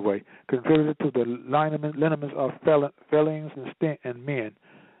 Anyway, contributed to the lineaments of felons and men.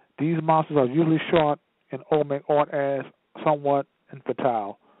 These monsters are usually shot in Olmec art as somewhat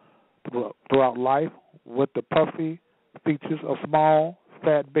infantile throughout life, with the puffy features of small,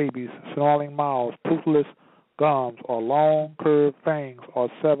 fat babies, snarling mouths, toothless gums, or long, curved fangs, or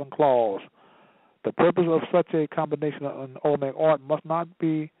 7 claws. The purpose of such a combination in Olmec art must not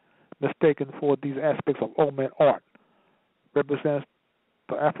be mistaken for these aspects of Olmec art. Represents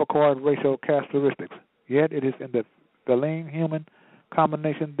the Africoid racial characteristics. Yet it is in the feline-human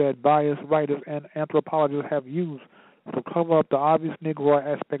combination that biased writers and anthropologists have used to cover up the obvious Negroid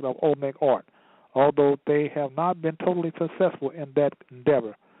aspect of Olmec art, although they have not been totally successful in that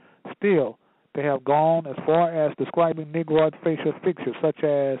endeavor. Still, they have gone as far as describing Negroid facial features such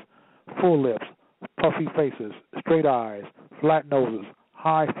as full lips, puffy faces, straight eyes, flat noses,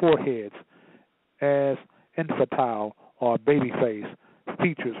 high foreheads as infantile or baby face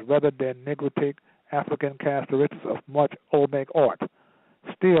features rather than Negrotic African characteristics of much Olmec art.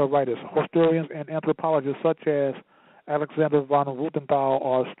 Still, writers, historians, and anthropologists such as Alexander von Rutenthal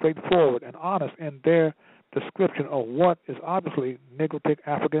are straightforward and honest in their description of what is obviously Negrotic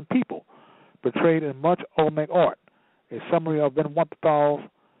African people, portrayed in much Olmec art. A summary of Van Rutenthal's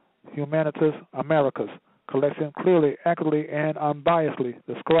Humanitas Americas collection clearly, accurately, and unbiasedly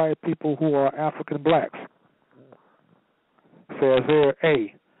describe people who are African blacks. Says there,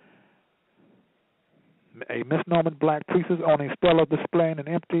 A misnomer black priestess on a stela displaying an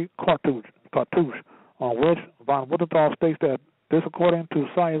empty cartouche, on which von Ruthenthal states that this, according to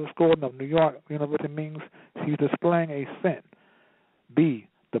Cyrus Gordon of New York University, means she's displaying a scent. B,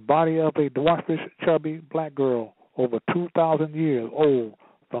 the body of a dwarfish, chubby black girl over 2,000 years old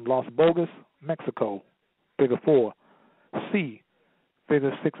from Las Bogas, Mexico, figure 4. C,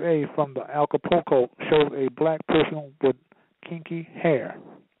 figure 6A from the Acapulco shows a black person with kinky hair.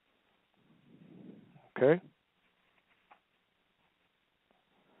 Okay.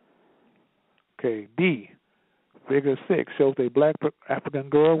 Okay, D, figure 6 shows a black African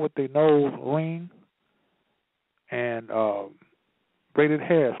girl with a nose ring and braided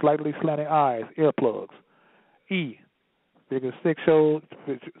hair, slightly slanting eyes, earplugs. E, figure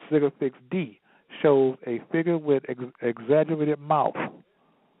 6D shows a figure with exaggerated mouth.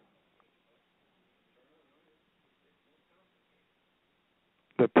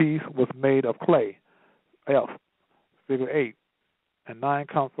 The piece was made of clay. F, figure 8 and 9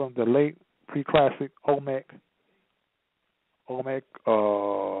 come from the late pre-classic Olmec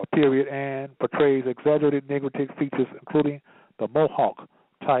period and portrays exaggerated Negrotic features, including the Mohawk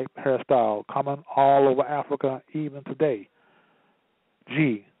type hairstyle common all over Africa even today.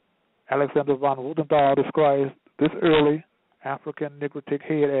 G, Alexander von Rutenthal describes this early African Negrotic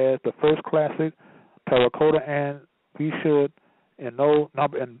head as the first classic terracotta, and we should and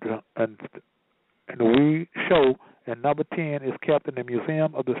we show in number 10 is kept in the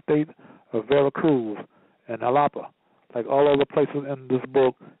Museum of the State of Veracruz in Jalapa, like all other places in this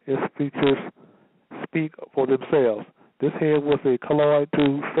book, its features speak for themselves. This head was a colloid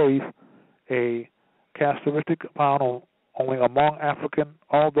tooth face, a characteristic found only among African,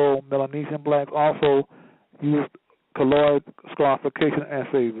 although Melanesian blacks also used colloid scarification as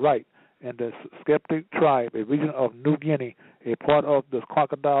a rite in the Skeptic tribe, a region of New Guinea, a part of the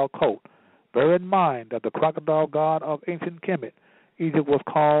crocodile cult. Bear in mind that the crocodile god of ancient Kemet, Egypt, was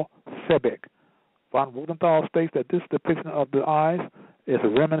called Sebek. Von Wutenthal states that this depiction of the eyes is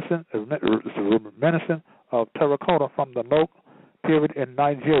reminiscent of terracotta from the Nok period in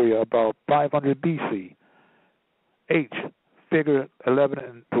Nigeria, about 500 BC. H, figure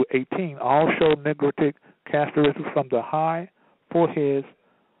 11 to 18, all show negritic characteristics from the high foreheads,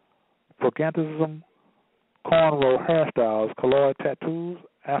 progantism, cornrow hairstyles, colloid tattoos,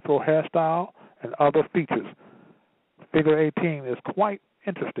 afro hairstyle, and other features. Figure 18 is quite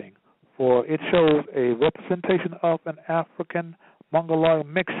interesting, for it shows a representation of an African Mongoloid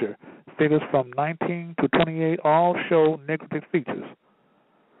mixture. Figures from 19 to 28 all show negritic features.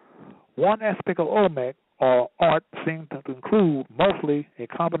 One aspect of Olmec or art seems to include mostly a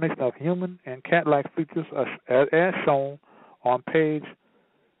combination of human and cat-like features as shown on page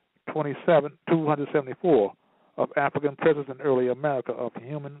 274 of African presence in early America of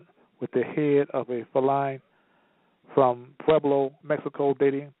human with the head of a feline from Pueblo, Mexico,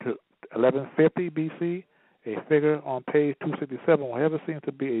 dating to 1150 BC. A figure on page 267 will ever seems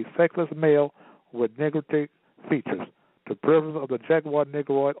to be a sexless male with negritic features. The presence of the jaguar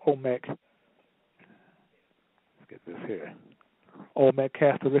negroid Olmec. Let's get this here. Olmec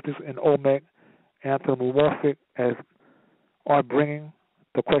characteristics in Olmec anthropomorphic as are bringing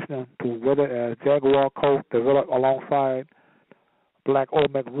the question to whether a jaguar cult developed alongside black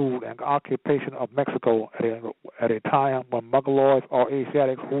Olmec rule and occupation of Mexico at a time when Mongoloids or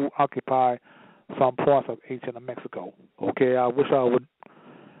Asiatics who occupy some parts of ancient Mexico. Okay, I wish I would.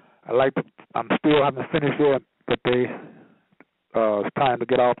 I'm still haven't finished yet, but it's time to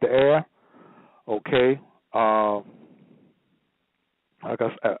get off the air. Okay. As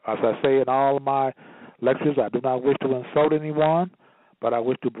I say in all of my lectures, I do not wish to insult anyone, but I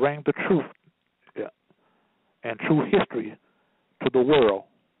wish to bring the truth and true history to the world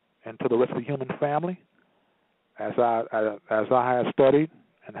and to the rest of the human family, as I have studied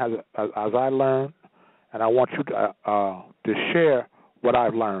and as I learned, and I want you to share what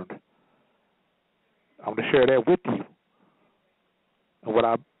I've learned. I want to share that with you, and what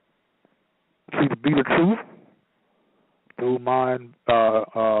I see to be the truth through my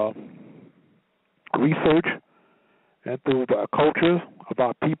research and through the cultures of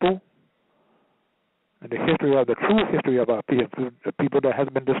our people and the history of the true history of our people, the people that has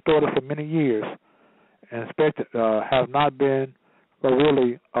been distorted for many years and especially have not been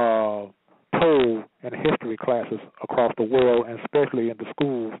really told in history classes across the world, and especially in the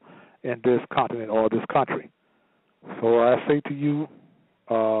schools in this continent or this country. So I say to you,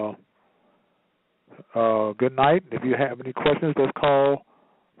 good night. If you have any questions, just call.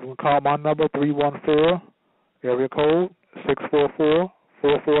 You can call my number 314 area code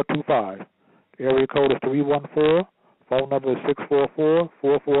 644-4425. The area code is 314. Phone number is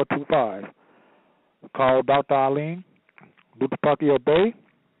 644-4425. Call Dr. Alim Bey.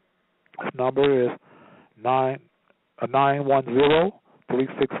 His number is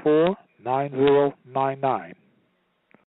 910-364-9099.